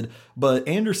discredited, but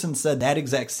Anderson said that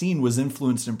exact scene was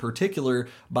influenced in particular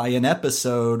by an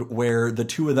episode where the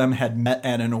two of them had met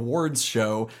at an awards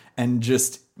show and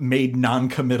just made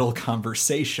non-committal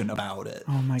conversation about it.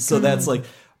 Oh my God. So that's like,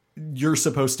 you're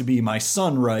supposed to be my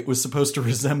son, right? Was supposed to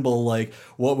resemble like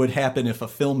what would happen if a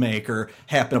filmmaker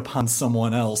happened upon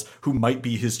someone else who might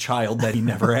be his child that he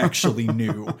never actually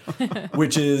knew.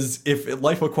 Which is, if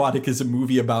Life Aquatic is a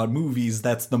movie about movies,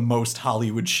 that's the most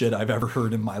Hollywood shit I've ever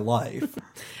heard in my life.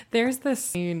 There's this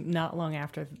scene not long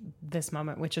after this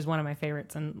moment, which is one of my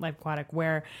favorites in Life Aquatic,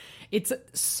 where it's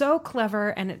so clever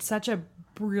and it's such a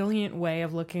brilliant way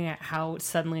of looking at how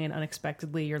suddenly and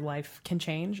unexpectedly your life can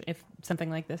change if something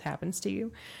like this happens to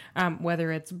you,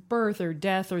 whether it's birth or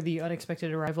death or the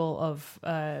unexpected arrival of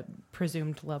a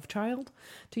presumed love child,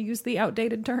 to use the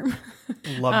outdated term.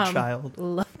 Love child.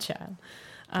 Love child.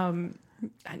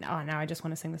 Now I just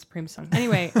want to sing the Supreme song.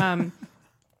 Anyway,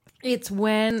 it's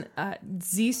when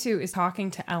Zissou is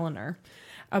talking to Eleanor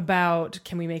about,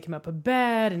 can we make him up a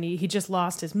bed? And he just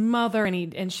lost his mother,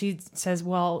 and she says,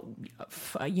 well,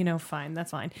 fine,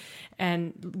 that's fine.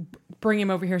 And bring him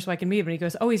over here so I can meet him. And he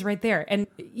goes, oh, he's right there. And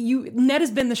Ned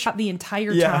has been the shot the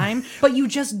entire time, but you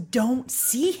just don't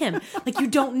see him. Like, you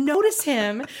don't notice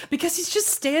him because he's just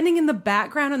standing in the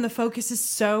background, and the focus is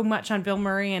so much on Bill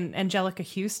Murray and Angelica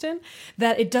Houston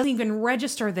that it doesn't even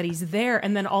register that he's there.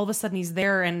 And then all of a sudden he's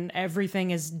there and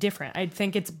everything is different. I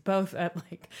think it's both a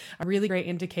really great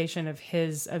indication of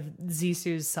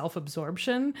Zissou's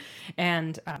self-absorption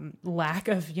and lack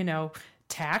of,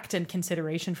 tact and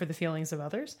consideration for the feelings of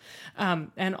others,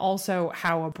 and also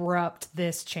how abrupt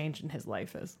this change in his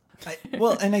life is.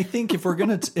 And I think if we're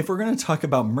gonna talk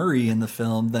about Murray in the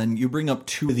film, then you bring up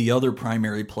two of the other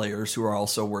primary players who are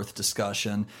also worth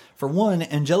discussion. For one,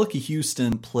 Angelica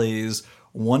Houston plays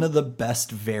one of the best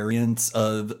variants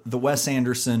of the Wes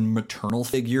Anderson maternal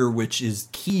figure, which is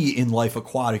key in Life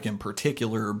Aquatic in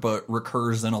particular, but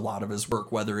recurs in a lot of his work,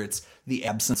 whether it's the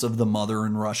absence of the mother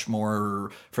in Rushmore,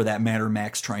 or for that matter,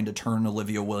 Max trying to turn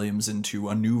Olivia Williams into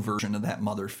a new version of that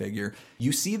mother figure.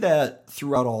 You see that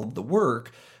throughout all of the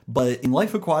work. But in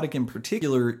Life Aquatic in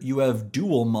particular, you have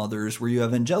dual mothers where you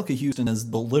have Angelica Houston as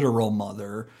the literal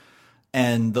mother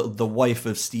and the wife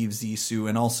of Steve Zissou,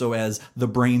 and also as the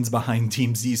brains behind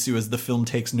Team Zissou, as the film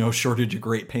takes no shortage of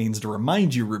great pains to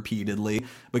remind you repeatedly,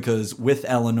 because with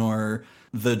Eleanor,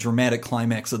 the dramatic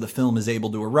climax of the film is able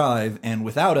to arrive, and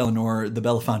without Eleanor, the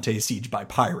Belafonte is sieged by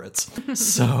pirates.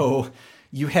 So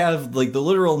you have like the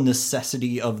literal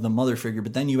necessity of the mother figure,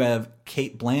 but then you have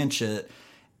Cate Blanchett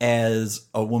as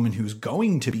a woman who's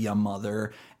going to be a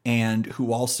mother, and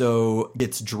who also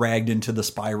gets dragged into the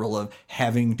spiral of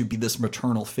having to be this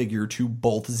maternal figure to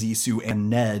both Zissou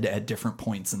and Ned at different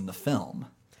points in the film.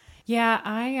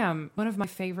 Yeah, one of my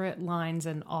favorite lines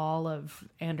in all of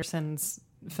Anderson's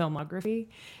filmography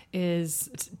is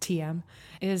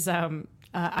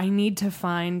I need to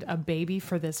find a baby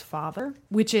for this father,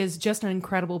 which is just an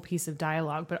incredible piece of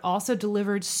dialogue, but also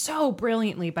delivered so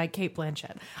brilliantly by Cate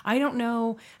Blanchett. I don't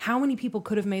know how many people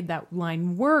could have made that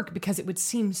line work, because it would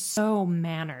seem so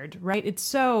mannered, right? It's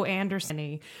so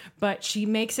Anderson-y, but she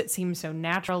makes it seem so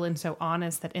natural and so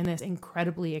honest that in this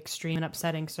incredibly extreme and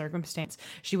upsetting circumstance,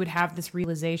 she would have this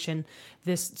realization,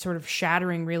 this sort of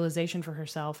shattering realization for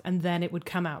herself, and then it would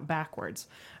come out backwards.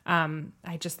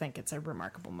 I just think it's a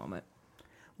remarkable moment.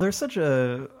 There's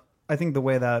I think the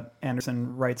way that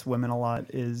Anderson writes women a lot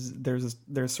is there's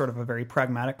sort of a very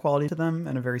pragmatic quality to them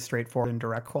and a very straightforward and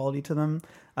direct quality to them.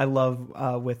 I love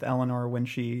with Eleanor when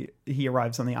he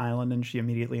arrives on the island and she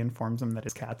immediately informs him that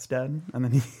his cat's dead, and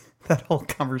then that whole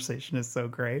conversation is so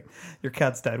great. Your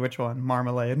cat's dead. Which one?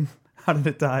 Marmalade. How did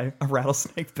it die? A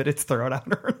rattlesnake bit its throat out.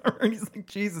 And he's like,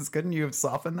 Jesus, couldn't you have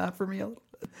softened that for me a little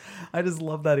bit? I just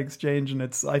love that exchange, and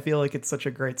I feel like it's such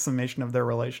a great summation of their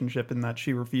relationship, in that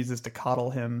she refuses to coddle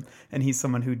him, and he's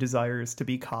someone who desires to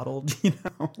be coddled.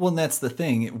 Well, and that's the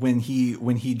thing. When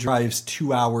he drives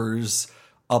 2 hours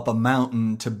up a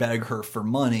mountain to beg her for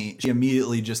money, she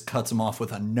immediately just cuts him off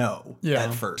with a no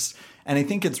at first. And I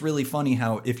think it's really funny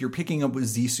how, if you're picking up with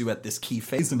Zissou at this key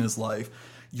phase in his life,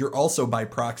 you're also by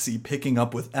proxy picking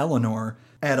up with Eleanor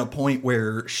at a point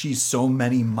where she's so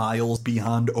many miles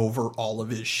beyond over all of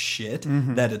his shit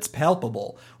that it's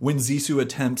palpable. When Zissou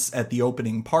attempts at the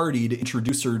opening party to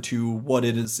introduce her to what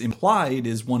it is implied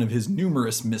is one of his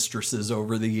numerous mistresses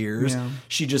over the years,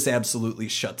 she just absolutely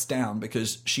shuts down,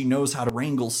 because she knows how to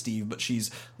wrangle Steve, but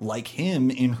she's like him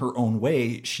in her own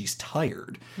way. She's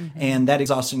tired. And that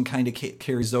exhaustion kind of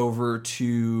carries over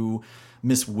to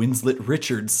Miss Winslet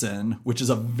Richardson, which is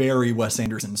a very Wes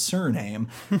Anderson surname,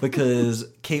 because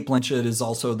Cate Blanchett is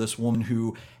also this woman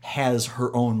who has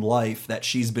her own life that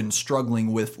she's been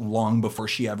struggling with long before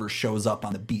she ever shows up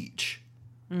on the beach.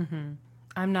 I'm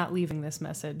not leaving this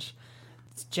message.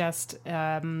 It's just,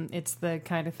 it's the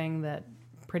kind of thing that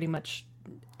pretty much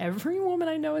every woman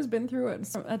I know has been through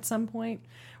at some point,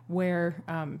 where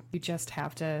you just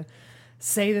have to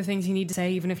say the things you need to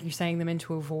say, even if you're saying them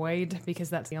into a void,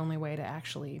 because that's the only way to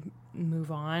actually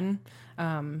move on.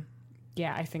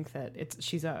 I think that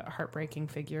she's a heartbreaking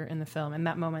figure in the film. And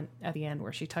that moment at the end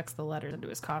where she tucks the letters into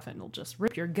his coffin will just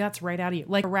rip your guts right out of you,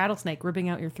 like a rattlesnake ripping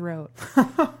out your throat.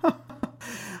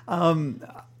 And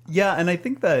I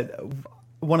think that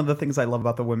one of the things I love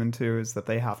about the women too is that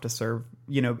they have to serve,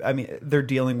 they're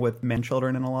dealing with men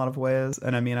children in a lot of ways.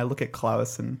 And I look at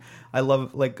Klaus, and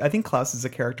I think Klaus is a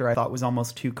character I thought was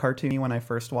almost too cartoony when I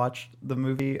first watched the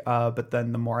movie. But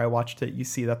then the more I watched it, you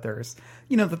see that there's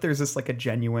this like a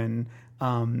genuine,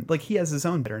 he has his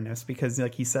own bitterness, because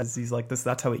like he says, he's like this,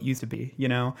 that's how it used to be,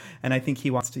 and I think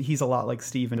he's a lot like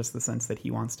Steve in just the sense that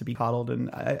he wants to be coddled. And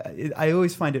I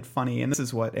always find it funny, and this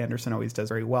is what Anderson always does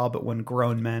very well, but when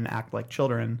grown men act like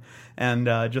children, and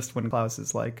just when Klaus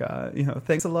is like,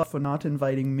 thanks a lot for not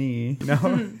inviting me,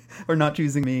 or not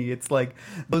choosing me. It's like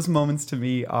those moments to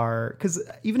me are, because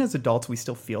even as adults we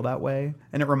still feel that way,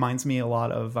 and it reminds me a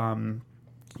lot of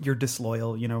you're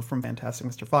disloyal, from Fantastic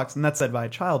Mr. Fox. And that's said by a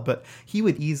child, but he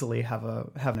would easily have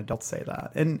an adult say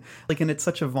that. And it's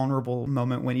such a vulnerable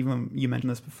moment when, even you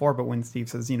mentioned this before, but when Steve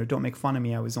says, don't make fun of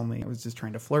me. I was just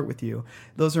trying to flirt with you.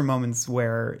 Those are moments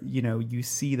where, you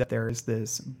see that there's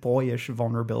this boyish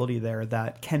vulnerability there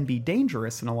that can be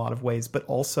dangerous in a lot of ways, but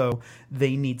also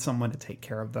they need someone to take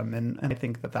care of them. And I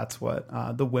think that's what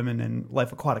the women in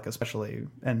Life Aquatic especially,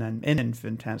 and then in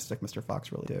Fantastic Mr.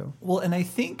 Fox really do. Well, and I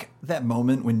think that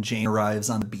moment when Jane arrives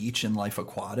on the beach in Life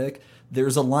Aquatic,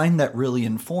 there's a line that really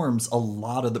informs a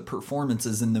lot of the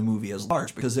performances in the movie as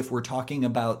large. Because if we're talking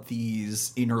about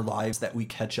these inner lives that we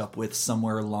catch up with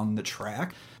somewhere along the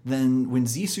track, then when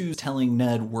Zissou's telling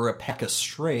Ned we're a pack of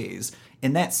strays,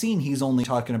 in that scene he's only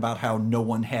talking about how no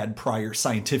one had prior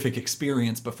scientific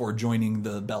experience before joining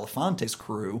the Belafonte's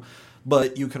crew.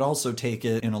 But you could also take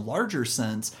it in a larger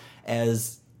sense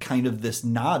as kind of this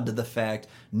nod to the fact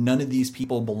none of these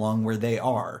people belong where they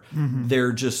are. Mm-hmm.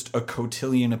 They're just a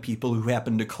cotillion of people who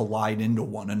happen to collide into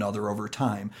one another over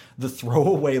time. The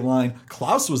throwaway line,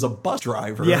 Klaus was a bus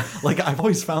driver. Yeah. I've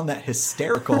always found that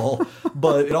hysterical,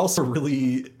 but it also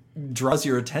really draws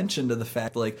your attention to the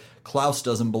fact Klaus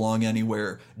doesn't belong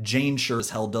anywhere. Jane sure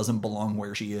as hell doesn't belong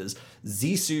where she is.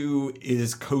 Zissou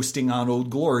is coasting on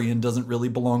Old Glory and doesn't really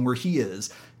belong where he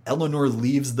is. Eleanor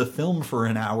leaves the film for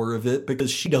an hour of it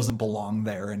because she doesn't belong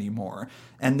there anymore.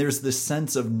 And there's this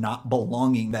sense of not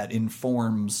belonging that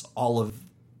informs all of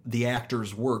the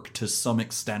actors' work to some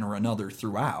extent or another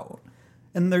throughout.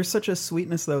 And there's such a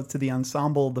sweetness, though, to the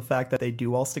ensemble, the fact that they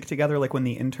do all stick together, when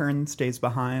the intern stays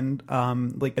behind,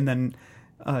 and then...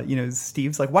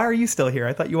 Steve's like, why are you still here?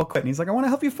 I thought you all quit. And he's like, I want to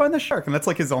help you find the shark. And that's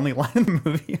his only line in the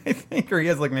movie, I think. Or he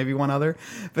has maybe one other.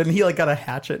 But he got a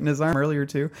hatchet in his arm earlier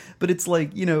too. But it's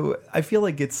I feel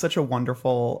like it's such a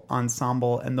wonderful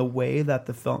ensemble, and the way that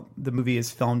the movie is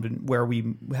filmed, and where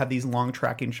we have these long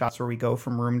tracking shots where we go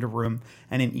from room to room,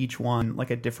 and in each one,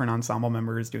 a different ensemble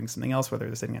member is doing something else, whether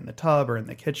they're sitting in the tub or in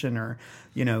the kitchen or,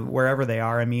 wherever they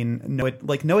are. I mean,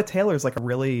 Noah Taylor's a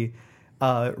really...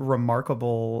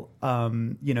 remarkable,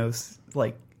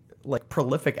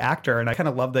 prolific actor, and I kind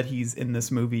of love that he's in this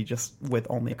movie just with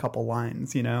only a couple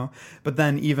lines, But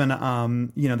then even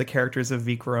the characters of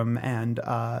Vikram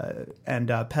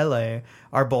and Pele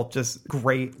are both just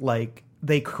great.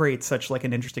 They create such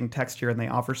an interesting texture, and they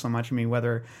offer so much. I mean,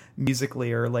 whether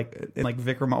musically or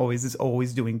Vikram is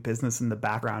always doing business in the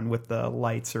background with the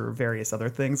lights or various other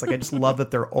things. I just love that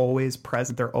they're always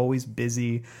present, they're always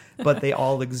busy, but they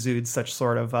all exude such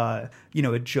sort of a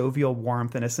jovial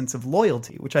warmth and a sense of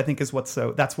loyalty, which I think is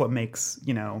that's what makes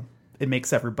it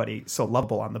makes everybody so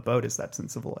lovable on the boat, is that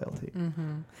sense of loyalty.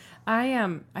 Mm-hmm.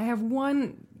 I have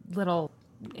one little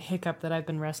hiccup that I've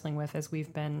been wrestling with as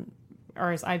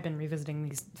I've been revisiting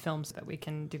these films so that we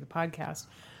can do the podcast,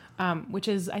 which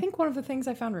is, I think, one of the things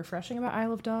I found refreshing about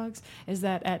Isle of Dogs is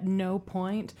that at no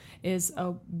point is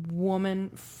a woman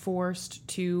forced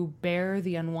to bear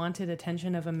the unwanted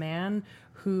attention of a man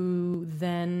who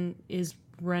then is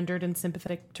rendered in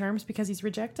sympathetic terms because he's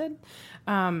rejected.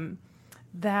 I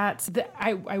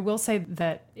will say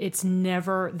that that's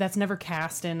never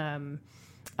cast in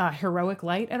heroic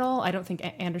light at all. I don't think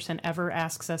Anderson ever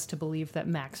asks us to believe that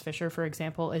Max Fisher, for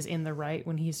example, is in the right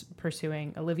when he's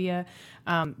pursuing Olivia.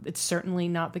 It's certainly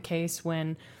not the case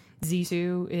when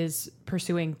Zissou is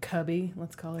pursuing Cubby.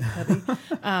 Let's call her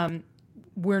Cubby.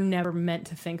 We're never meant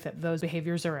to think that those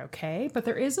behaviors are okay, but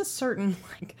there is a certain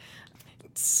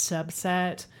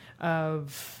subset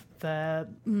of the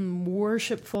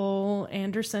worshipful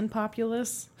Anderson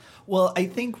populace. Well, I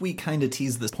think we kind of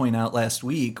teased this point out last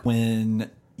week when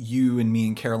you and me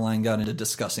and Caroline got into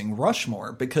discussing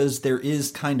Rushmore, because there is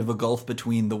kind of a gulf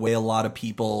between the way a lot of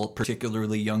people,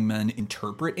 particularly young men,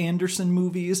 interpret Anderson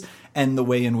movies and the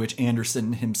way in which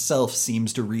Anderson himself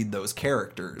seems to read those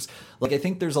characters. I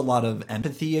think there's a lot of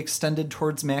empathy extended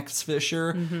towards Max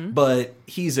Fisher, but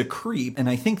he's a creep, and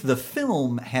I think the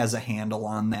film has a handle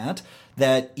on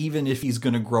that even if he's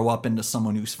going to grow up into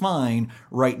someone who's fine,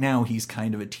 right now he's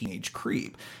kind of a teenage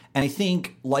creep. And I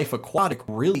think Life Aquatic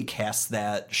really casts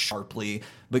that sharply,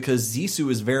 because Zissou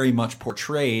is very much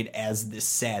portrayed as this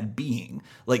sad being.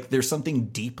 There's something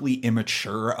deeply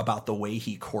immature about the way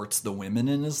he courts the women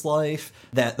in his life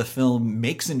that the film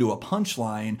makes into a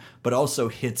punchline, but also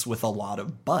hits with a lot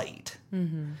of bite.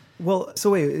 Mm-hmm. Well,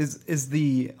 so wait,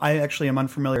 I actually am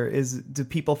unfamiliar. Do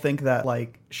people think that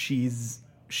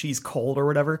she's cold or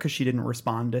whatever because she didn't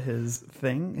respond to his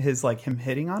thing, him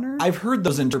hitting on her? I've heard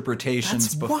those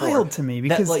interpretations before. That's wild to me,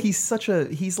 because he's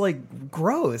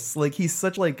gross. He's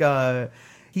such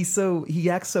he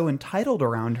acts so entitled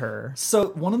around her. So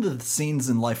one of the scenes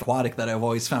in Life Aquatic that I've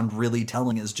always found really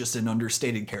telling is just an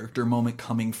understated character moment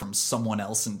coming from someone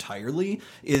else entirely,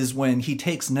 is when he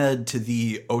takes Ned to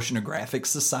the Oceanographic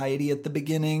Society at the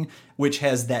beginning, which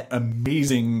has that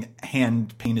amazing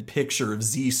hand-painted picture of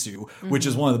Zissou, which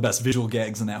is one of the best visual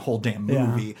gags in that whole damn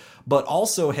movie, but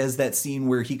also has that scene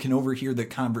where he can overhear the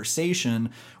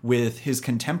conversation with his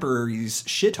contemporaries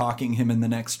shit-talking him in the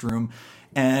next room,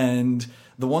 and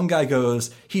the one guy goes,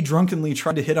 he drunkenly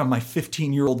tried to hit on my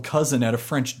 15-year-old cousin at a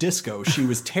French disco. She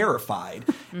was terrified.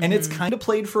 And it's kind of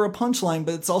played for a punchline,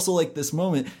 but it's also like this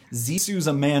moment. Zissou's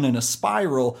a man in a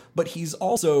spiral, but he's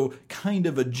also kind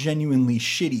of a genuinely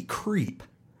shitty creep.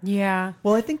 Yeah.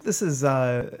 Well, I think this is,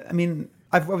 I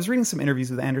was reading some interviews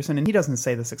with Anderson, and he doesn't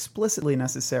say this explicitly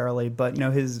necessarily, but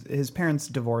his parents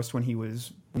divorced when he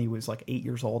was like 8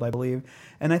 years old, I believe,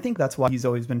 and I think that's why he's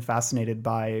always been fascinated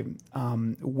by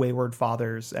wayward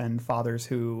fathers and fathers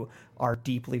who are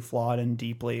deeply flawed and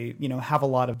deeply have a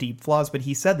lot of deep flaws. But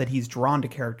he said that he's drawn to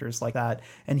characters like that,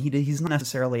 and he's not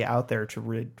necessarily out there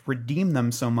to redeem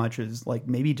them so much as like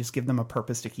maybe just give them a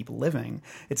purpose to keep living.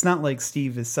 It's not like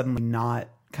Steve is suddenly not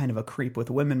kind of a creep with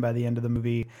women by the end of the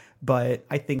movie, but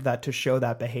I think that to show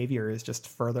that behavior is just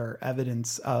further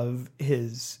evidence of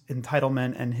his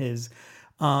entitlement and his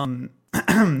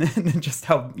just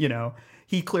how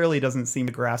he clearly doesn't seem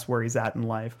to grasp where he's at in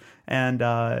life, and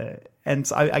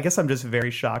so I guess I'm just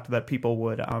very shocked that people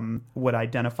would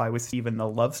identify with Steve in the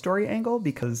love story angle,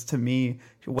 because to me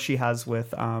what she has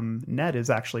with Ned is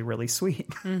actually really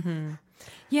sweet.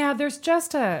 Yeah, there's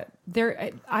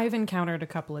I've encountered a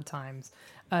couple of times.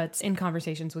 It's in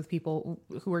conversations with people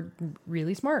who are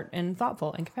really smart and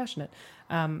thoughtful and compassionate,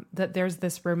 that there's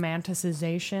this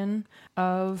romanticization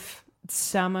of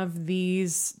some of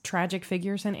these tragic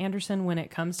figures in Anderson when it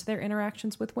comes to their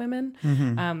interactions with women,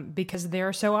 because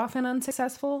they're so often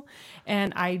unsuccessful.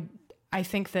 And I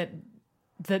think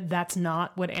that's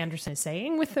not what Anderson is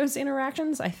saying with those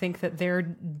interactions. I think that they're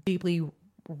deeply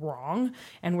wrong,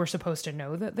 and we're supposed to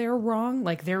know that they're wrong.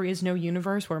 Like, there is no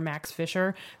universe where Max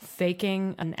Fisher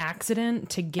faking an accident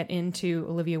to get into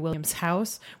Olivia Williams'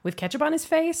 house with ketchup on his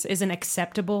face is an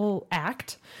acceptable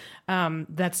act.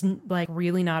 That's like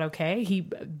really not okay. He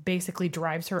basically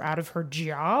drives her out of her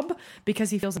job because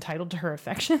he feels entitled to her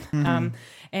affection.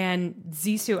 And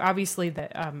Zissou, obviously,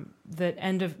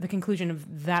 the conclusion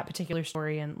of that particular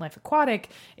story in Life Aquatic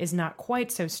is not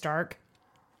quite so stark.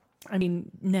 I mean,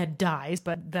 Ned dies,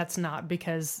 but that's not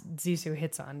because Zissou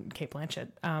hits on Cate Blanchett.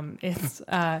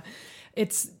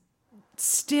 It's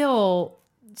still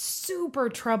super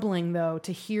troubling, though,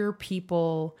 to hear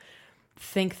people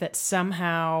think that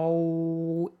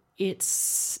somehow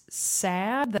it's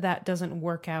sad that doesn't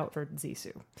work out for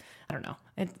Zissou. I don't know.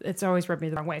 It's always rubbed me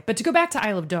the wrong way. But to go back to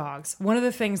Isle of Dogs, one of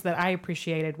the things that I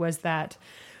appreciated was that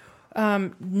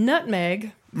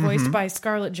Nutmeg, voiced by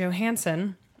Scarlett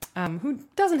Johansson, who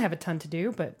doesn't have a ton to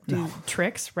do but do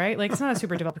tricks, right? Like, it's not a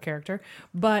super developed character,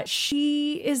 but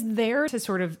she is there to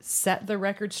sort of set the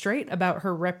record straight about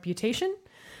her reputation,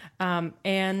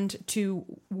 and to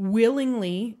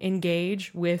willingly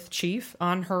engage with Chief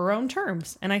on her own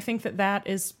terms. And I think that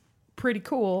is pretty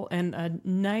cool and a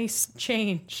nice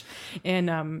change in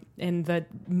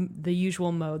the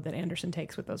usual mode that Anderson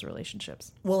takes with those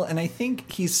relationships. Well, and I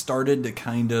think he started to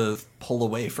kind of pull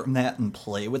away from that and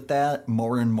play with that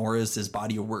more and more as his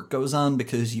body of work goes on,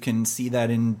 because you can see that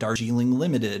in Darjeeling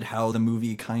Limited, how the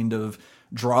movie kind of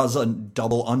draws a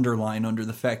double underline under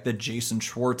the fact that Jason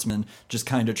Schwartzman just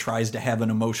kind of tries to have an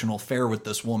emotional affair with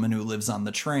this woman who lives on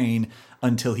the train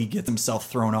until he gets himself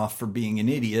thrown off for being an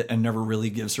idiot and never really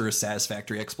gives her a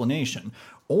satisfactory explanation.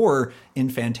 Or in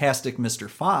Fantastic Mr.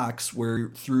 Fox, where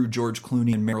through George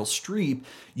Clooney and Meryl Streep,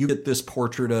 you get this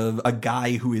portrait of a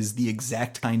guy who is the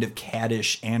exact kind of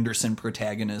caddish Anderson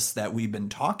protagonist that we've been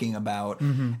talking about.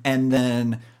 And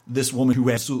then this woman who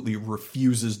absolutely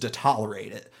refuses to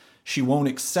tolerate it. She won't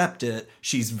accept it.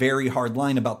 She's very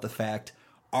hardline about the fact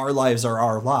our lives are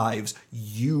our lives.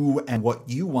 You and what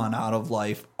you want out of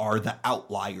life are the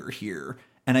outlier here.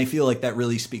 And I feel like that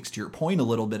really speaks to your point a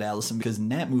little bit, Allison, because in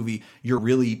that movie, you're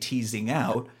really teasing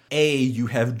out, you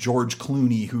have George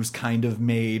Clooney, who's kind of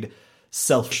made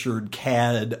self-assured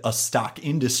cad a stock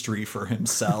industry for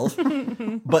himself.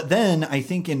 But then I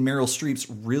think in Meryl Streep's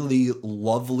really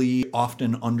lovely,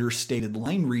 often understated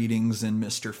line readings in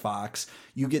Mr. Fox,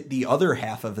 you get the other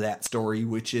half of that story,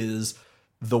 which is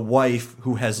the wife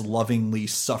who has lovingly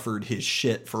suffered his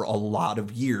shit for a lot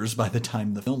of years by the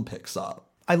time the film picks up.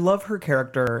 I love her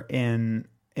character in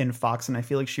Fox, and I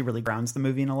feel like she really grounds the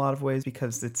movie in a lot of ways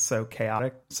because it's so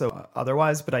chaotic, so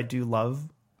otherwise, but I do love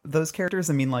those characters.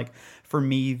 I mean, like for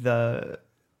me, the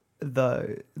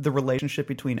relationship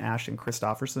between Ash and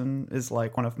Christopherson is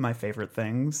like one of my favorite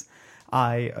things.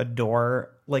 I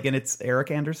adore, like, and it's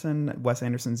Eric Anderson, Wes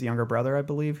Anderson's younger brother, I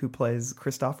believe, who plays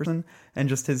Christopherson, and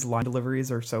just his line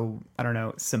deliveries are so, I don't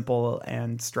know, simple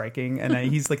and striking, and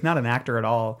he's like not an actor at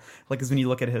all, like, because when you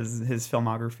look at his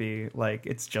filmography, like,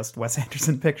 it's just Wes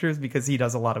Anderson pictures, because he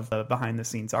does a lot of the behind the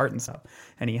scenes art and stuff,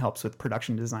 and he helps with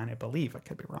production design, I believe. I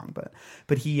could be wrong,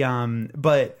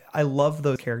 but I love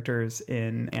those characters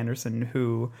in Anderson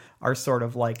who are sort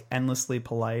of like endlessly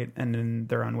polite and in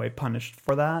their own way punished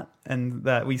for that. And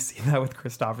that we see that with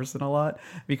Christopherson a lot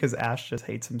because Ash just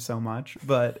hates him so much.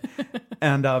 But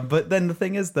but then the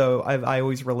thing is, though, I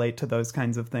always relate to those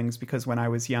kinds of things because when I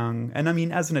was young, and I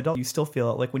mean, as an adult, you still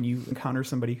feel it, like when you encounter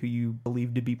somebody who you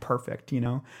believe to be perfect, you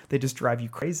know, they just drive you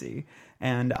crazy.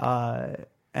 And I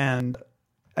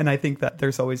think that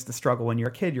there's always the struggle. When you're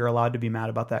a kid, you're allowed to be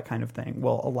mad about that kind of thing.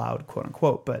 Well, allowed, quote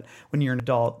unquote. But when you're an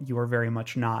adult, you are very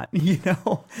much not. You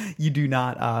know, you do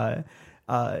not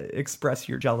express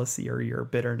your jealousy or your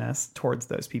bitterness towards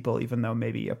those people, even though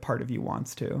maybe a part of you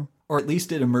wants to. Or at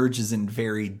least it emerges in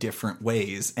very different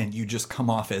ways, and you just come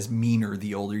off as meaner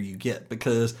the older you get.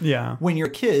 Because when you're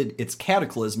a kid, it's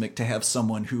cataclysmic to have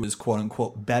someone who is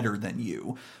quote-unquote better than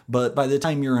you. But by the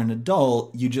time you're an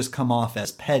adult, you just come off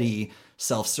as petty,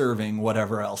 self-serving,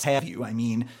 whatever else have you. I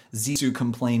mean, Zissou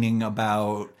complaining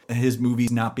about his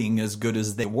movies not being as good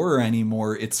as they were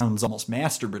anymore, it sounds almost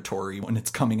masturbatory when it's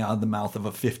coming out of the mouth of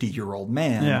a 50-year-old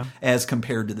man as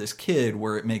compared to this kid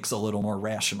where it makes a little more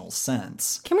rational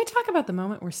sense. Can we talk about the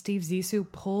moment where Steve Zissou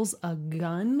pulls a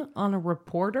gun on a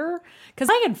reporter? Because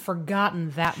I had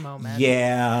forgotten that moment.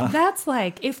 Yeah. That's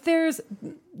like, if there's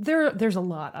a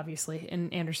lot, obviously, in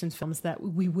Anderson's films that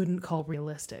we wouldn't call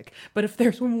realistic. But if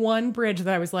there's one bridge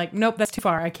that I was like, nope, that's too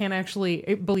far, I can't actually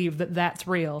believe that that's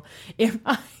real.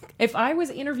 If I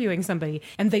was interviewing somebody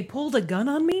and they pulled a gun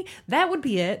on me, that would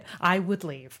be it. I would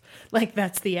leave. Like,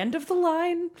 that's the end of the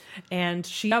line. And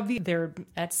they're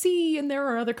at sea and there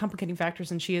are other complicating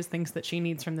factors and she has things that she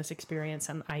needs from this experience.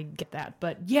 And I get that.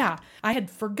 But yeah, I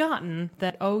had forgotten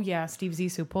that, Steve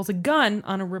Zissou pulls a gun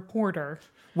on a reporter.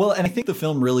 Well, and I think the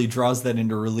film really draws that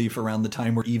into relief around the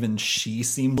time where even she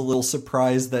seemed a little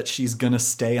surprised that she's going to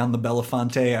stay on the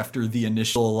Belafonte after the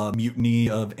initial mutiny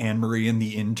of Anne-Marie and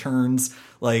the interns.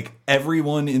 Like,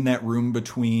 everyone in that room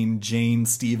between Jane,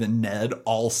 Steve, and Ned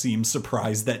all seem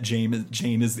surprised that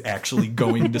Jane is actually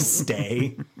going to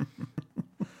stay.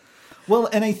 Well,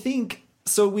 and I think...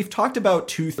 So we've talked about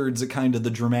 2/3 of kind of the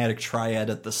dramatic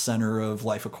triad at the center of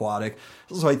Life Aquatic.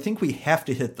 So I think we have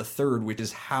to hit the third, which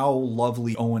is how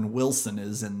lovely Owen Wilson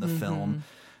is in the film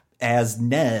as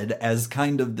Ned, as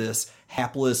kind of this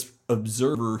hapless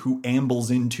observer who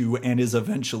ambles into and is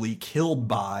eventually killed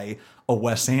by a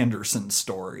Wes Anderson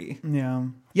story. Yeah.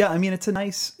 Yeah, I mean, it's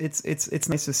nice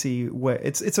to see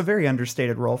it's a very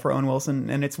understated role for Owen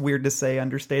Wilson, and it's weird to say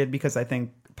understated because I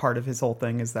think part of his whole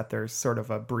thing is that there's sort of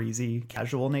a breezy,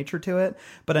 casual nature to it.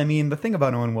 But I mean, the thing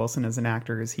about Owen Wilson as an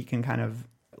actor is he can kind of,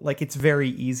 like, it's very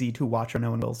easy to watch an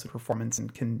Owen Wilson performance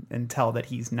and tell that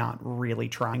he's not really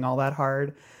trying all that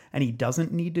hard, and he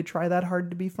doesn't need to try that hard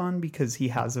to be fun because he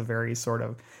has a very sort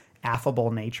of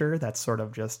affable nature that's sort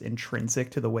of just intrinsic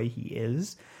to the way he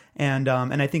is. And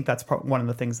I think that's one of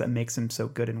the things that makes him so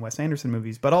good in Wes Anderson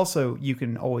movies. But also, you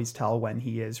can always tell when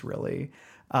he is really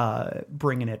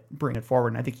bringing it forward.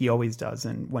 And I think he always does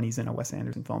when he's in a Wes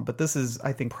Anderson film. But this is,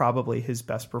 I think, probably his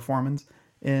best performance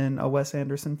in a Wes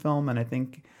Anderson film. And I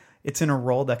think it's in a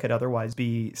role that could otherwise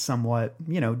be somewhat,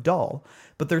 dull.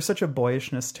 But there's such a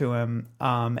boyishness to him.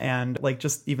 And like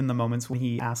just even the moments when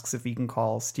he asks if he can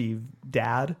call Steve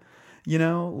Dad,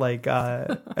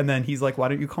 and then he's like, why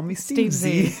don't you call me Steve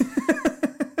Z?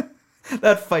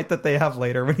 That fight that they have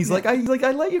later when he's like, I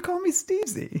let you call me Steve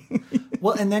Z.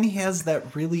 Well, and then he has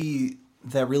that really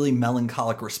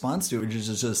melancholic response to it, which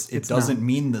is just, it doesn't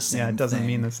mean the same thing. Yeah, it doesn't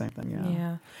mean the same thing,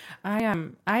 Yeah.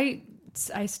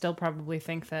 I still probably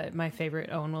think that my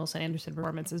favorite Owen Wilson Anderson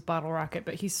performance is Bottle Rocket,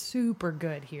 but he's super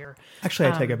good here. Actually,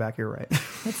 I take it back. You're right.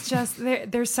 It's just,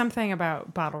 there's something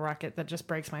about Bottle Rocket that just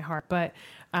breaks my heart. But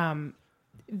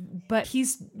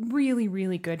he's really,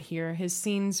 really good here. His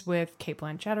scenes with Cate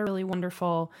Blanchett are really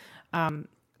wonderful.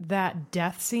 that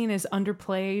death scene is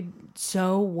underplayed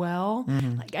so well.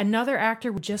 Like another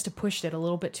actor would just have pushed it a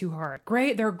little bit too hard.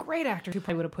 There are great actors who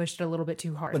probably would have pushed it a little bit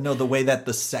too hard. But no, the way that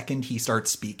the second he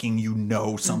starts speaking, you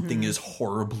know something is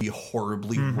horribly,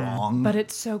 horribly wrong. But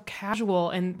it's so casual,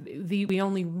 and we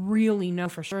only really know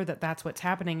for sure that that's what's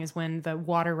happening is when the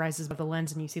water rises above the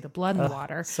lens and you see the blood in the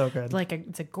water. So good.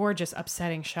 It's a gorgeous,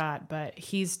 upsetting shot, but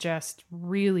he's just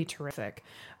really terrific.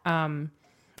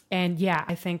 And yeah,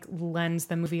 I think lends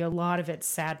the movie a lot of its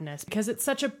sadness because it's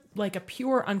such a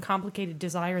pure, uncomplicated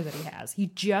desire that he has. He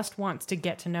just wants to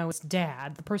get to know his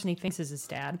dad, the person he thinks is his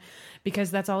dad, because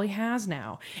that's all he has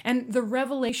now. And the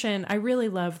revelation, I really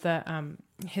love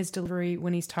his delivery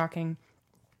when he's talking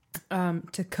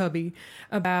to Cubby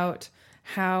about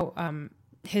how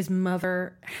his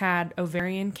mother had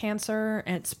ovarian cancer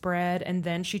and it spread, and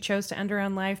then she chose to end her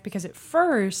own life because at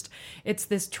first it's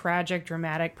this tragic,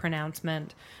 dramatic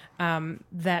pronouncement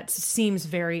that seems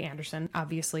very Anderson.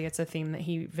 Obviously, it's a theme that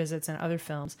he visits in other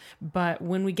films. But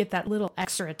when we get that little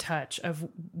extra touch of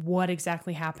what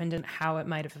exactly happened and how it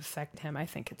might have affected him, I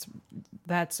think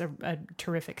that's a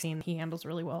terrific scene he handles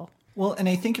really well. Well, and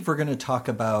I think if we're going to talk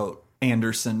about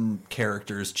Anderson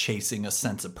characters chasing a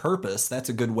sense of purpose, that's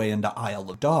a good way into Isle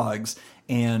of Dogs.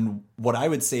 And what I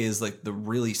would say is like the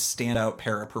really standout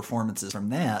pair of performances from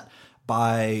that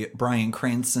by Bryan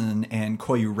Cranston and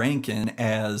Koyu Rankin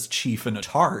as Chief and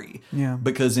Atari. Yeah.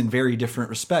 Because in very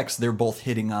different respects, they're both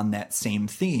hitting on that same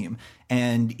theme.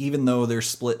 And even though they're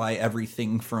split by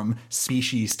everything from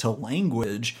species to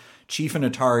language, Chief and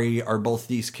Atari are both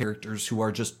these characters who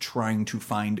are just trying to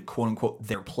find, quote unquote,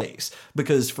 their place.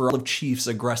 Because for all of Chief's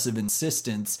aggressive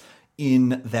insistence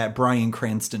in that Bryan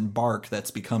Cranston bark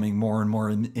that's becoming more and more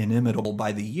inimitable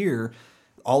by the year,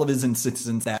 all of his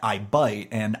insistence that I bite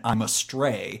and I'm a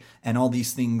stray and all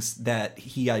these things that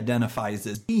he identifies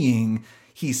as being,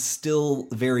 he's still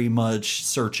very much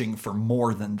searching for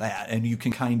more than that. And you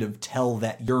can kind of tell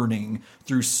that yearning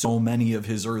through so many of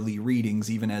his early readings,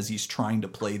 even as he's trying to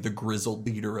play the grizzled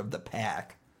leader of the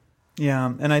pack.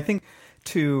 Yeah. And I think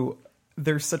too,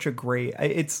 there's such a great,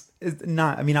 it's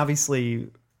not, I mean,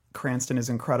 obviously Cranston is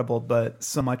incredible, but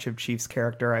so much of Chief's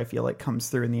character, I feel like, comes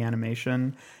through in the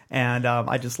animation. And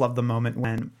I just love the moment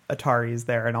when Atari is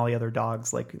there and all the other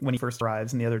dogs, like when he first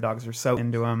arrives and the other dogs are so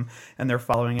into him and they're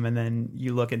following him. And then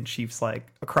you look and Chief's like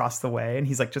across the way and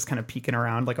he's like just kind of peeking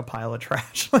around like a pile of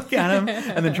trash like at him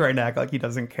and then trying to act like he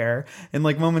doesn't care. And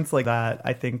like moments like that,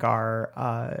 I think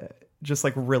are just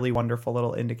like really wonderful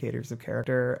little indicators of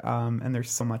character. And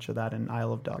there's so much of that in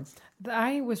Isle of Dogs.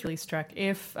 I was really struck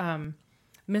if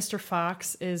Mr.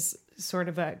 Fox is sort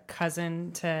of a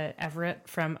cousin to Everett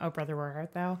from Oh Brother Where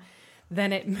Art Thou,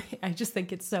 then I just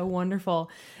think it's so wonderful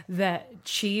that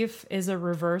Chief is a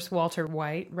reverse Walter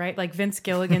White, right? Like Vince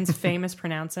Gilligan's famous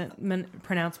pronouncement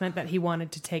that he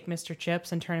wanted to take Mr.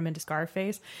 Chips and turn him into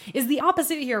Scarface is the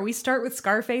opposite here. We start with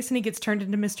Scarface and he gets turned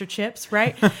into Mr. Chips,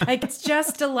 right? Like it's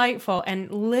just delightful.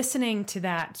 And listening to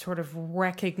that sort of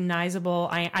recognizable,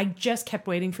 I just kept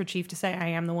waiting for Chief to say, I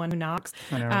am the one who knocks.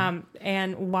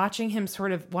 And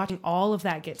watching all of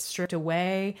that get stripped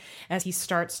away as he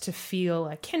starts to feel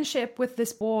a kinship with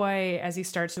this boy, as he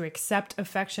starts to accept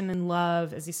affection and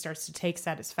love, as he starts to take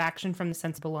satisfaction from the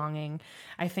sense of belonging,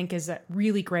 I think is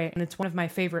really great. And it's one of my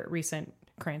favorite recent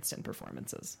Cranston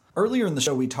performances. Earlier in the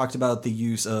show, we talked about the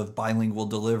use of bilingual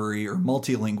delivery or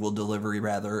multilingual delivery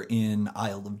rather in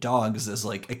Isle of Dogs as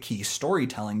like a key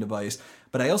storytelling device.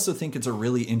 But I also think it's a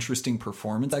really interesting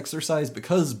performance exercise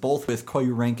because both with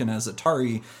Koyu Rankin as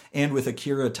Atari and with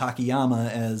Akira Takayama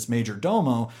as Major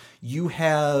Domo, you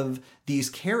have these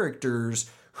characters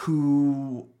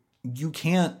who you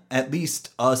can't, at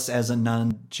least us as a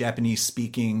non-Japanese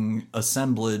speaking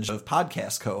assemblage of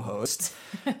podcast co-hosts,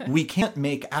 we can't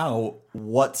make out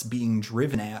what's being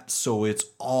driven at. So it's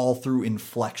all through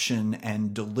inflection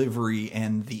and delivery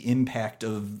and the impact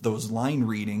of those line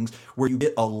readings where you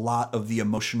get a lot of the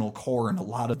emotional core and a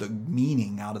lot of the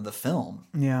meaning out of the film.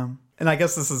 Yeah. And I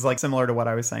guess this is like similar to what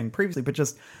I was saying previously, but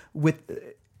just with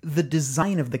the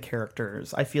design of the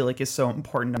characters, I feel like is so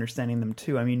important to understanding them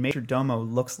too. I mean, Major Domo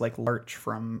looks like Lurch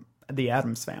from the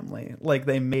Addams Family. Like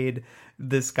they made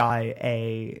this guy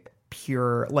a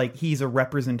pure, like he's a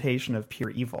representation of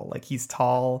pure evil. Like he's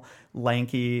tall,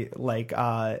 lanky, like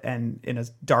and in a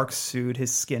dark suit.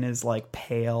 His skin is like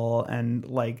pale and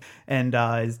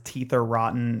his teeth are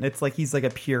rotten. It's like he's like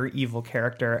a pure evil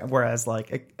character, whereas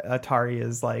like Atari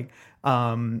is like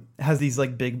has these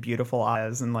like big beautiful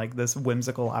eyes and like this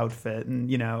whimsical outfit,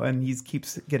 and and he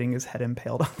keeps getting his head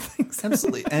impaled on things.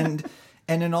 Absolutely. And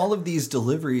in all of these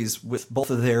deliveries, with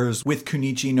both of theirs, with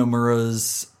Kunichi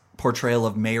Nomura's portrayal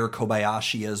of Mayor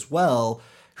Kobayashi as well,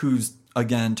 who's,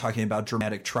 again, talking about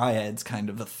dramatic triads, kind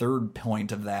of a third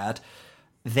point of that.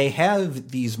 They have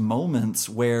these moments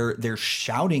where they're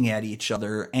shouting at each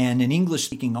other, and an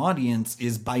English-speaking audience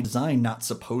is by design not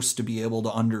supposed to be able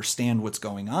to understand what's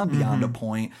going on beyond a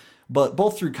point, but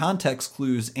both through context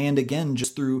clues and, again,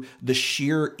 just through the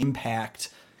sheer impact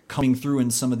coming through in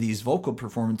some of these vocal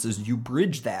performances, you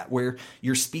bridge that where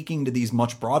you're speaking to these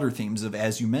much broader themes of,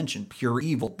 as you mentioned, pure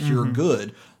evil, pure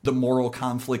good, the moral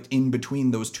conflict in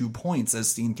between those 2 points as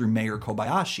seen through Mayor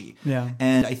Kobayashi. Yeah.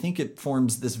 And I think it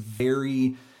forms this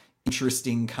very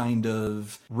interesting kind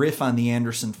of riff on the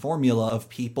Anderson formula of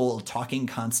people talking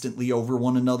constantly over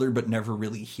one another but never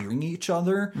really hearing each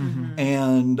other.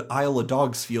 And Isle of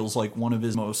Dogs feels like one of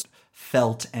his most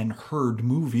felt and heard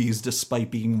movies,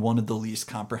 despite being one of the least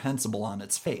comprehensible on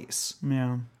its face.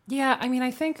 Yeah. Yeah, I mean,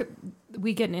 I think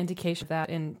we get an indication of that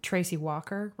in Tracy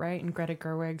Walker, right? In Greta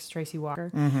Gerwig's Tracy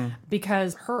Walker.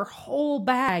 Because her whole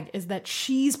bag is that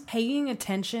she's paying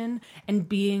attention and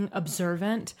being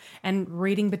observant and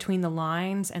reading between the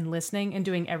lines and listening and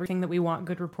doing everything that we want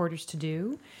good reporters to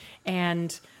do.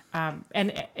 And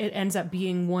it ends up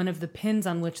being one of the pins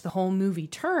on which the whole movie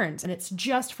turns. And it's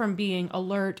just from being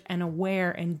alert and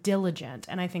aware and diligent.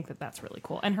 And I think that that's really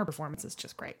cool. And her performance is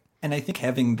just great. And I think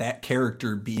having that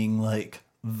character being like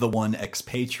the one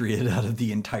expatriate out of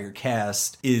the entire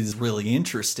cast is really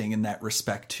interesting in that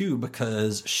respect too,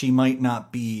 because she might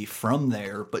not be from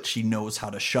there, but she knows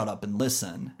how to shut up and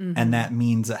listen. And that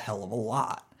means a hell of a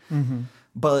lot.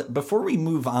 But before we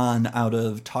move on out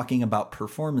of talking about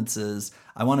performances,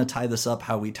 I want to tie this up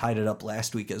how we tied it up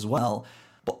last week as well.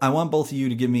 I want both of you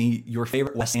to give me your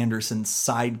favorite Wes Anderson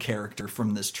side character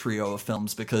from this trio of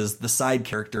films, because the side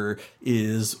character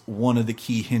is one of the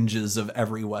key hinges of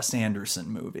every Wes Anderson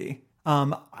movie.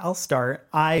 I'll start.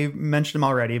 I mentioned him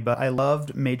already, but I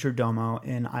loved Major Domo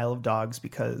in Isle of Dogs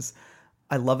because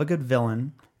I love a good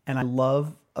villain, and I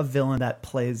love a villain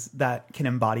that can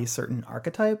embody certain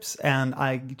archetypes. And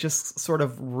I just sort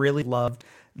of really loved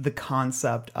the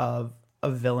concept of a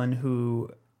villain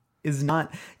who is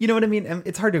not, you know what I mean?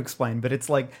 It's hard to explain, but it's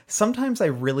like, sometimes I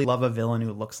really love a villain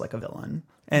who looks like a villain,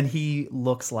 and he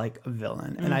looks like a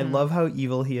villain. And I love how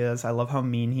evil he is. I love how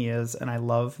mean he is. And I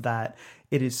love that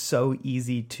it is so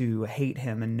easy to hate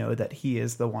him and know that he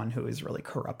is the one who is really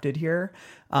corrupted here.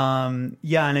 And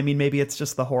I mean, maybe it's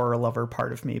just the horror lover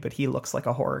part of me, but he looks like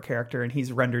a horror character, and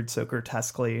he's rendered so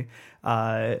grotesquely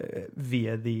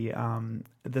via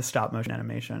the stop motion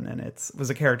animation. And it was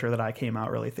a character that I came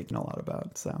out really thinking a lot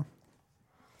about. So.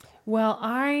 Well,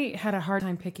 I had a hard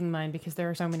time picking mine because there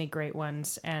are so many great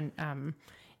ones, and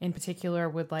in particular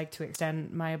would like to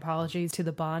extend my apologies to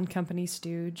the Bond Company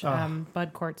stooge,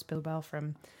 Bud Cort's Bluebell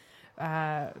from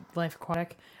Life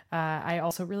Aquatic. I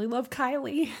also really love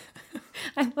Kylie.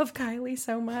 I love Kylie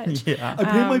so much. Yeah, I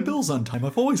pay my bills on time.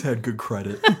 I've always had good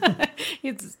credit.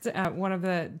 It's one of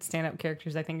the stand-up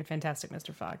characters, I think, in Fantastic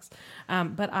Mr. Fox.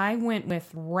 But I went with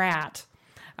Rat,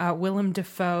 Willem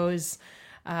Dafoe's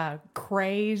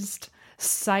crazed,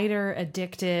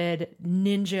 cider-addicted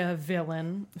ninja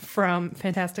villain from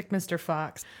Fantastic Mr.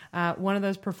 Fox. One of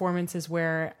those performances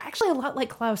where, actually a lot like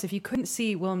Klaus, if you couldn't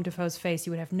see Willem Dafoe's face,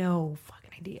 you would have no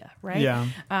fucking idea, right? Yeah.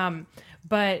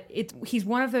 But he's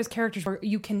one of those characters where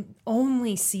you can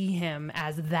only see him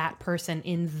as that person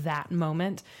in that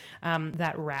moment,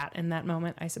 that rat in that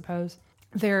moment, I suppose.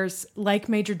 There's, like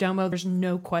Major Domo, there's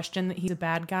no question that he's a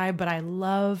bad guy, but I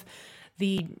love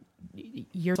the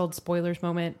years old spoilers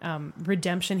moment,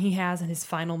 redemption he has in his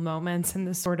final moments, and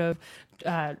this sort of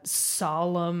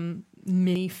solemn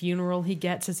mini funeral he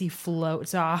gets as he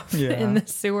floats off in the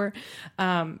sewer.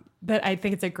 But I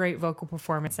think it's a great vocal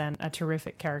performance and a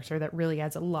terrific character that really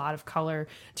adds a lot of color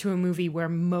to a movie where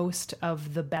most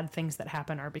of the bad things that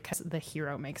happen are because the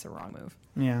hero makes a wrong move.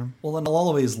 Yeah. Well, and I'll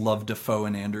always love Dafoe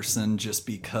and Anderson just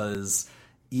because,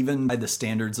 even by the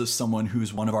standards of someone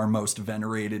who's one of our most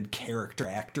venerated character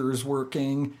actors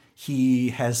working, he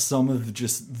has some of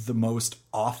just the most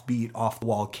offbeat,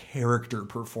 off-the-wall character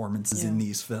performances in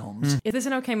these films. Is this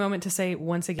an okay moment to say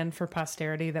once again for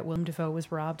posterity that Willem Dafoe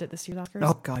was robbed at this year's Oscars?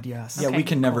 Oh, God, yes. Yeah, Okay, we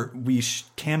can cool. never, we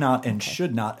cannot and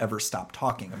should not ever stop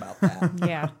talking about that.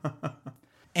 Yeah.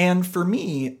 And for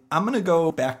me, I'm going to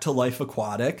go back to Life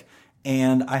Aquatic.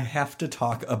 And I have to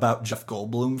talk about Jeff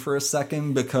Goldblum for a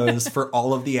second, because for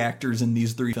all of the actors in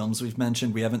these three films we've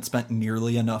mentioned, we haven't spent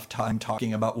nearly enough time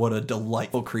talking about what a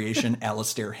delightful creation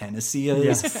Alastair Hennessy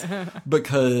is. Yes.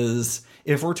 Because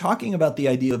if we're talking about the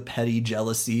idea of petty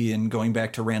jealousy, and going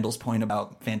back to Randall's point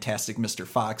about Fantastic Mr.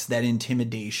 Fox, that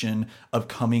intimidation of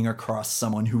coming across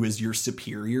someone who is your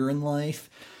superior in life,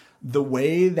 the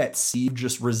way that Steve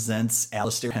just resents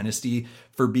Alastair Hennessy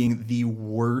for being the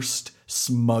worst,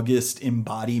 smuggest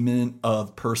embodiment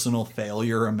of personal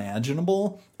failure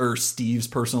imaginable, or Steve's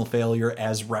personal failure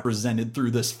as represented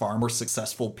through this far more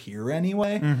successful peer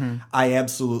anyway, I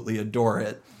absolutely adore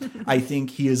it. I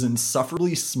think he is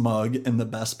insufferably smug in the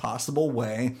best possible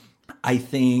way. I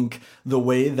think the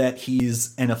way that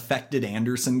he's an affected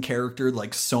Anderson character,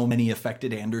 like so many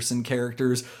affected Anderson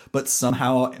characters, but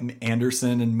somehow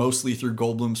Anderson, and mostly through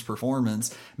Goldblum's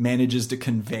performance, manages to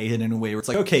convey it in a way where it's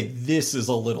like, okay, this is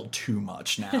a little too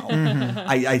much now.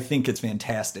 I think it's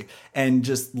fantastic. And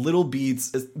just little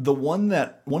beats. One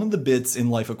of the bits in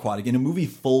Life Aquatic, in a movie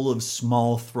full of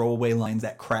small throwaway lines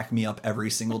that crack me up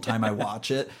every single time I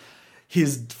watch it,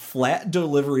 his flat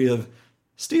delivery of,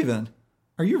 Steven,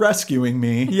 are you rescuing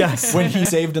me? Yes. When he's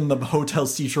saved in the Hotel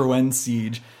Citroën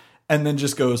siege, and then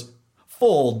just goes,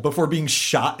 fold, before being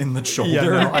shot in the shoulder.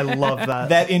 Yeah, no, I love that.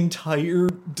 That entire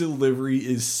delivery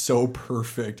is so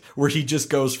perfect, where he just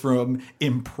goes from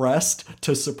impressed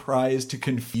to surprised to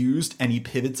confused, and he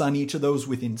pivots on each of those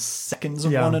within seconds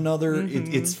of one another.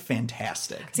 It's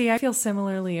fantastic. See, I feel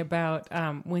similarly about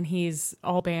when he's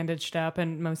all bandaged up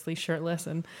and mostly shirtless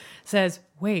and says,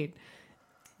 wait,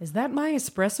 is that my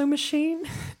espresso machine?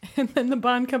 And then the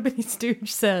Bond Company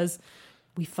stooge says,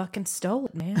 we fucking stole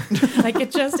it, man. Like,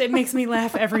 it makes me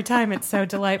laugh every time. It's so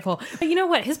delightful. But you know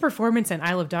what? His performance in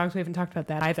Isle of Dogs, we haven't talked about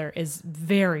that either, is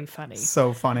very funny.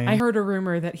 So funny. I heard a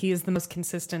rumor that he is the most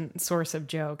consistent source of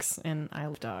jokes in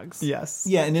Isle of Dogs. Yes.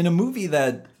 Yeah, and in a movie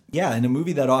that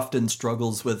often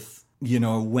struggles with,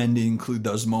 when to include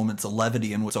those moments of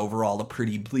levity in what's overall a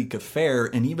pretty bleak affair,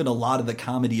 and even a lot of the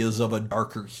comedy is of a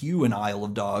darker hue in Isle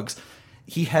of Dogs,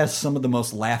 he has some of the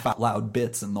most laugh out loud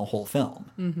bits in the whole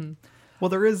film.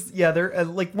 Well,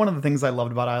 like one of the things I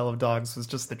loved about Isle of Dogs was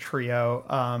just the trio.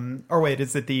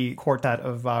 Is it the quartet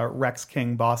of Rex,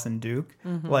 King, Boss, and Duke?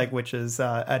 Which is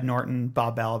Ed Norton,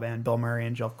 Bob Balaban, Bill Murray,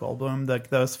 and Jeff Goldblum.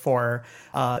 Those four,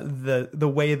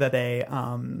 the way that they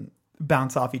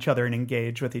bounce off each other and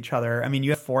engage with each other. I mean,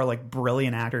 you have four like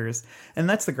brilliant actors, and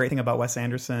that's the great thing about Wes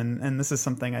Anderson. And this is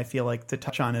something I feel like to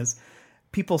touch on is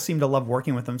people seem to love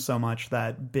working with him so much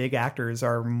that big actors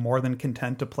are more than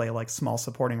content to play like small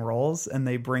supporting roles, and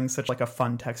they bring such like a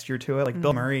fun texture to it. Like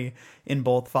Bill Murray in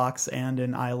both Fox and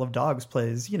in Isle of Dogs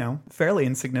plays, fairly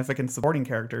insignificant supporting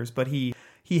characters, but he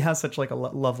has such like a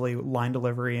lovely line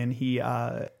delivery, and he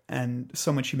and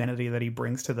so much humanity that he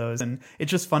brings to those, and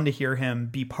it's just fun to hear him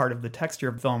be part of the texture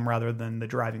of film rather than the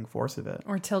driving force of it.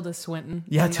 Or Tilda Swinton.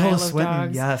 Yeah, in Tilda Isle of Swinton.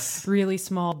 Dogs. Yes, really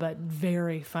small but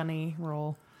very funny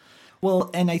role.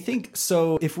 Well, and I think,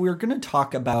 so if we're going to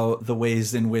talk about the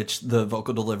ways in which the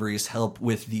vocal deliveries help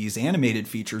with these animated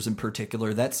features in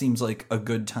particular, that seems like a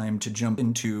good time to jump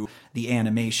into the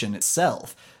animation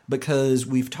itself. Because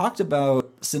we've talked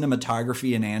about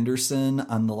cinematography in Anderson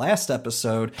on the last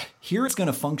episode. Here it's going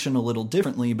to function a little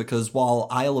differently, because while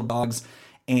Isle of Dogs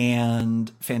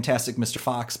and Fantastic Mr.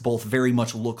 Fox both very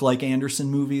much look like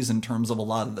Anderson movies in terms of a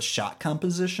lot of the shot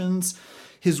compositions,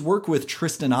 his work with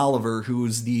Tristan Oliver,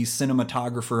 who's the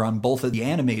cinematographer on both of the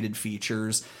animated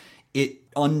features, it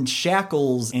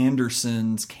unshackles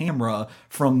Anderson's camera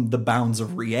from the bounds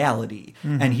of reality.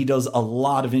 And he does a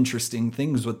lot of interesting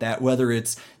things with that, whether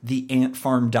it's the ant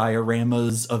farm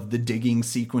dioramas of the digging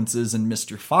sequences in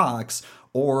Mr. Fox,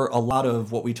 or a lot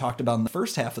of what we talked about in the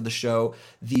first half of the show,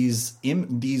 these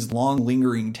long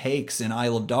lingering takes in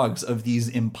Isle of Dogs of these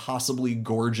impossibly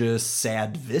gorgeous,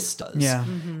 sad vistas. Yeah.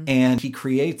 And he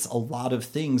creates a lot of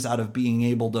things out of being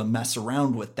able to mess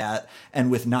around with that,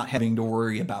 and with not having to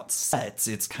worry about sets.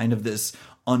 It's kind of this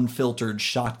unfiltered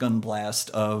shotgun blast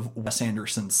of Wes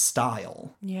Anderson's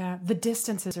style. Yeah, the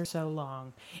distances are so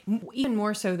long, even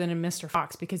more so than in Mr.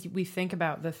 Fox, because we think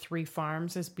about the three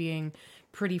farms as being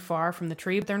pretty far from the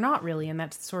tree, but they're not really, and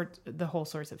that's the whole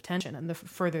source of tension. And the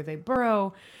further they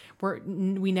burrow,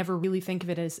 we never really think of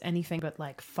it as anything but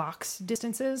like Fox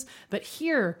distances. But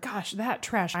here, gosh, that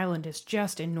trash island is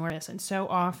just enormous, and so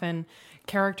often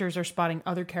characters are spotting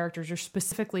other characters, or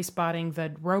specifically spotting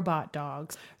the robot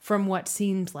dogs from what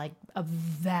seems like a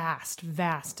vast,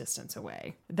 vast distance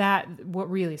away. What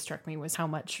really struck me was how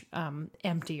much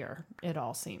emptier it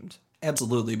all seemed.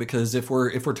 Absolutely, because if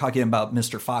we're talking about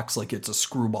Mr. Fox like it's a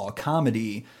screwball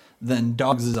comedy, then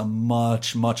Dogs is a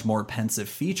much, much more pensive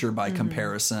feature by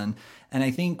comparison. And I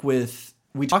think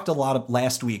we talked a lot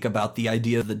last week about the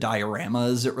idea of the diorama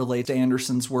as it relates to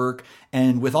Anderson's work.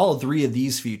 And with all three of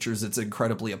these features, it's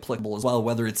incredibly applicable as well,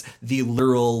 whether it's the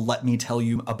literal let me tell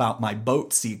you about my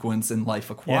boat sequence in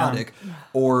Life Aquatic,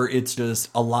 or it's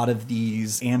just a lot of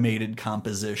these animated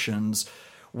compositions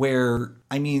where,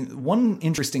 I mean, one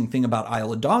interesting thing about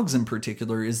Isle of Dogs in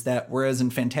particular is that whereas in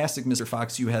Fantastic Mr.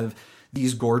 Fox you have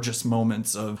these gorgeous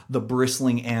moments of the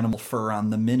bristling animal fur on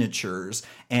the miniatures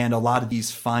and a lot of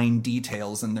these fine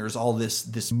details, and there's all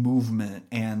this movement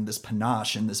and this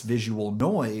panache and this visual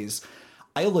noise,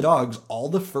 Isle of Dogs, all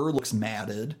the fur looks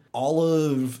matted, all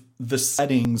of the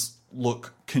settings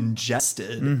look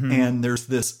congested, and there's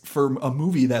this, for a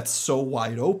movie that's so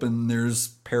wide open, there's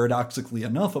paradoxically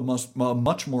enough a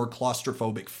much more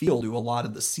claustrophobic feel to a lot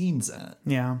of the scenes in it.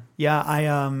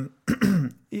 I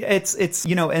it's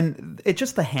you know, and it's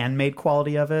just the handmade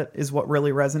quality of it is what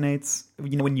really resonates.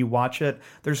 You know, when you watch it,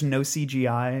 there's no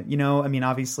CGI. You know, I mean,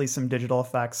 obviously some digital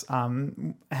effects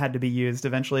had to be used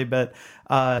eventually, but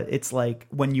it's like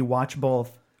when you watch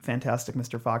both Fantastic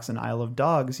Mr. Fox and Isle of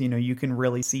Dogs, you know, you can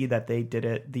really see that they did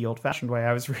it the old-fashioned way.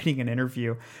 I was reading an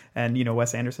interview, and, you know,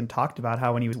 Wes Anderson talked about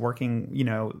how when he was working, you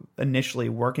know, initially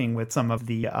working with some of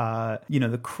the, you know,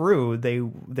 the crew,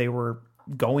 they were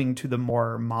going to the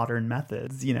more modern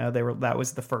methods. You know, that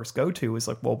was the first go-to, was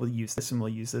like, well, we'll use this and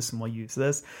we'll use this and we'll use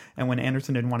this. And when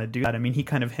Anderson didn't want to do that, I mean, he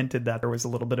kind of hinted that there was a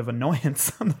little bit of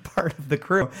annoyance on the part of the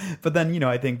crew. But then, you know,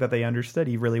 I think that they understood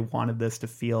he really wanted this to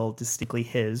feel distinctly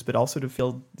his, but also to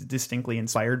feel distinctly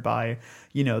inspired by,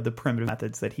 you know, the primitive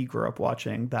methods that he grew up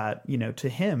watching that, you know, to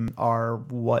him are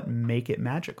what make it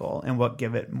magical and what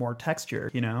give it more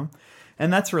texture, you know.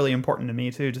 And that's really important to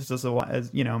me too, just as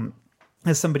you know,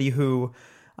 as somebody who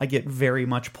I get very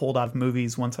much pulled out of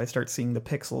movies once I start seeing the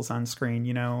pixels on screen.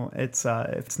 You know, it's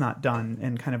if it's not done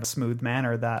in kind of a smooth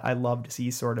manner, that I love to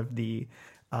see sort of the,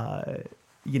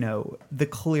 you know, the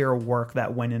clear work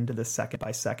that went into the second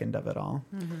by second of it all.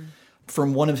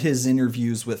 From one of his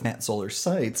interviews with Matt Zoller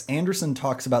Seitz, Anderson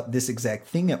talks about this exact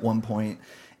thing at one point.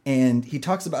 And he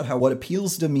talks about how what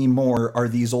appeals to me more are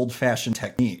these old-fashioned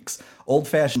techniques.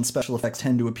 Old-fashioned special effects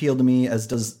tend to appeal to me, as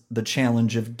does the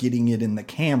challenge of getting it in the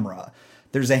camera.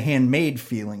 There's a handmade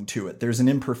feeling to it. There's an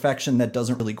imperfection that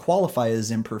doesn't really qualify as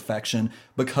imperfection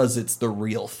because it's the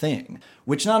real thing,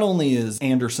 which not only is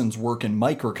Anderson's work in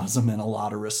microcosm in a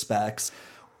lot of respects,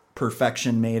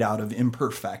 perfection made out of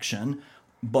imperfection,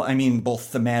 but I mean,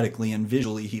 both thematically and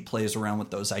visually, he plays around with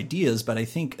those ideas. But I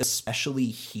think especially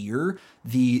here,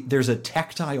 there's a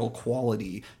tactile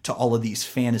quality to all of these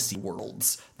fantasy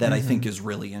worlds that I think is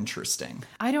really interesting.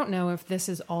 I don't know if this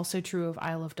is also true of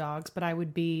Isle of Dogs, but I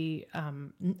would be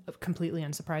completely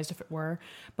unsurprised if it were.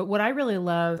 But what I really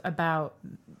love about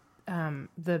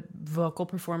the vocal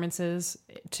performances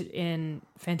in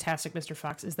Fantastic Mr.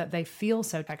 Fox is that they feel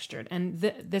so textured. And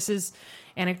this is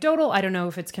anecdotal. I don't know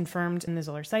if it's confirmed in the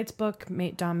Zoller Seitz book.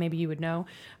 Dom, maybe you would know.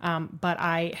 But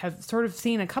I have sort of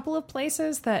seen a couple of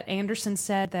places that Anderson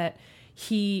said that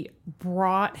he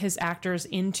brought his actors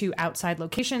into outside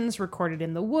locations, recorded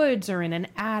in the woods or in an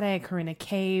attic or in a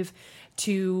cave,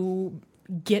 to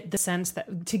get the sense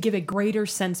that, to give a greater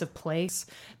sense of place,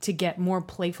 to get more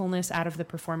playfulness out of the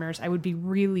performers. I would be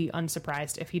really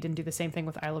unsurprised if he didn't do the same thing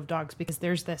with Isle of Dogs, because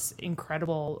there's this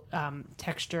incredible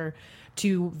texture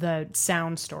to the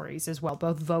sound stories as well,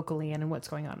 both vocally and in what's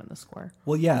going on in the score.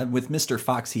 Well, yeah, with Mr.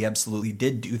 Fox, he absolutely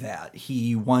did do that.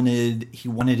 He wanted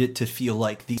it to feel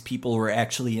like these people were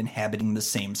actually inhabiting the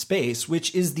same space,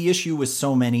 which is the issue with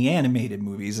so many animated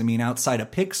movies. I mean, outside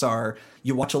of Pixar,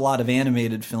 you watch a lot of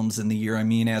animated films in the year. I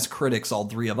mean, as critics, all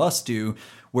three of us do,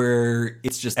 where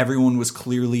it's just everyone was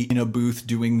clearly in a booth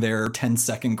doing their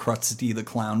 10-second Krusty the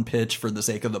Clown pitch for the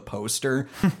sake of the poster,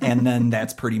 and then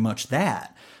that's pretty much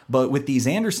that. But with these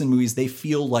Anderson movies, they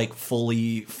feel like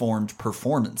fully formed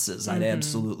performances. I'd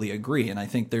absolutely agree. And I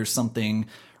think there's something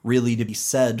really to be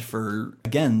said for,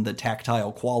 again, the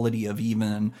tactile quality of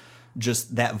even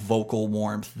just that vocal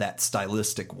warmth, that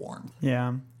stylistic warmth.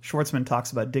 Yeah. Schwartzman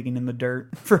talks about digging in the dirt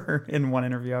in one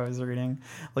interview I was reading.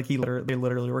 Like they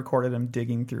literally recorded him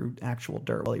digging through actual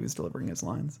dirt while he was delivering his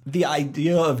lines. The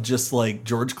idea of just like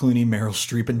George Clooney, Meryl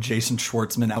Streep, and Jason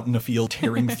Schwartzman out in the field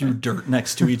tearing through dirt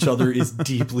next to each other is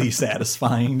deeply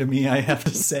satisfying to me, I have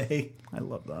to say. I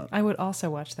love that. I would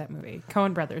also watch that movie.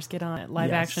 Coen Brothers, get on it.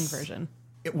 Live action version.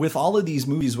 With all of these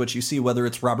movies, what you see, whether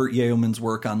it's Robert Yeoman's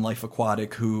work on Life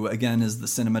Aquatic, who, again, is the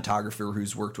cinematographer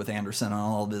who's worked with Anderson on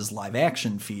all of his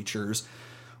live-action features,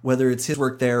 whether it's his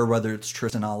work there, whether it's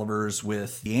Tristan Oliver's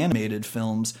with the animated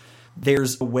films,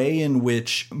 there's a way in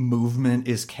which movement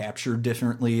is captured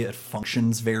differently. It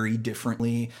functions very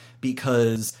differently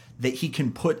because that he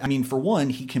can put, I mean, for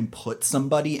one, he can put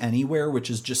somebody anywhere,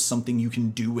 which is just something you can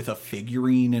do with a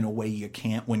figurine in a way you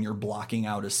can't when you're blocking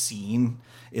out a scene.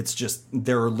 It's just,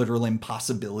 there are literal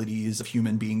impossibilities of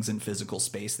human beings in physical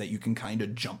space that you can kind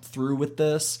of jump through with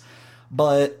this.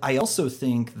 But I also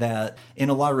think that in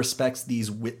a lot of respects,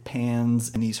 these whip pans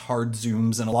and these hard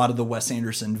zooms and a lot of the Wes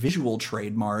Anderson visual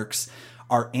trademarks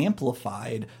are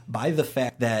amplified by the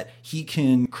fact that he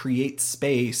can create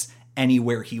space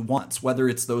anywhere he wants, whether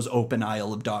it's those open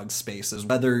Isle of Dogs spaces,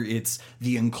 whether it's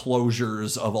the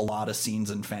enclosures of a lot of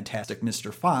scenes in Fantastic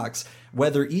Mr. Fox,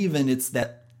 whether even it's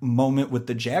that moment with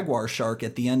the jaguar shark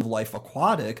at the end of Life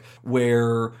Aquatic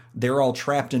where they're all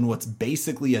trapped in what's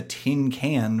basically a tin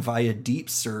can via deep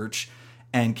search,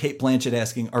 and Cate Blanchett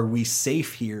asking, are we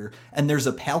safe here? And there's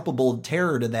a palpable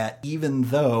terror to that, even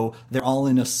though they're all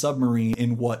in a submarine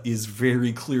in what is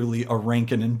very clearly a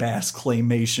Rankin and Bass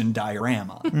claymation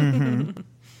diorama. Mm-hmm.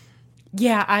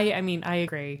 Yeah, I mean, I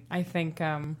agree. I think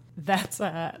that's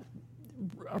a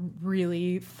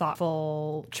really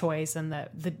thoughtful choice, and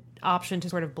the option to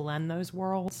sort of blend those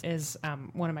worlds is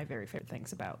one of my very favorite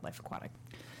things about Life Aquatic.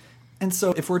 And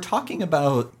so if we're talking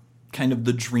about kind of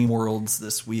the dream worlds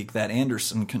this week that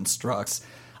Anderson constructs,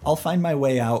 I'll find my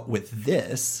way out with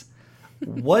this.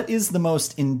 What is the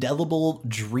most indelible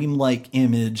dreamlike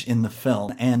image in the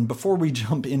film? And before we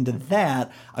jump into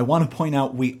that, I want to point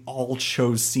out we all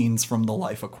chose scenes from the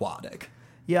Life Aquatic.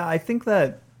 Yeah, I think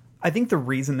the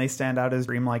reason they stand out as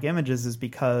dreamlike images is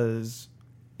because,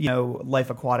 you know, Life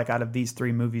Aquatic out of these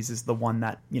three movies is the one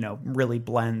that, you know, really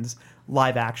blends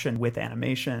live action with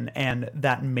animation, and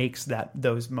that makes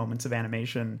those moments of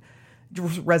animation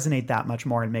resonate that much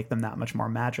more and make them that much more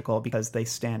magical because they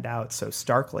stand out so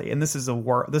starkly. And this is a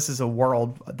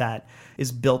world that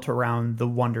is built around the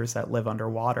wonders that live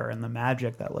underwater and the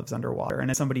magic that lives underwater. And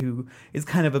as somebody who is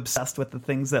kind of obsessed with the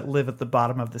things that live at the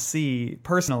bottom of the sea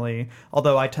personally,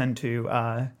 although I tend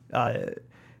to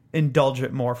indulge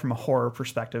it more from a horror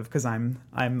perspective because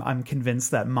I'm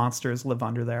convinced that monsters live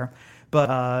under there. But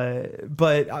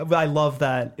I love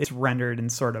that it's rendered in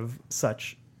sort of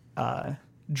such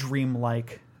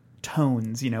dreamlike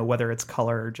tones, you know, whether it's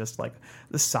color or just like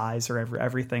the size or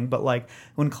everything. But like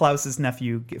when Klaus's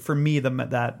nephew, for me,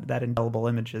 that indelible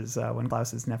image is when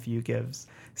Klaus's nephew gives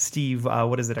Steve,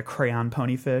 a crayon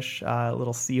ponyfish, a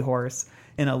little seahorse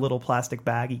in a little plastic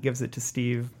bag. He gives it to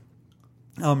Steve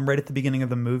right at the beginning of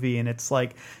the movie, and it's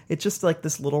just like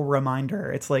this little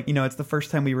reminder. It's like, you know, it's the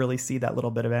first time we really see that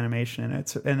little bit of animation,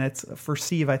 and it's for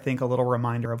Steve, I think, a little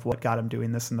reminder of what got him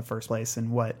doing this in the first place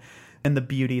and the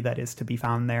beauty that is to be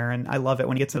found there. And I love it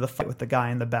when he gets to the fight with the guy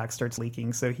and the bag starts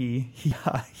leaking, so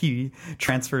he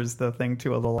transfers the thing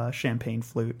to a little champagne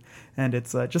flute, and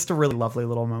it's just a really lovely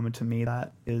little moment to me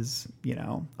that is, you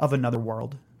know, of another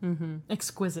world. Mm-hmm.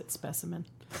 Exquisite specimen.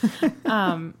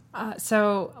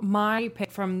 So my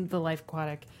pick from the Life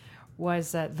Aquatic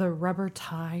was the Rubber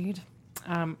Tide,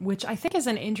 which I think is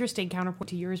an interesting counterpoint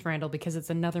to yours, Randall, because it's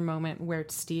another moment where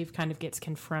Steve kind of gets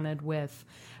confronted with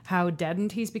how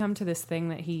deadened he's become to this thing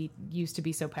that he used to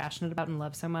be so passionate about and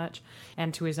love so much,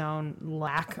 and to his own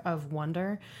lack of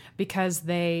wonder, because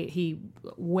he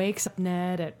wakes up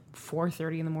Ned at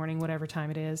 4:30 in the morning, whatever time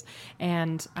it is,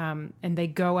 and they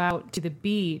go out to the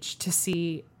beach to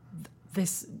see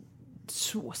this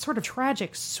sort of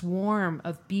tragic swarm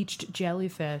of beached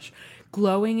jellyfish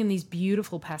glowing in these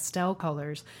beautiful pastel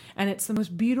colors, and it's the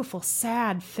most beautiful,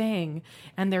 sad thing,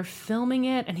 and they're filming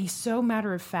it, and he's so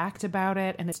matter-of-fact about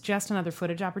it, and it's just another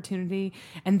footage opportunity,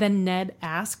 and then Ned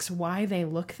asks why they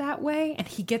look that way, and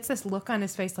he gets this look on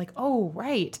his face like, oh,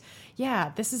 right,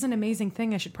 yeah, this is an amazing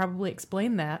thing, I should probably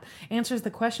explain that, answers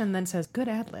the question, then says, good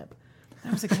ad-lib.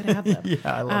 That was a good ad-lib. Yeah,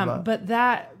 I love that.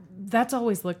 But that's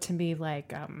always looked to me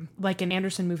like an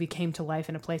Anderson movie came to life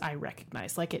in a place I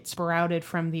recognized, like it sprouted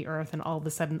from the earth, and all of a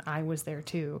sudden I was there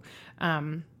too.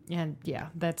 And yeah,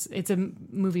 it's a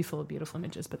movie full of beautiful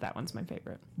images, but that one's my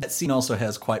favorite. That scene also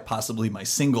has quite possibly my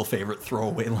single favorite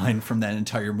throwaway line from that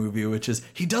entire movie, which is,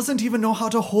 he doesn't even know how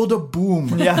to hold a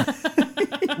boom. Yeah.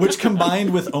 Which,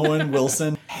 combined with Owen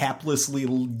Wilson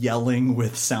haplessly yelling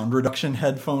with sound reduction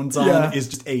headphones on, is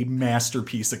just a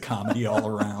masterpiece of comedy all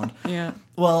around. Yeah.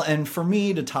 Well, and for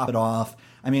me, to top it off,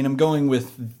 I mean, I'm going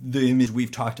with the image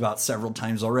we've talked about several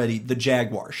times already, the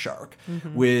jaguar shark,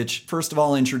 which, first of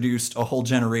all, introduced a whole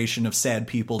generation of sad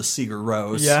people to Sigur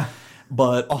Rós. Yeah.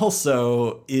 But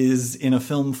also is, in a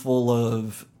film full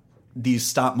of these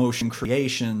stop-motion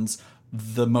creations,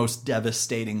 the most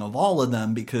devastating of all of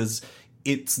them, because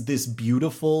it's this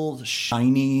beautiful,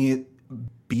 shiny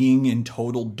being in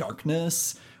total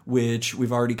darkness, which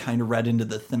we've already kind of read into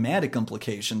the thematic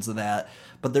implications of that.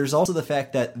 But there's also the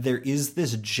fact that there is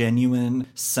this genuine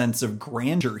sense of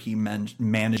grandeur he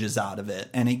manages out of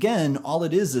it. And again, all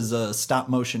it is a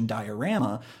stop-motion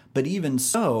diorama. But even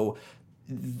so,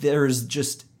 there's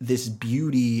just this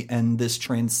beauty and this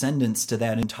transcendence to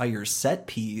that entire set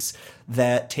piece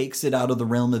that takes it out of the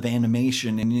realm of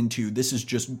animation and into this is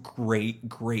just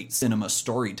great cinema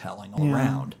storytelling all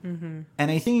around.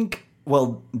 And I think,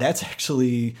 well, that's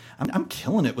actually, I'm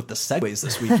killing it with the segues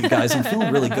this week, you guys. I'm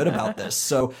feeling really good about this.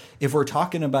 So if we're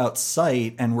talking about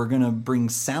sight and we're going to bring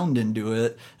sound into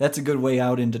it, that's a good way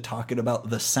out into talking about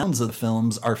the sounds of the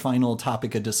films, our final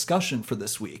topic of discussion for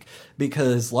this week.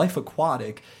 Because Life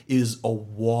Aquatic is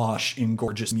awash in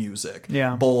gorgeous music,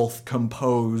 both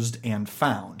composed and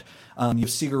found. You have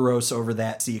Sigur Rós over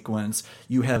that sequence.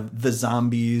 You have the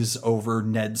zombies over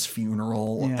Ned's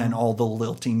funeral and all the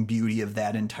lilting beauty of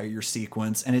that entire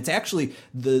sequence. And it's actually,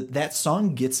 that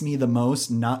song gets me the most,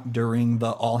 not during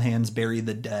the All Hands Bury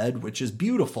the Dead, which is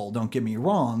beautiful, don't get me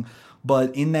wrong,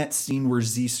 but in that scene where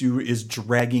Zissou is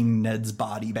dragging Ned's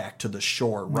body back to the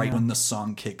shore right when the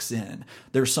song kicks in.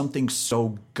 There's something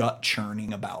so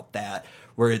gut-churning about that,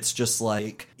 where it's just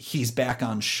like, he's back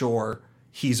on shore,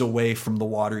 he's away from the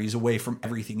water, he's away from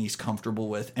everything he's comfortable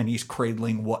with, and he's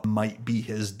cradling what might be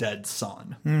his dead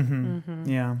son.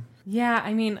 Yeah,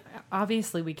 I mean,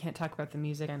 obviously we can't talk about the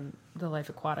music and the Life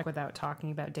Aquatic without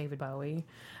talking about David Bowie.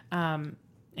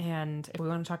 And if we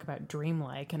want to talk about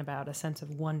dreamlike and about a sense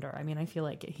of wonder, I mean, I feel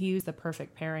like he was the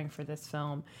perfect pairing for this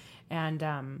film.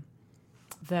 And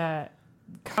the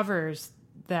covers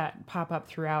that pop up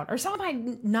throughout are some of my,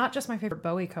 not just my favorite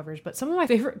Bowie covers, but some of my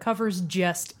favorite covers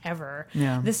just ever.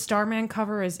 This Starman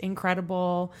cover is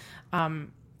incredible. I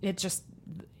just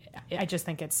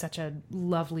think it's such a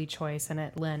lovely choice, and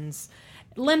it lends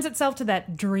itself to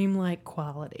that dreamlike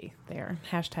quality there.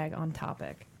 # on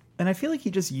topic. And I feel like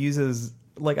he just uses,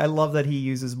 like, I love that he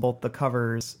uses both the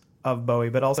covers of Bowie,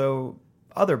 but also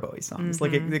other Bowie songs.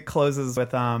 Like it closes with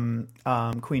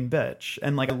Queen Bitch,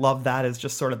 and like I love that as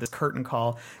just sort of this curtain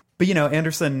call. But you know,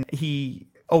 Anderson, he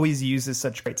always uses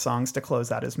such great songs to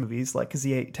close out his movies, like because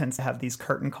he tends to have these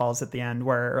curtain calls at the end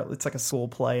where it's like a school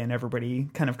play and everybody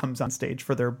kind of comes on stage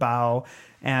for their bow,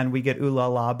 and we get Ooh La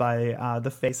La by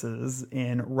the Faces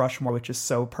in Rushmore, which is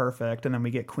so perfect, and then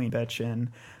we get Queen Bitch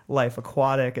in Life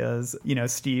Aquatic as, you know,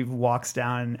 Steve walks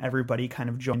down and everybody kind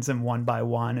of joins him one by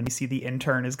one, and we see the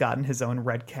intern has gotten his own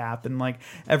red cap, and like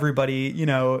everybody, you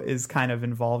know, is kind of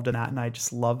involved in that, and I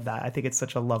just love that. I think it's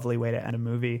such a lovely way to end a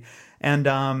movie. And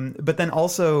but then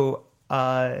also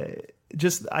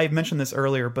just, I mentioned this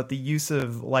earlier, but the use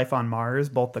of Life on Mars,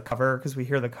 both the cover, because we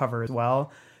hear the cover as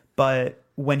well, but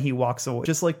when he walks away,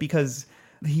 just like, because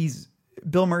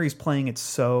Bill Murray's playing it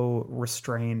so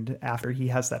restrained after he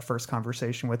has that first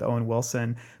conversation with Owen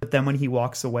Wilson. But then when he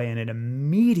walks away and it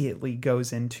immediately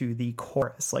goes into the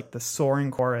chorus, like the soaring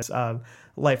chorus of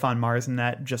Life on Mars, and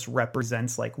that just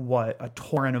represents like what a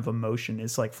torrent of emotion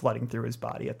is like flooding through his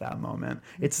body at that moment.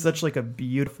 It's such like a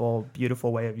beautiful,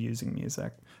 beautiful way of using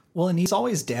music. Well, and he's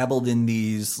always dabbled in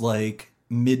these like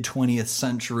mid-20th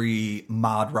century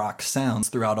mod rock sounds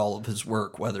throughout all of his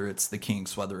work, whether it's the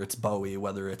Kinks, whether it's Bowie,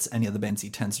 whether it's any of the bands he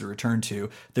tends to return to.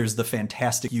 There's the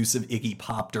fantastic use of Iggy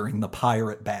Pop during the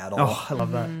pirate battle. Oh, I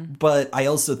love that. But I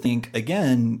also think,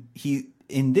 again,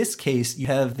 in this case, you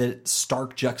have the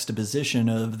stark juxtaposition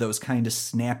of those kind of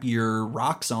snappier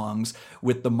rock songs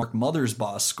with the Mark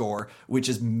Mothersbaugh score, which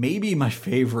is maybe my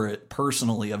favorite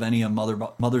personally of any of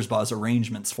Mothersbaugh's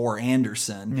arrangements for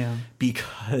Anderson.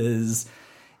 Because,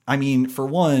 I mean, for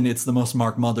one, it's the most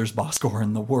Mark Mothersbaugh score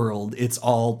in the world. It's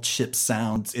all chip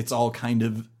sounds. It's all kind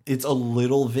of, it's a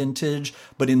little vintage,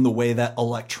 but in the way that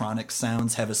electronic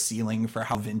sounds have a ceiling for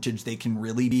how vintage they can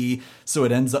really be. So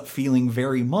it ends up feeling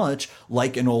very much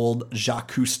like an old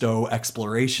Jacques Cousteau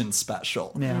exploration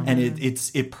special. And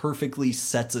it perfectly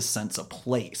sets a sense of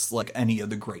place like any of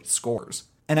the great scores.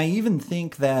 And I even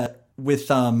think that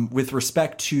with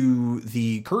respect to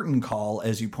the curtain call,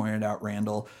 as you pointed out,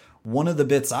 Randall, one of the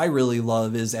bits I really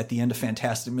love is at the end of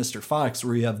Fantastic Mr. Fox,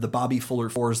 where you have the Bobby Fuller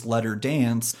Four's Let Her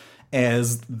Dance,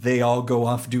 as they all go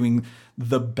off doing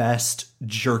the best,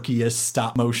 jerkiest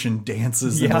stop motion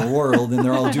dances in the world. And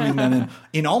they're all doing them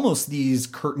in almost these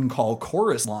curtain call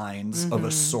chorus lines of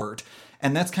a sort.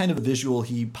 And that's kind of a visual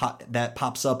that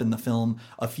pops up in the film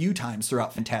a few times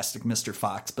throughout Fantastic Mr.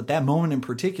 Fox. But that moment in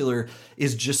particular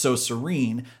is just so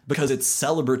serene because it's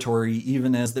celebratory,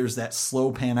 even as there's that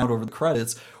slow pan out over the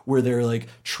credits where they're like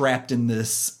trapped in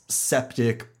this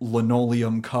septic,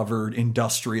 linoleum covered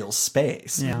industrial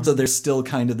space. So there's still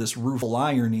kind of this rueful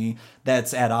irony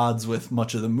that's at odds with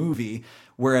much of the movie.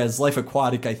 Whereas Life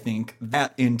Aquatic, I think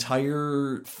that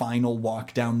entire final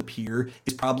walk down the pier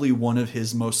is probably one of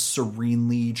his most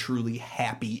serenely, truly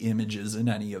happy images in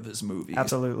any of his movies.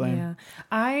 Absolutely. Yeah.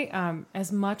 I,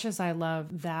 as much as I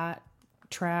love that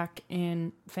track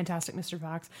in Fantastic Mr.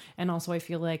 Fox. And also I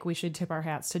feel like we should tip our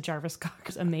hats to Jarvis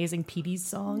Cocker's amazing Petey's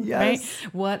song. Yes.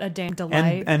 Right? What a damn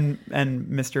delight. And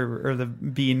Mr. or the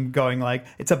Bean going like,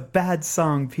 it's a bad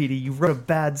song, Petey. You wrote a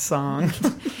bad song.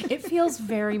 It feels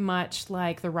very much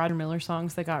like the Roger Miller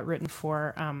songs that got written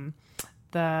for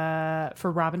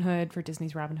Robin Hood, for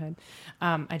Disney's Robin Hood.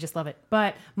 I just love it.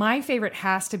 But my favorite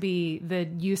has to be the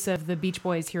use of the Beach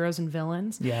Boys' Heroes and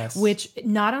Villains. Yes. Which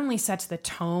not only sets the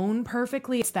tone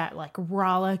perfectly, it's that like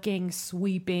rollicking,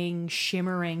 sweeping,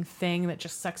 shimmering thing that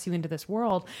just sucks you into this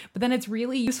world. But then it's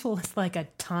really useful as like a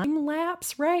time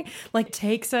lapse, right? Like it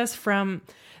takes us from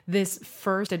this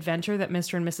first adventure that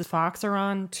Mr. and Mrs. Fox are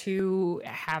on to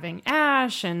having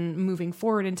Ash and moving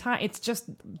forward in time. It's just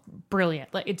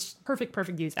brilliant. Like it's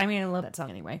perfect use. I mean, I love that song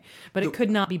anyway, but it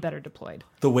could not be better deployed.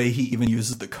 The way he even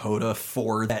uses the coda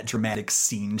for that dramatic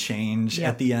scene change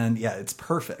at the end. Yeah, it's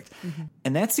perfect. Mm-hmm.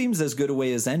 And that seems as good a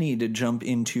way as any to jump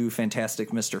into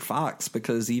Fantastic Mr. Fox,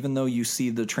 because even though you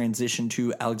see the transition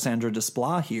to Alexandra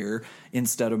Desplat here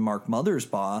instead of Mark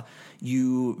Mothersbaugh,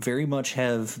 you very much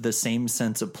have the same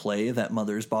sense of play that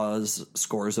Mothersbaugh's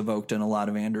scores evoked in a lot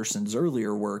of Anderson's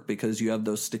earlier work, because you have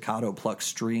those staccato plucked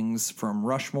strings from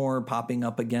Rushmore popping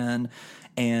up again.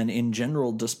 And in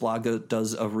general, Desplat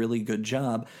does a really good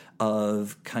job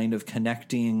of kind of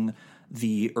connecting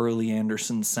the early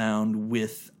Anderson sound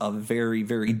with a very,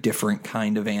 very different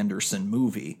kind of Anderson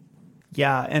movie.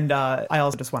 Yeah, and I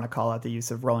also just want to call out the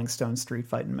use of Rolling Stone's Street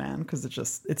Fightin' Man, because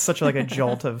it's such like a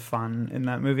jolt of fun in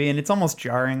that movie, and it's almost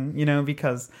jarring,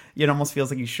 because it almost feels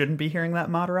like you shouldn't be hearing that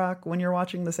mod rock when you're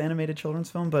watching this animated children's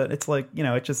film, but it's like,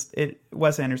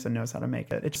 Wes Anderson knows how to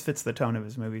make it. It just fits the tone of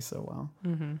his movie so well.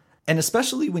 Mm-hmm. And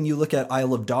especially when you look at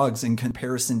Isle of Dogs in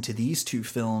comparison to these two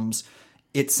films,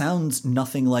 it sounds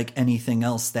nothing like anything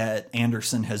else that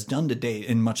Anderson has done to date,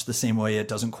 in much the same way it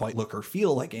doesn't quite look or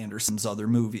feel like Anderson's other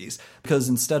movies. Because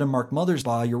instead of Mark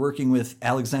Mothersbaugh, you're working with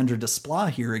Alexandra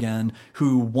Desplat here again,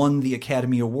 who won the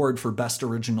Academy Award for Best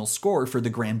Original Score for the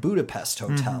Grand Budapest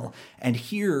Hotel. Mm-hmm. And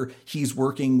here he's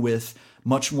working with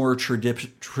much more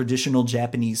traditional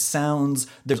Japanese sounds.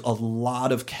 There's a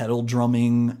lot of kettle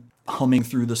drumming humming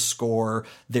through the score.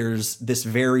 There's this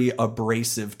very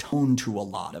abrasive tone to a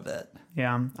lot of it.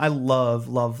 Yeah, I love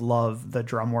the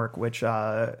drum work, which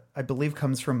I believe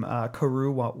comes from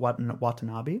Kaoru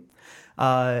Watanabe.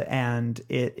 And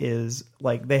it is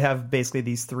like they have basically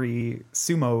these three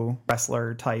sumo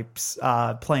wrestler types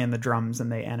playing the drums, and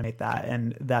they animate that.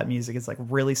 And that music is like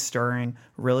really stirring,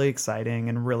 really exciting,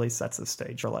 and really sets the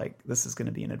stage for like, this is going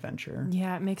to be an adventure.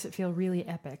 Yeah, it makes it feel really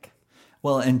epic.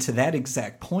 Well, and to that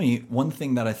exact point, one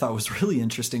thing that I thought was really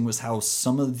interesting was how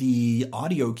some of the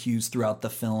audio cues throughout the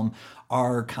film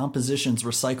are compositions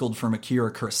recycled from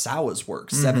Akira Kurosawa's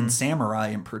work, Seven Samurai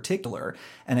in particular.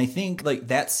 And I think like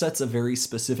that sets a very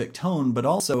specific tone, but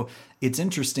also it's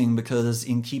interesting because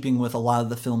in keeping with a lot of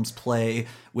the film's play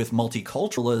with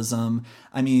multiculturalism,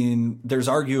 I mean, there's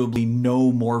arguably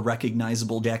no more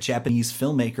recognizable Japanese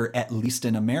filmmaker, at least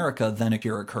in America, than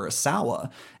Akira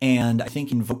Kurosawa. And I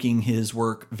think invoking his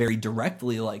work very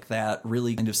directly like that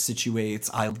really kind of situates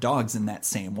Isle of Dogs in that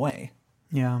same way.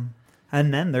 Yeah.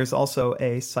 And then there's also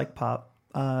a psych pop,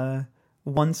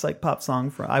 one psych pop song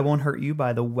for I Won't Hurt You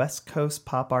by the West Coast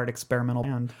Pop Art Experimental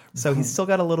Band. So he's still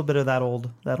got a little bit of that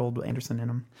old Anderson in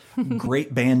him.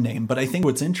 Great band name. But I think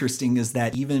what's interesting is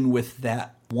that even with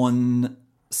that one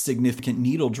significant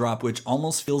needle drop, which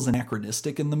almost feels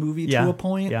anachronistic in the movie to a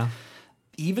point,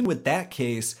 even with that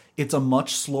case, it's a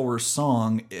much slower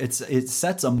song. It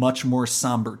sets a much more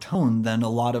somber tone than a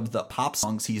lot of the pop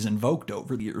songs he's invoked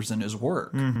over the years in his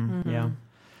work. Yeah.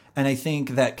 And I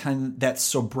think that that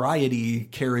sobriety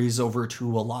carries over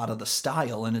to a lot of the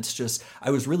style. And it's just,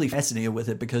 I was really fascinated with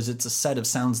it because it's a set of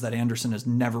sounds that Anderson has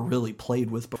never really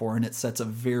played with before. And it sets a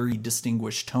very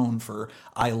distinguished tone for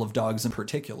Isle of Dogs in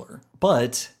particular.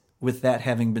 But with that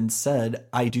having been said,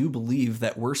 I do believe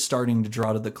that we're starting to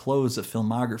draw to the close of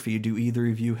Filmography. Do either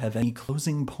of you have any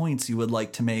closing points you would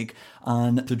like to make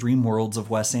on the dream worlds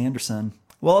of Wes Anderson?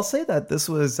 Well, I'll say that this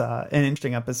was an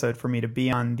interesting episode for me to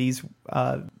be on. These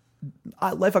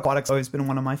Life Aquatic's always been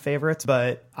one of my favorites,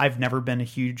 but I've never been a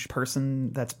huge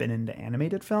person that's been into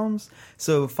animated films.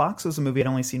 So Fox was a movie I'd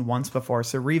only seen once before,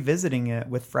 so revisiting it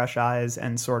with fresh eyes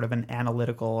and sort of an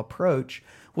analytical approach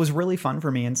was really fun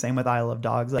for me, and same with Isle of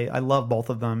Dogs. I love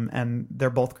both of them, and they're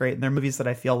both great. And they're movies that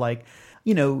I feel like,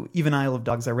 even Isle of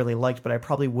Dogs I really liked, but I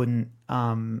probably wouldn't,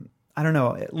 I don't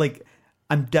know, like,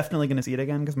 I'm definitely going to see it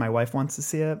again because my wife wants to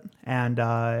see it. And,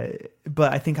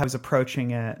 but I think I was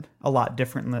approaching it a lot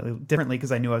differently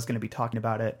because I knew I was going to be talking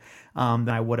about it than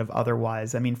I would have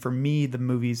otherwise. I mean, for me, the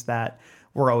movies that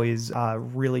were always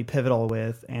really pivotal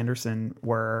with Anderson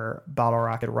were Bottle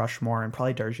Rocket, Rushmore, and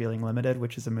probably Darjeeling Limited,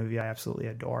 which is a movie I absolutely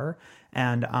adore.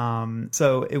 And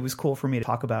so it was cool for me to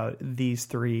talk about these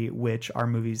three, which are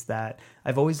movies that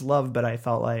I've always loved, but I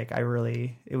felt like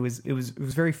it was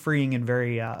very freeing and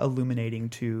very illuminating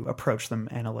to approach them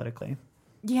analytically.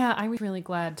 Yeah, I was really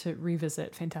glad to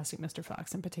revisit Fantastic Mr.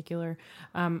 Fox in particular.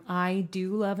 I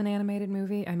do love an animated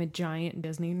movie. I'm a giant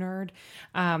Disney nerd.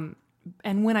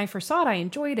 And when I first saw it, I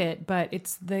enjoyed it, but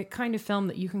it's the kind of film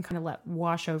that you can kind of let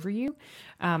wash over you.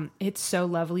 It's so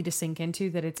lovely to sink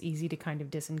into that it's easy to kind of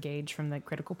disengage from the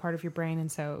critical part of your brain.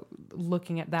 And so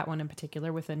looking at that one in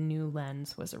particular with a new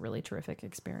lens was a really terrific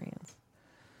experience.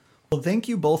 Well, thank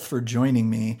you both for joining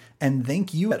me, and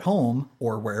thank you at home,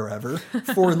 or wherever,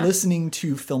 for listening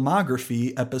to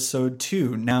Filmography Episode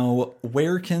 2. Now,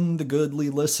 where can the goodly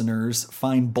listeners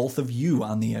find both of you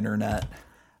on the internet?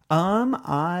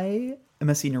 I am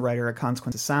a senior writer at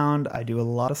Consequence of Sound. I do a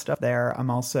lot of stuff there. I'm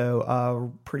also a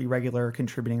pretty regular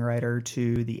contributing writer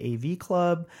to the AV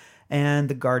Club and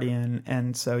The Guardian,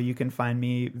 and so you can find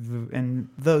me in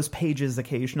those pages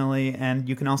occasionally, and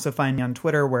you can also find me on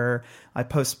Twitter where I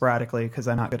post sporadically because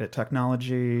I'm not good at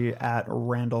technology, at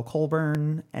Randall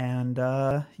Colburn, and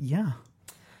yeah.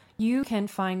 You can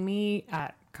find me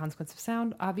at Consequence of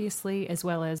Sound, obviously, as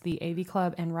well as the AV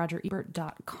Club and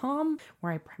RogerEbert.com,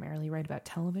 where I primarily write about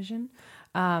television.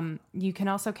 You can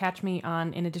also catch me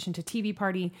on, in addition to TV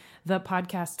Party, the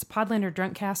podcasts Podlander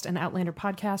Drunkcast and Outlander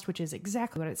Podcast, which is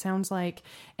exactly what it sounds like,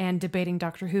 and Debating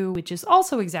Doctor Who, which is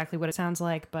also exactly what it sounds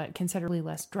like, but considerably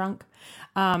less drunk.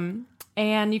 And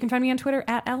you can find me on Twitter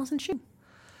at Allison Shoe.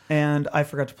 And I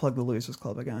forgot to plug the Losers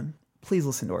Club again. Please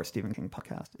listen to our Stephen King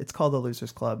podcast. It's called The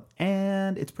Losers Club,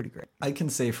 and it's pretty great. I can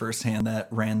say firsthand that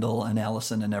Randall and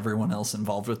Allison and everyone else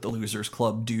involved with The Losers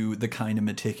Club do the kind of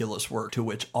meticulous work to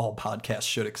which all podcasts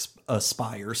should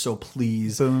aspire. So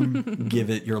please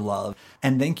give it your love.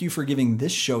 And thank you for giving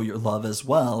this show your love as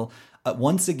well.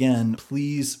 Once again,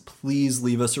 please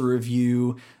leave us a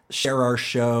review, share our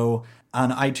show on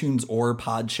iTunes or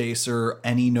Podchaser,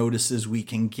 any notices we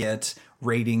can get,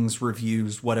 ratings,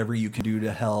 reviews, whatever you can do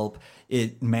to help.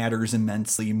 It matters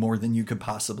immensely, more than you could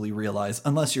possibly realize,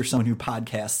 unless you're someone who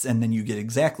podcasts and then you get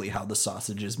exactly how the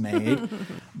sausage is made.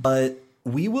 But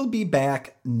we will be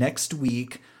back next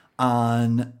week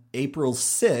on April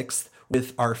 6th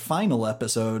with our final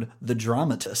episode, The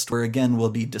Dramatist, where again we'll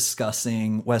be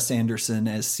discussing Wes Anderson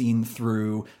as seen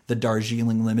through the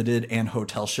Darjeeling Limited and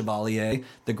Hotel Chevalier,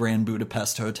 the Grand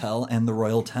Budapest Hotel, and the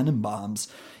Royal Tenenbaums.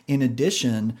 In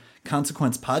addition,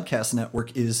 Consequence Podcast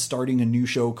Network is starting a new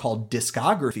show called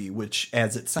Discography, which,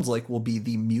 as it sounds like, will be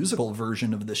the musical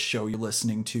version of this show you're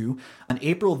listening to. On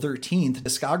April 13th,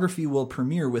 Discography will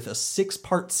premiere with a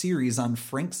 6-part series on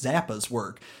Frank Zappa's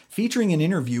work, featuring an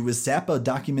interview with Zappa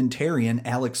documentarian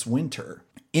Alex Winter.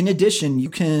 In addition, you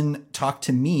can talk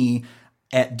to me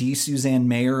at D.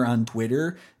 Suzanne-Mayer on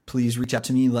Twitter. Please reach out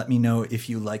to me. Let me know if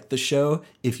you liked the show,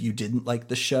 if you didn't like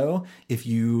the show. If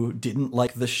you didn't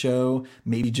like the show,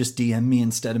 maybe just DM me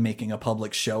instead of making a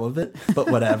public show of it. But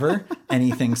whatever,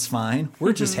 anything's fine.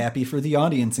 We're just happy for the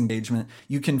audience engagement.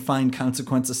 You can find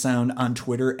Consequence of Sound on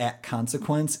Twitter at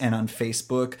Consequence and on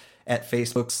Facebook at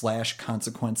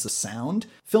Facebook.com/Consequence of Sound.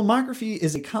 Filmography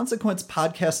is a Consequence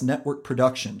Podcast Network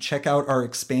production. Check out our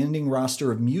expanding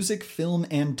roster of music, film,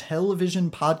 and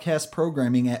television podcast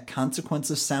programming at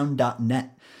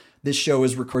consequenceofsound.net. This show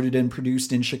is recorded and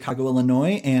produced in Chicago,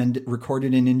 Illinois, and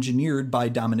recorded and engineered by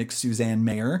Dominick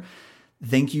Suzanne-Mayer.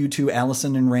 Thank you to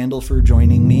Allison and Randall for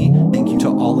joining me. Thank you to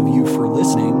all of you for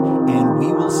listening, and we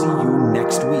will see you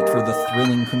next week for the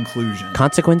thrilling conclusion.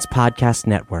 Consequence Podcast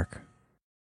Network.